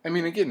just. I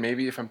mean, again,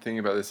 maybe if I'm thinking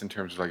about this in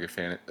terms of like a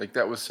fan, like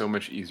that was so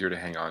much easier to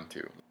hang on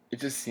to.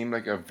 It just seemed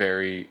like a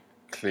very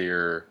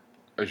clear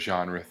a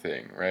genre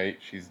thing, right?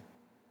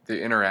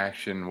 The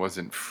interaction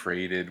wasn't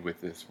freighted with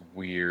this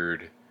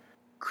weird,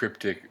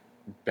 cryptic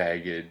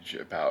baggage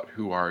about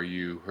who are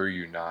you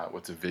not,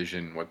 what's a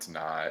vision, what's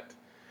not.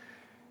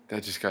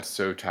 That just got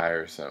so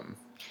tiresome.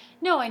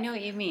 No, I know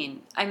what you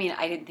mean. I mean,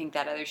 I didn't think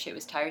that other shit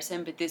was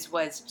tiresome, but this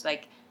was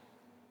like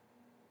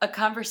a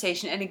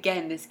conversation. And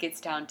again, this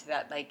gets down to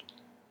that like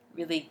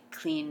really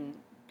clean,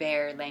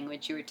 bare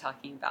language you were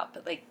talking about.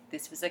 But like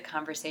this was a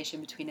conversation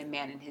between a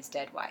man and his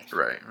dead wife.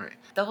 Right.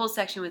 The whole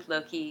section with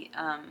Loki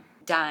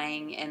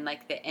dying and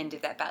like the end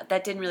of that battle,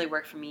 that didn't really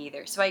work for me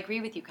either. So I agree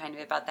with you kind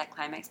of about that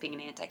climax being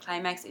an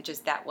anticlimax. It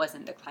just that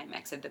wasn't the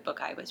climax of the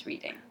book I was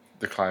reading.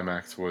 The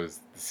climax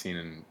was the scene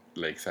in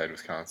Lakeside,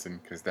 Wisconsin,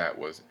 because that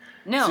was...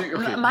 No, See,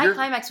 okay, my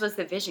climax was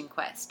the Vision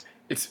Quest.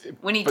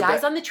 When he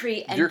dies on the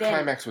tree and your then...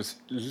 climax was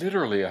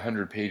literally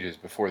 100 pages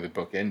before the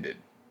book ended.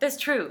 That's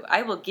true.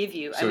 I will give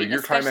you... So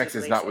your climax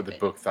is not what the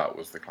book thought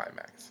was the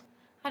climax.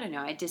 I don't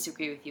know. I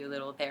disagree with you a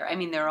little there. I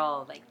mean, they're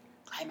all like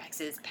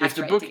climaxes packed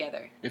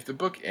together. If the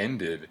book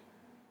ended...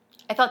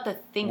 I thought the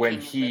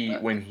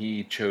thinking when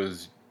he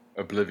chose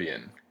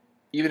Oblivion,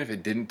 even if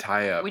it didn't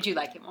tie up... Would you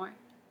like it more?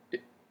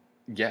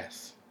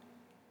 Yes.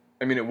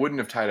 I mean, it wouldn't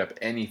have tied up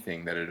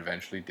anything that it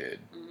eventually did.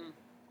 Mm-hmm.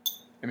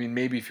 I mean,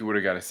 maybe if you would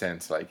have got a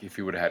sense, like, if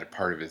he would have had a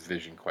part of his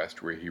Vision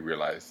Quest where he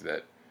realized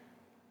that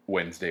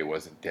Wednesday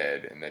wasn't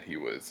dead and that he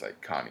was,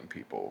 like, conning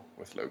people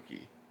with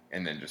Loki,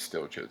 and then just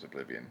still chose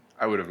Oblivion.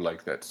 I would have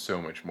liked that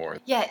so much more.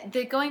 Yeah,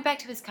 going back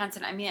to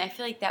Wisconsin, I mean, I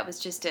feel like that was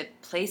just a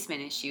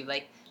placement issue.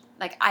 Like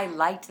I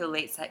liked the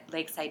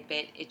Lakeside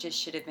bit. It just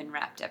should have been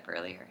wrapped up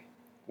earlier.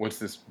 What's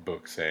this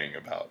book saying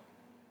about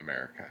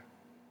America?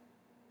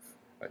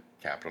 Like,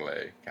 capital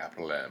A,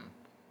 capital M,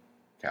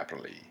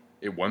 capital E.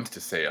 It wants to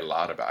say a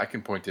lot about... I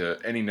can point to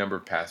any number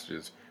of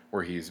passages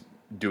where he's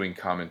doing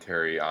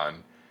commentary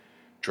on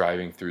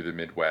driving through the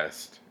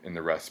Midwest in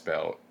the Rust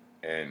Belt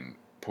and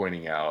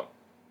pointing out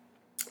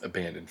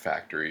abandoned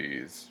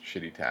factories,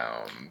 shitty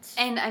towns.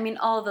 And, I mean,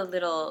 all the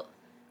little,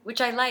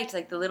 which I liked,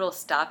 like the little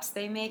stops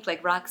they make,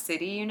 like Rock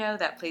City, you know,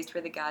 that place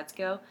where the gods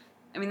go.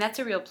 I mean, that's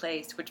a real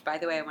place, which, by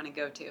the way, I want to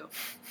go to.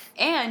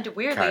 And,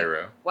 weirdly,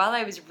 Cairo. while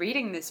I was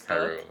reading this book...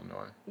 Cairo,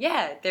 Illinois.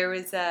 Yeah, there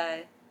was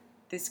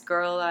this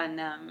girl on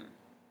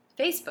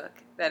Facebook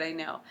that I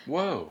know.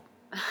 Whoa.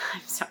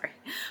 I'm sorry.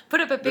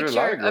 Put up a There are a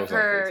lot picture of girls of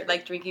on her, Facebook.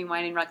 like, drinking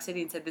wine in Rock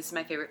City and said, this is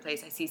my favorite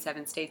place. I see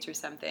 7 states or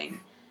something.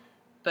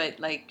 But,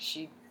 like,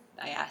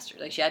 I asked her,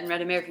 like, she hadn't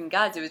read American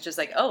Gods. It was just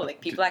like, oh, like,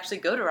 people actually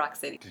go to Rock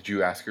City. Did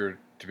you ask her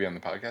to be on the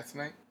podcast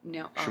tonight?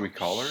 No. Should we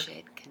call her?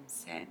 Shit,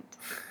 consent.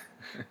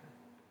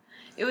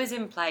 It was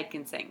implied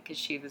consent because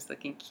she was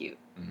looking cute.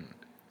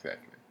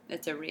 Exactly.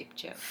 It's a rape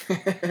joke.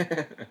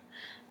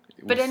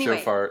 But anyway.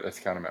 So far, let's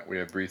count them out. We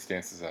have Bree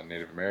stances on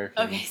Native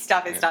Americans. Okay,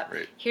 stop it, and stop.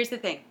 rape. Here's the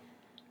thing.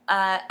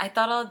 I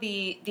thought all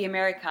the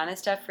Americana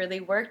stuff really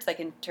worked, like,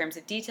 in terms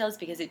of details,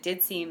 because it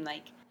did seem,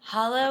 like,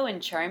 hollow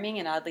and charming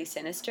and oddly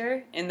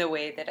sinister in the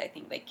way that I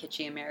think, like,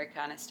 kitschy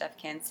Americana stuff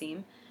can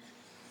seem.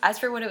 As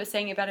for what it was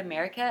saying about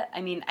America,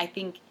 I mean, I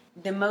think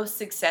the most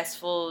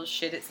successful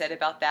shit it said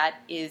about that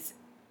is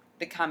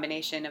the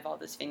combination of all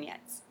those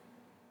vignettes.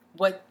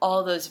 What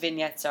all those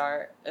vignettes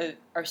are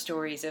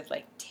stories of,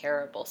 like,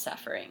 terrible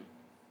suffering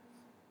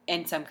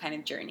and some kind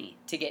of journey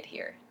to get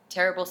here.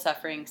 Terrible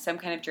suffering, some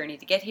kind of journey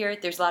to get here.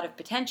 There's a lot of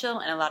potential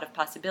and a lot of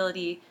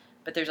possibility,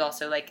 but there's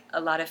also, like,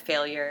 a lot of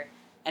failure,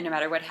 and no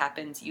matter what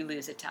happens, you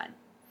lose a ton.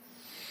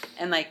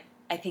 And, like,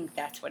 I think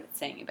that's what it's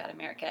saying about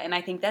America, and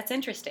I think that's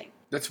interesting.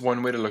 That's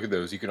one way to look at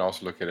those. You can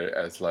also look at it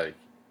as, like,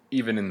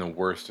 even in the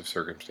worst of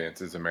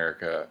circumstances,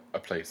 America, a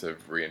place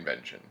of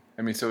reinvention.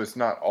 I mean, so it's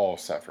not all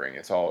suffering.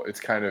 It's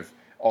kind of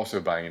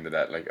also buying into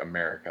that, like,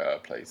 America, a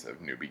place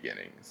of new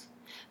beginnings.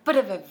 But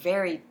of a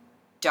very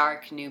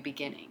dark new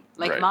beginning.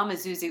 Like, Right. Mama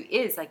Zuzu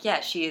is, like, yeah,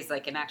 she is,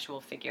 like, an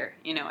actual figure,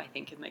 you know, I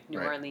think, in, like, New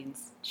Right.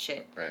 Orleans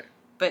shit. Right.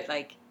 But,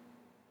 like,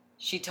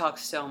 she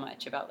talks so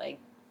much about, like,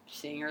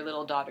 seeing her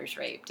little daughters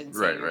raped and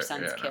seeing her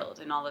sons killed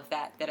and all of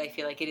that, that I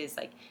feel like it is,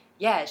 like,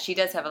 yeah, she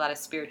does have a lot of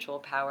spiritual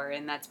power,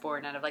 and that's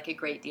born out of, like, a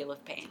great deal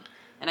of pain.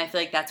 And I feel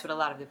like that's what a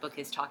lot of the book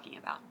is talking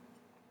about.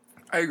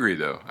 I agree,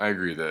 though. I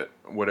agree that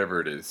whatever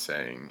it is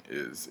saying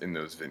is in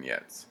those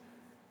vignettes.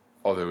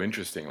 Although,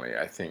 interestingly,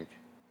 I think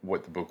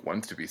what the book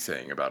wants to be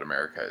saying about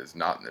America is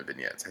not in the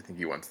vignettes. I think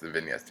he wants the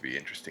vignettes to be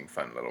interesting,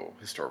 fun little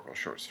historical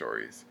short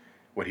stories.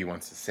 What he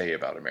wants to say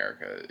about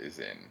America is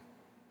in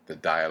the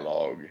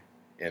dialogue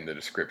and the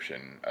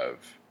description of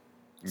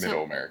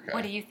Middle America.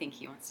 What do you think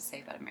he wants to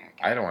say about America?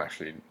 I don't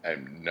actually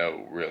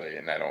know, really,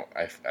 and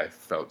I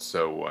felt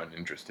so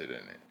uninterested in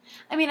it.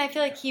 I mean, I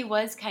feel like he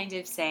was kind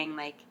of saying,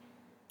 like,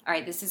 all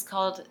right, this is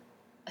called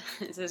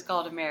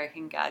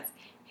American Gods.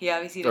 He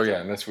obviously doesn't. Oh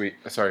yeah, unless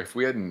if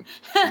we hadn't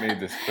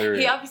made this clear.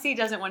 He obviously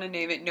doesn't want to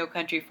name it No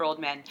Country for Old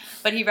Men,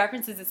 but he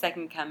references the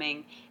Second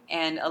Coming,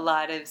 and a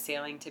lot of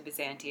sailing to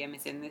Byzantium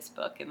is in this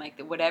book, and, like,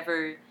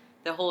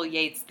 the whole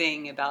Yeats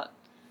thing about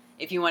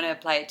if you want to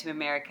apply it to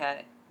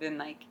America, then,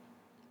 like,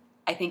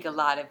 I think a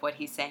lot of what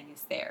he's saying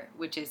is there,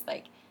 which is,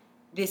 like,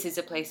 this is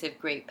a place of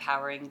great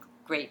power and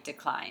great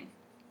decline,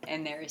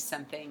 and there is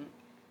something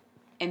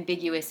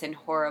ambiguous and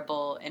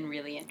horrible and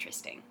really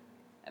interesting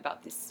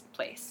about this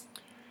place.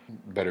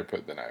 Better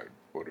put than I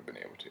would have been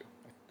able to.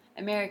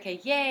 America,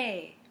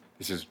 yay!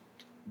 This has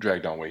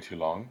dragged on way too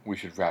long. We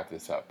should wrap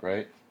this up,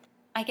 right?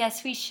 I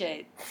guess we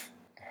should.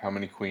 How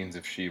many Queens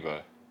of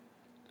Sheba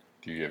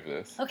do you give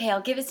this? Okay,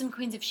 I'll give it some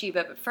Queens of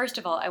Sheba, but first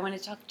of all, I want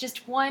to talk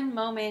just one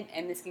moment,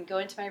 and this can go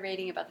into my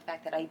rating, about the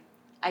fact that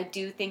I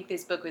do think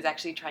this book was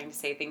actually trying to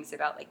say things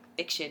about, like,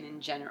 fiction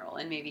in general,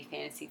 and maybe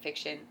fantasy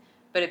fiction,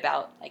 but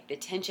about, like, the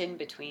tension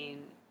between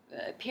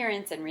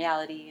appearance and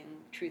reality and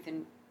truth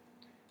and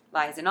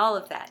lies and all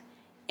of that.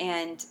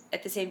 And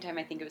at the same time,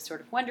 I think it was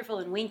sort of wonderful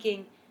and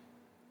winking.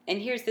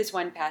 And here's this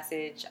one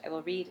passage I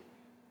will read.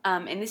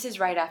 And this is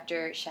right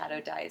after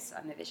Shadow dies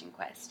on the Vision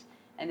Quest.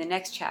 And the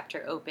next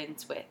chapter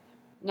opens with,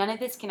 "None of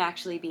this can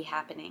actually be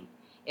happening.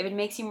 If it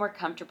makes you more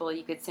comfortable,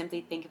 you could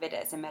simply think of it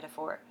as a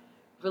metaphor.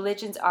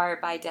 Religions are,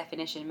 by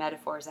definition,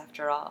 metaphors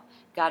after all.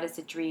 God is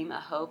a dream, a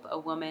hope, a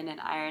woman, an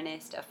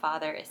ironist, a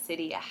father, a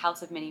city, a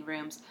house of many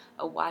rooms,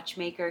 a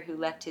watchmaker who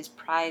left his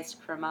prized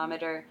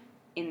chronometer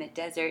in the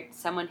desert,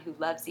 someone who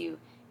loves you,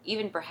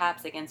 even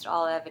perhaps against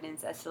all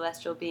evidence, a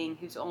celestial being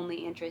whose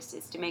only interest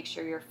is to make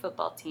sure your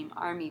football team,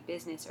 army,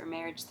 business, or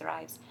marriage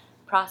thrives,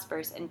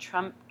 prospers, and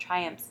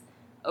triumphs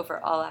over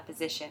all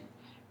opposition.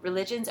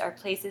 Religions are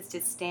places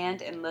to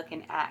stand and look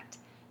and act,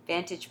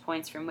 vantage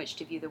points from which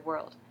to view the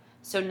world.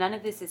 So none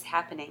of this is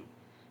happening.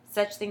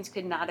 Such things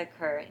could not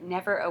occur.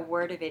 Never a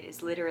word of it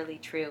is literally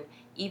true.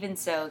 Even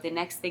so, the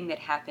next thing that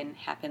happened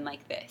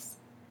like this."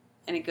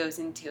 And it goes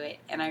into it.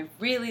 And I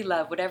really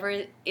love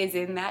whatever is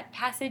in that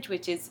passage,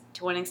 which is,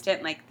 to one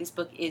extent, like, this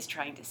book is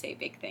trying to say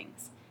big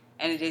things.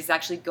 And it is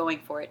actually going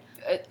for it.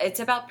 It's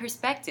about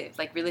perspective.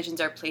 Like,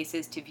 religions are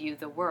places to view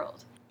the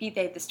world. be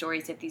they the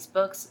stories of these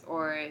books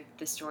or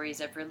the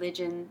stories of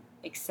religion,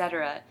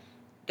 etc.,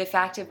 the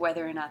fact of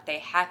whether or not they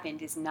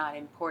happened is not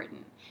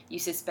important. You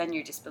suspend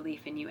your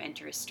disbelief and you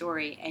enter a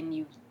story and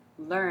you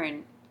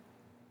learn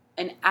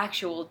an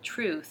actual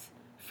truth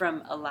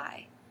from a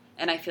lie.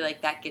 And I feel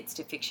like that gets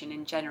to fiction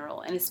in general,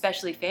 and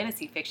especially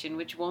fantasy fiction,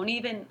 which won't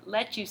even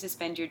let you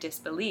suspend your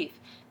disbelief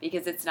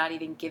because it's not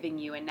even giving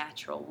you a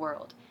natural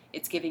world.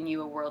 It's giving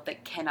you a world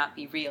that cannot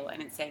be real,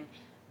 and it's saying,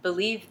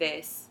 believe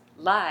this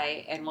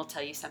lie, and we'll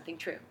tell you something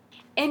true.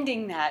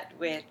 Ending that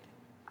with,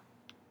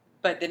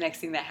 but the next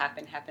thing that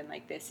happened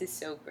like this is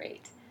so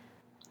great.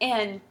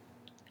 And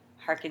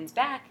harkens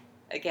back,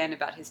 again,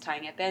 about his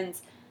tying up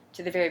ends,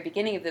 to the very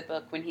beginning of the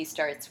book when he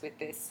starts with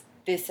this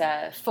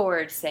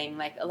forward saying,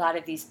 like, a lot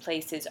of these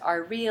places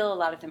are real, a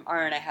lot of them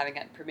aren't. I haven't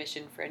gotten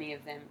permission for any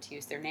of them to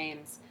use their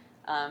names.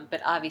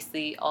 But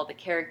obviously all the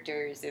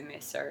characters in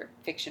this are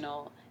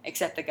fictional,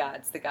 except the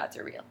gods. The gods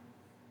are real.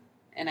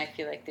 And I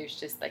feel like there's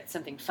just like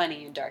something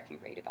funny and dark and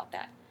great about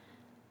that.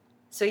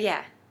 So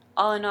yeah,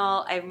 all in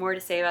all, I have more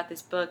to say about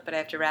this book, but I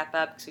have to wrap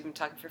up because we've been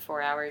talking for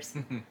 4 hours.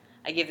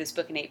 I give this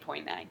book an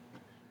 8.9.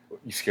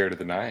 You scared of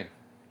the 9?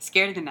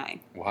 Scared of the 9.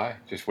 Why?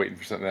 Just waiting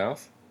for something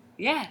else?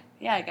 Yeah,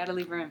 I gotta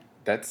leave room.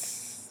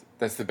 That's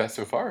the best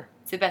so far.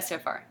 It's the best so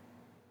far.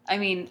 I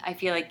mean, I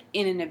feel like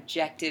in an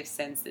objective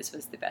sense, this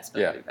was the best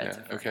book we've read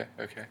so far.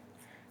 Okay.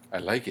 I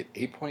like it.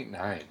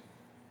 8.9.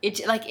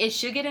 It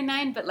should get a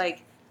 9, but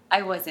like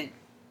I wasn't.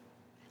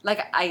 Like,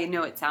 I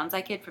know it sounds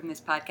like it from this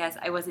podcast.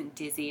 I wasn't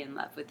dizzy in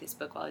love with this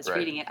book while I was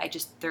reading it. I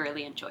just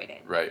thoroughly enjoyed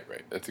it. Right.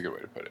 That's a good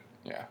way to put it.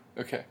 Yeah.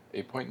 Okay.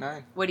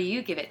 8.9. What do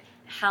you give it?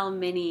 How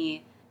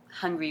many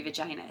hungry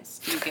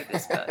vaginas do you give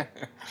this book?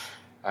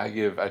 I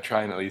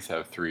try and at least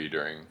have 3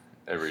 during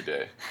every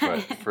day.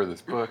 But for this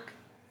book,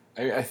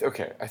 I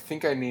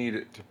think I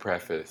need to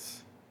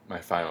preface my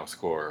final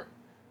score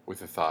with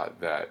the thought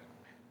that,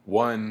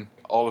 1,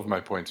 all of my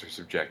points are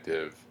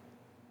subjective,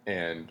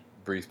 and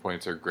Bree's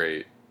points are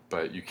great,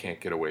 but you can't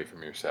get away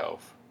from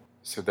yourself.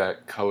 So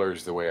that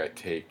colors the way I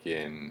take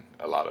in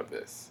a lot of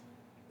this.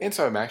 And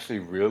so I'm actually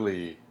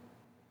really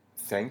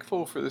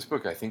thankful for this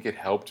book. I think it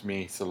helped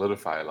me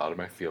solidify a lot of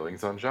my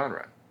feelings on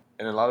genre.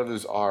 And a lot of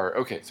those are,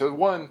 so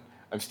 1,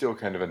 I'm still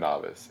kind of a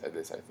novice at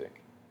this, I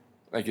think.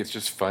 Like, it's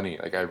just funny.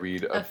 Like, I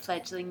read... A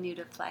fledgling new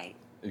to flight.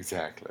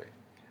 Exactly.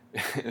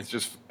 It's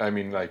just,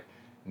 like,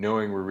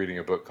 knowing we're reading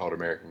a book called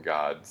American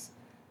Gods,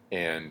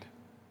 and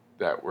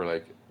that we're,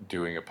 like,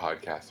 doing a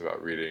podcast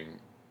about reading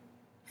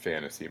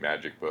fantasy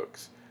magic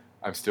books,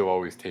 I'm still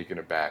always taken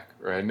aback.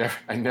 Or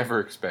I never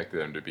expected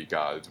them to be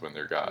gods when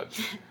they're gods.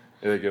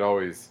 Like, it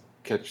always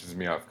catches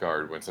me off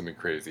guard when something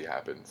crazy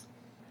happens.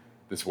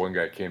 This one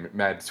guy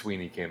Mad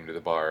Sweeney came to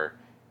the bar,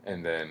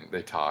 and then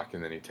they talk,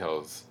 and then he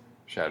tells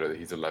Shadow that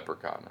he's a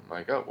leprechaun. I'm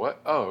like, oh, what?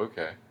 Oh,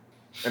 okay.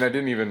 And I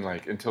didn't even,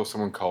 until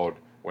someone called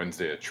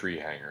Wednesday a tree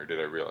hanger, did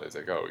I realize,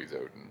 oh, he's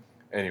Odin.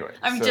 Anyway.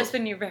 Just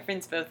when you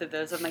reference both of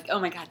those, I'm like, oh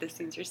my god, those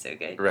things are so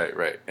good.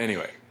 Right.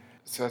 Anyway,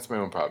 so that's my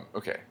own problem.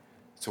 Okay.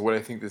 So what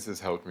I think this has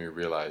helped me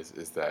realize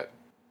is that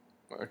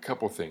a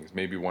couple things,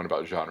 maybe one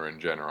about genre in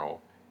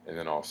general, and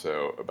then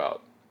also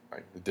about,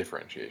 the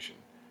differentiation.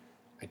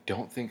 I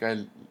don't think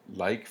I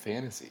like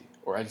fantasy,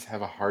 or I just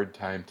have a hard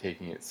time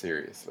taking it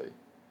seriously.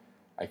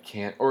 I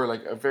can't, or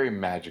a very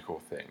magical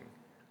thing.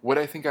 What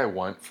I think I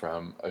want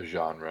from a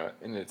genre,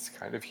 and it's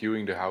kind of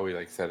hewing to how we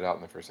set it out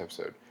in the first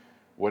episode,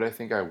 what I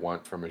think I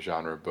want from a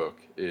genre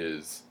book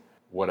is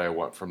what I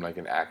want from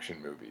an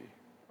action movie,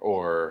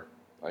 or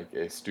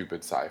a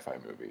stupid sci-fi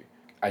movie.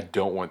 I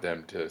don't want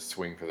them to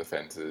swing for the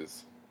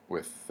fences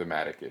with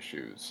thematic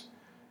issues.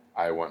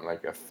 I want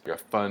a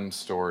fun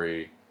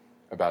story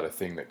about a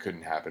thing that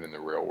couldn't happen in the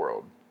real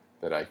world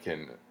that I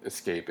can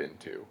escape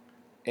into.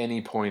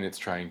 Any point it's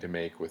trying to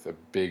make with a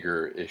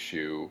bigger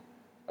issue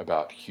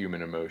about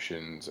human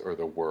emotions or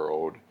the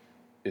world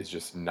is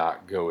just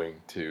not going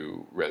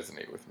to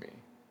resonate with me.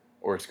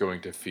 Or it's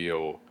going to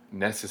feel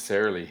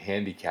necessarily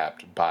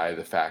handicapped by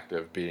the fact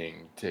of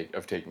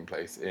taking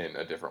place in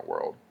a different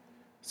world.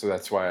 So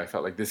that's why I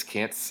felt like this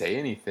can't say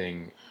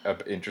anything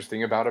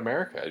interesting about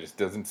America. It just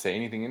doesn't say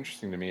anything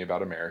interesting to me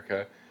about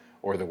America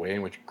or the way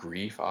in which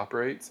grief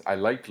operates. I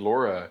liked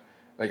Laura.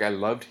 I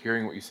loved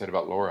hearing what you said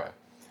about Laura.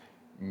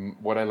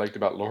 What I liked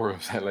about Laura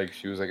was that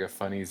she was a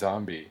funny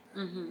zombie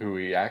who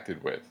he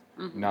acted with.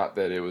 Not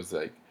that it was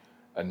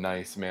a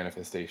nice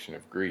manifestation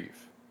of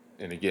grief.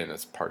 And again,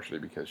 that's partially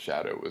because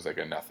Shadow was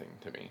a nothing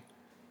to me.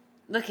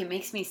 Look, it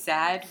makes me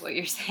sad what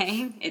you're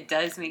saying. It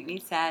does make me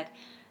sad.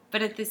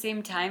 But at the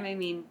same time,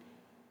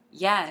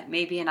 yeah,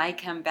 maybe, and I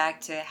come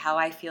back to how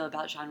I feel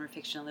about genre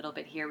fiction a little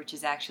bit here, which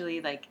is actually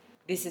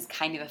this is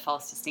kind of a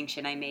false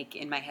distinction I make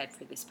in my head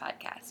for this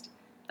podcast.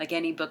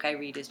 Any book I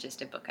read is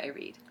just a book I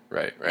read.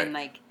 Right. And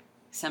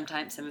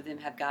sometimes some of them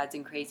have gods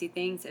and crazy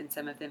things, and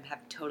some of them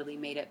have totally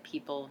made up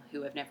people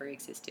who have never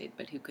existed,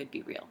 but who could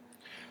be real.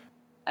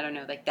 I don't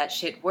know, that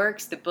shit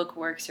works, the book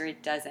works, or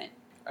it doesn't.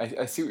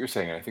 I see what you're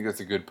saying. And I think that's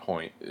a good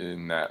point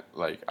in that,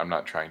 like, I'm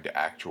not trying to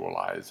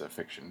actualize a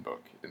fiction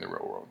book in the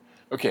real world.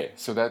 Okay,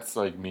 so that's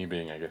like me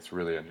being, I guess,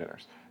 really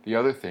ungenerous. The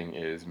other thing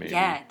is maybe.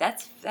 Yeah,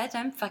 that's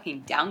I'm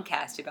fucking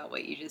downcast about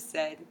what you just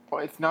said.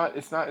 Well, it's not.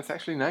 It's not. It's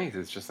actually nice.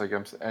 It's just like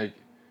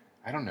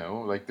I don't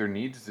know. Like there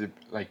needs to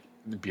like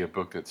be a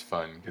book that's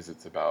fun because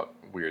it's about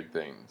weird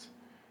things.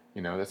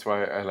 You know, that's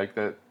why I like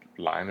that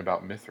line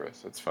about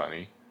Mithras. It's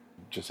funny.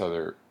 Just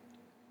other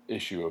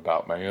issue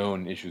about my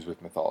own issues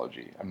with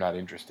mythology. I'm not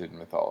interested in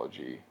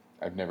mythology.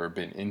 I've never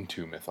been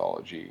into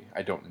mythology.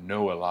 I don't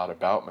know a lot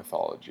about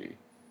mythology.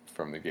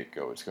 From the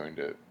get-go, it's going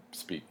to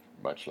speak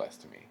much less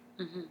to me.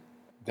 Mm-hmm.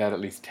 That at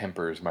least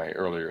tempers my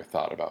earlier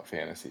thought about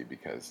fantasy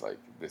because, like,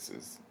 this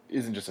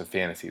isn't just a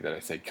fantasy that I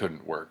say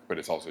couldn't work, but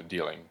it's also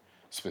dealing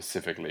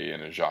specifically in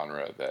a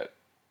genre that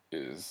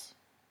is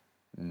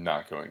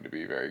not going to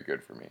be very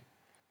good for me.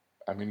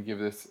 I'm going to give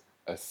this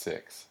a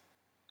 6.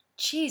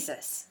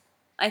 Jesus.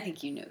 I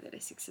think you know that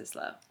a 6 is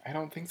low. I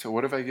don't think so.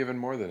 What have I given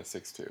more than a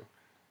 6 to?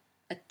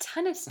 A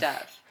ton of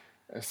stuff.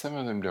 Some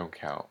of them don't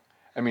count.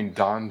 I mean,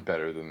 Dawn's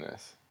better than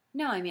this.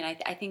 No, I mean,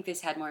 I think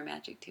this had more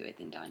magic to it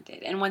than Dawn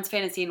did. And one's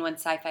fantasy and one's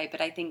sci-fi, but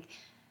I think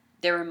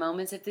there were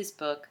moments of this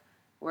book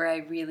where I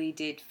really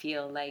did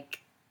feel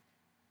like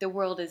the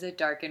world is a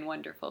dark and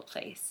wonderful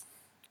place.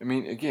 I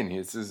mean, again,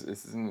 this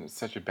isn't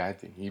such a bad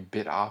thing. He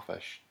bit off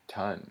a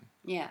ton.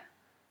 Yeah.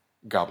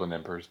 Goblin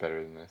Emperor is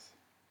better than this.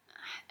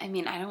 I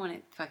mean, I don't want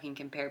to fucking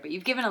compare, but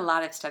you've given a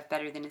lot of stuff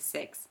better than a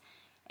 6.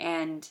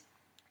 And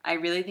I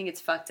really think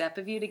it's fucked up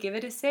of you to give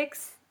it a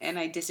 6, and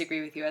I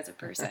disagree with you as a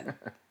person.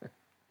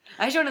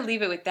 I just want to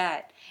leave it with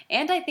that.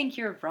 And I think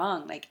you're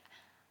wrong. Like,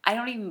 I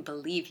don't even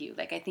believe you.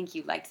 Like, I think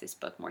you liked this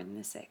book more than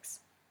the 6.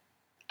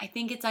 I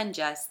think it's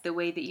unjust, the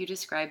way that you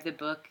describe the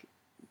book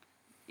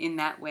in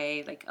that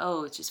way. Like,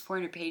 oh, it's just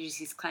 400 pages,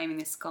 he's climbing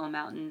this skull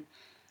mountain.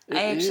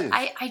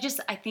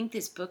 I think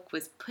this book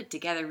was put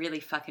together really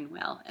fucking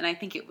well. And I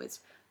think it was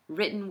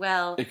written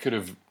well. It could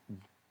have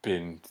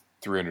been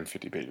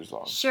 350 pages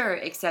long. Sure,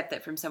 except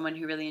that from someone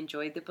who really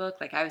enjoyed the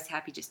book, like I was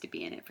happy just to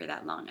be in it for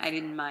that long. I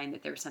didn't mind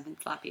that there was something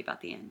sloppy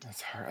about the end.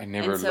 That's hard.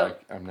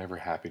 I'm never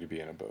happy to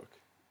be in a book.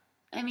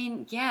 I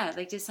mean, yeah,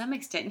 like to some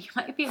extent, you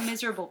might be a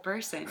miserable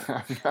person.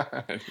 I'm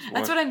not.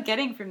 That's what I'm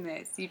getting from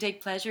this. You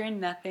take pleasure in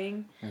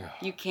nothing.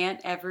 You can't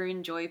ever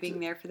enjoy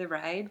being there for the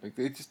ride. Like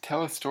they just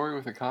tell a story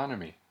with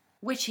economy.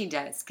 Which he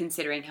does,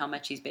 considering how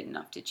much he's bitten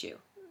off to chew.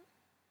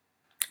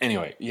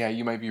 Anyway, yeah,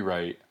 you might be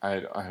right. I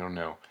don't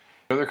know.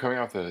 You know they're coming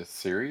out with a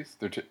series?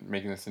 They're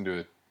making this into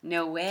a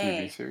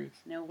TV series?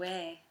 No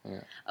way.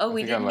 Yeah. Oh,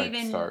 we didn't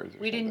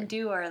didn't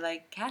do our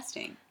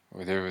casting.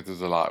 Well,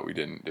 there's a lot we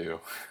didn't do.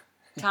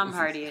 Tom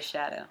Hardy as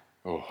Shadow.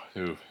 Oh,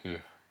 ew.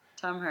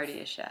 Tom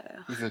Hardy as Shadow.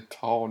 He's a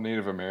tall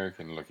Native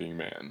American looking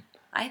man.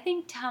 I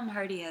think Tom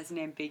Hardy has an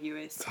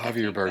ambiguous. It's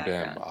Javier Bardem,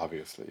 background.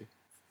 Obviously.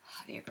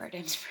 Javier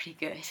Bardem's pretty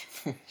good.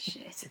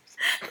 Shit.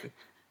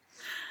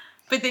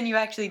 But then you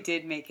actually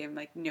did make him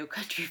like No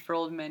Country for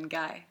Old Men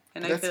guy,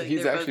 and I feel like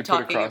he's they're actually both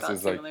put talking across about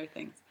as like similar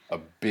things. a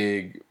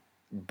big,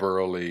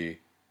 burly,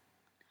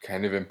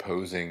 kind of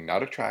imposing,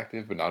 not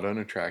attractive but not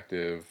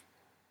unattractive,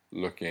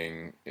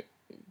 looking,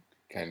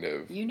 kind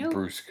of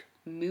brusque.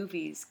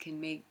 Movies can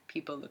make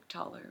people look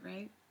taller,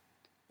 right?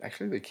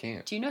 Actually, they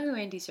can't. Do you know who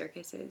Andy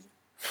Serkis is?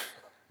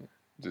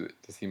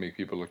 Does he make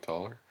people look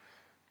taller?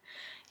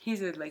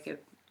 He's a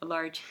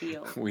large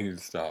heel. We need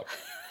to stop.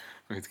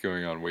 It's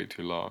going on way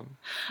too long.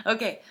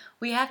 Okay,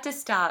 we have to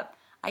stop.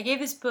 I gave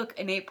this book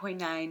an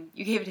 8.9.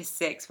 You gave it a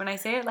 6. When I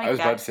say it like that... I was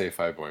about to say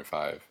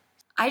 5.5.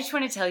 I just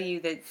want to tell you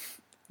that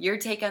your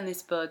take on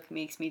this book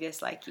makes me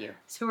dislike you.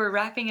 So we're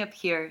wrapping up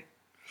here.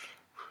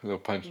 A little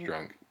punch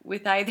drunk.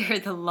 With either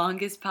the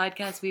longest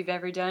podcast we've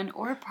ever done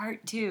or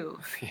part 2.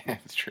 Yeah,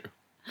 it's true.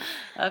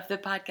 Of the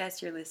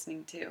podcast you're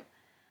listening to.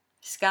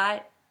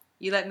 Scott,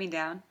 you let me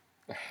down.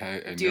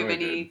 Do you have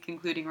any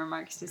concluding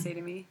remarks to say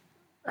to me?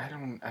 I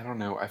don't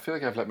know. I feel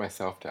like I've let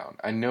myself down.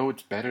 I know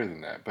it's better than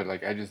that, but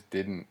I just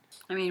didn't.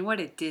 I mean, what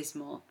a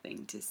dismal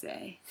thing to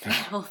say. That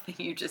whole thing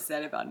you just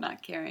said about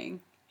not caring.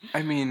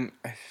 I mean,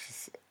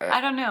 I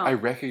don't know. I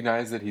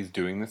recognize that he's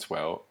doing this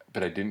well,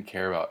 but I didn't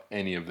care about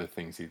any of the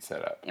things he'd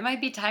set up. It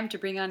might be time to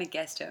bring on a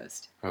guest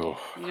host. Oh.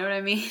 You know what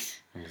I mean?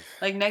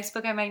 Next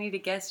book I might need a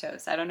guest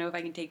host. I don't know if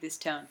I can take this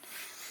tone.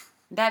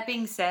 That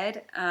being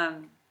said,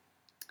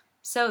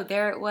 so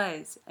there it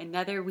was.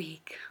 Another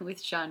week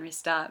with Genre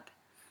Stop.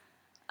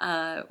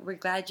 We're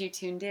glad you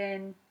tuned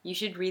in. You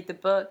should read the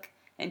book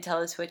and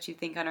tell us what you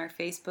think on our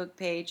Facebook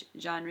page,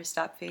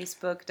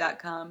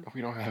 genrestopfacebook.com.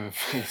 We don't have a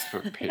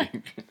Facebook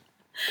page.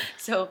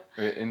 So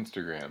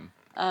Instagram.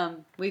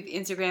 We've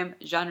Instagram,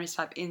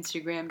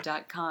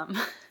 genrestopinstagram.com.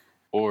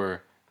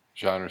 Or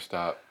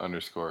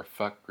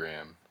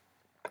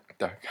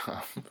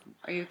genrestop_fuckgram.com.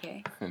 Are you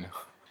okay? I know.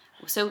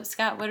 So,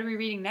 Scott, what are we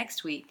reading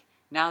next week?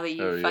 Now that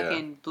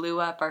you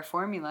blew up our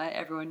formula,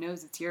 everyone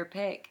knows it's your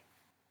pick.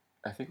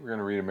 I think we're going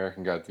to read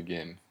American Gods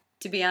again.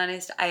 To be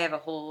honest, I have a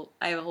whole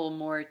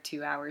more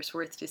 2 hours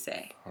worth to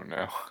say. Oh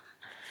no.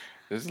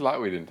 There's a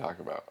lot we didn't talk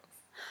about.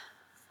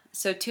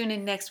 So tune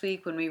in next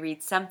week when we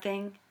read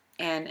Something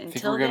And I think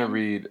until we're going to then,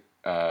 read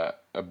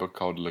a book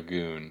called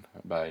Lagoon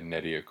by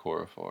Nnedi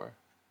Okorafor.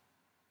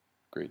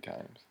 Great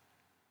times.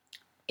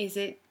 is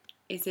it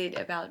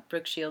about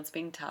Brooke Shields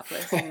being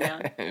topless and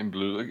young? In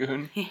Blue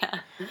Lagoon? Yeah.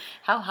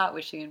 How hot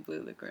was she in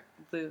Blue?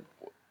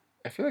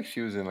 I feel like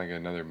she was in like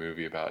another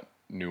movie about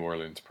New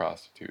Orleans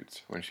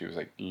prostitutes when she was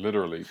like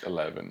literally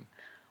 11.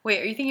 Wait,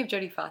 are you thinking of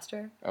Jodie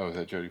Foster Oh, is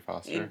that Jodie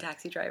Foster? in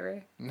Taxi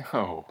Driver?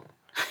 No.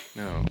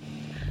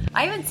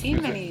 I haven't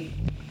seen many.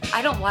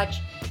 I don't watch.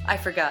 I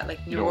forgot.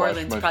 Like New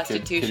Orleans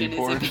prostitution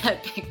is a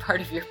big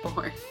part of your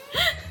porn.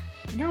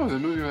 No, the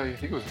movie, I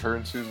think it was her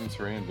and Susan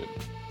Sarandon.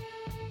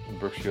 And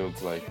Brooke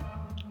Shields like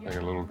a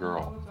little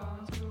girl.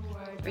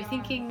 Are you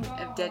thinking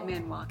of Dead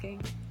Man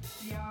Walking?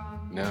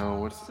 No,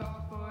 what's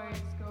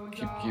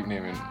keep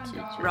naming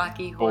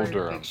Rocky Bull Horror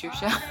Durham. Picture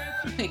Show.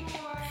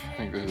 I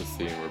think there's a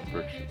scene where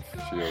Brooke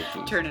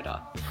Shields Turn it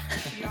off.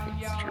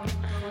 It's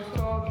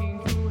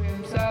true.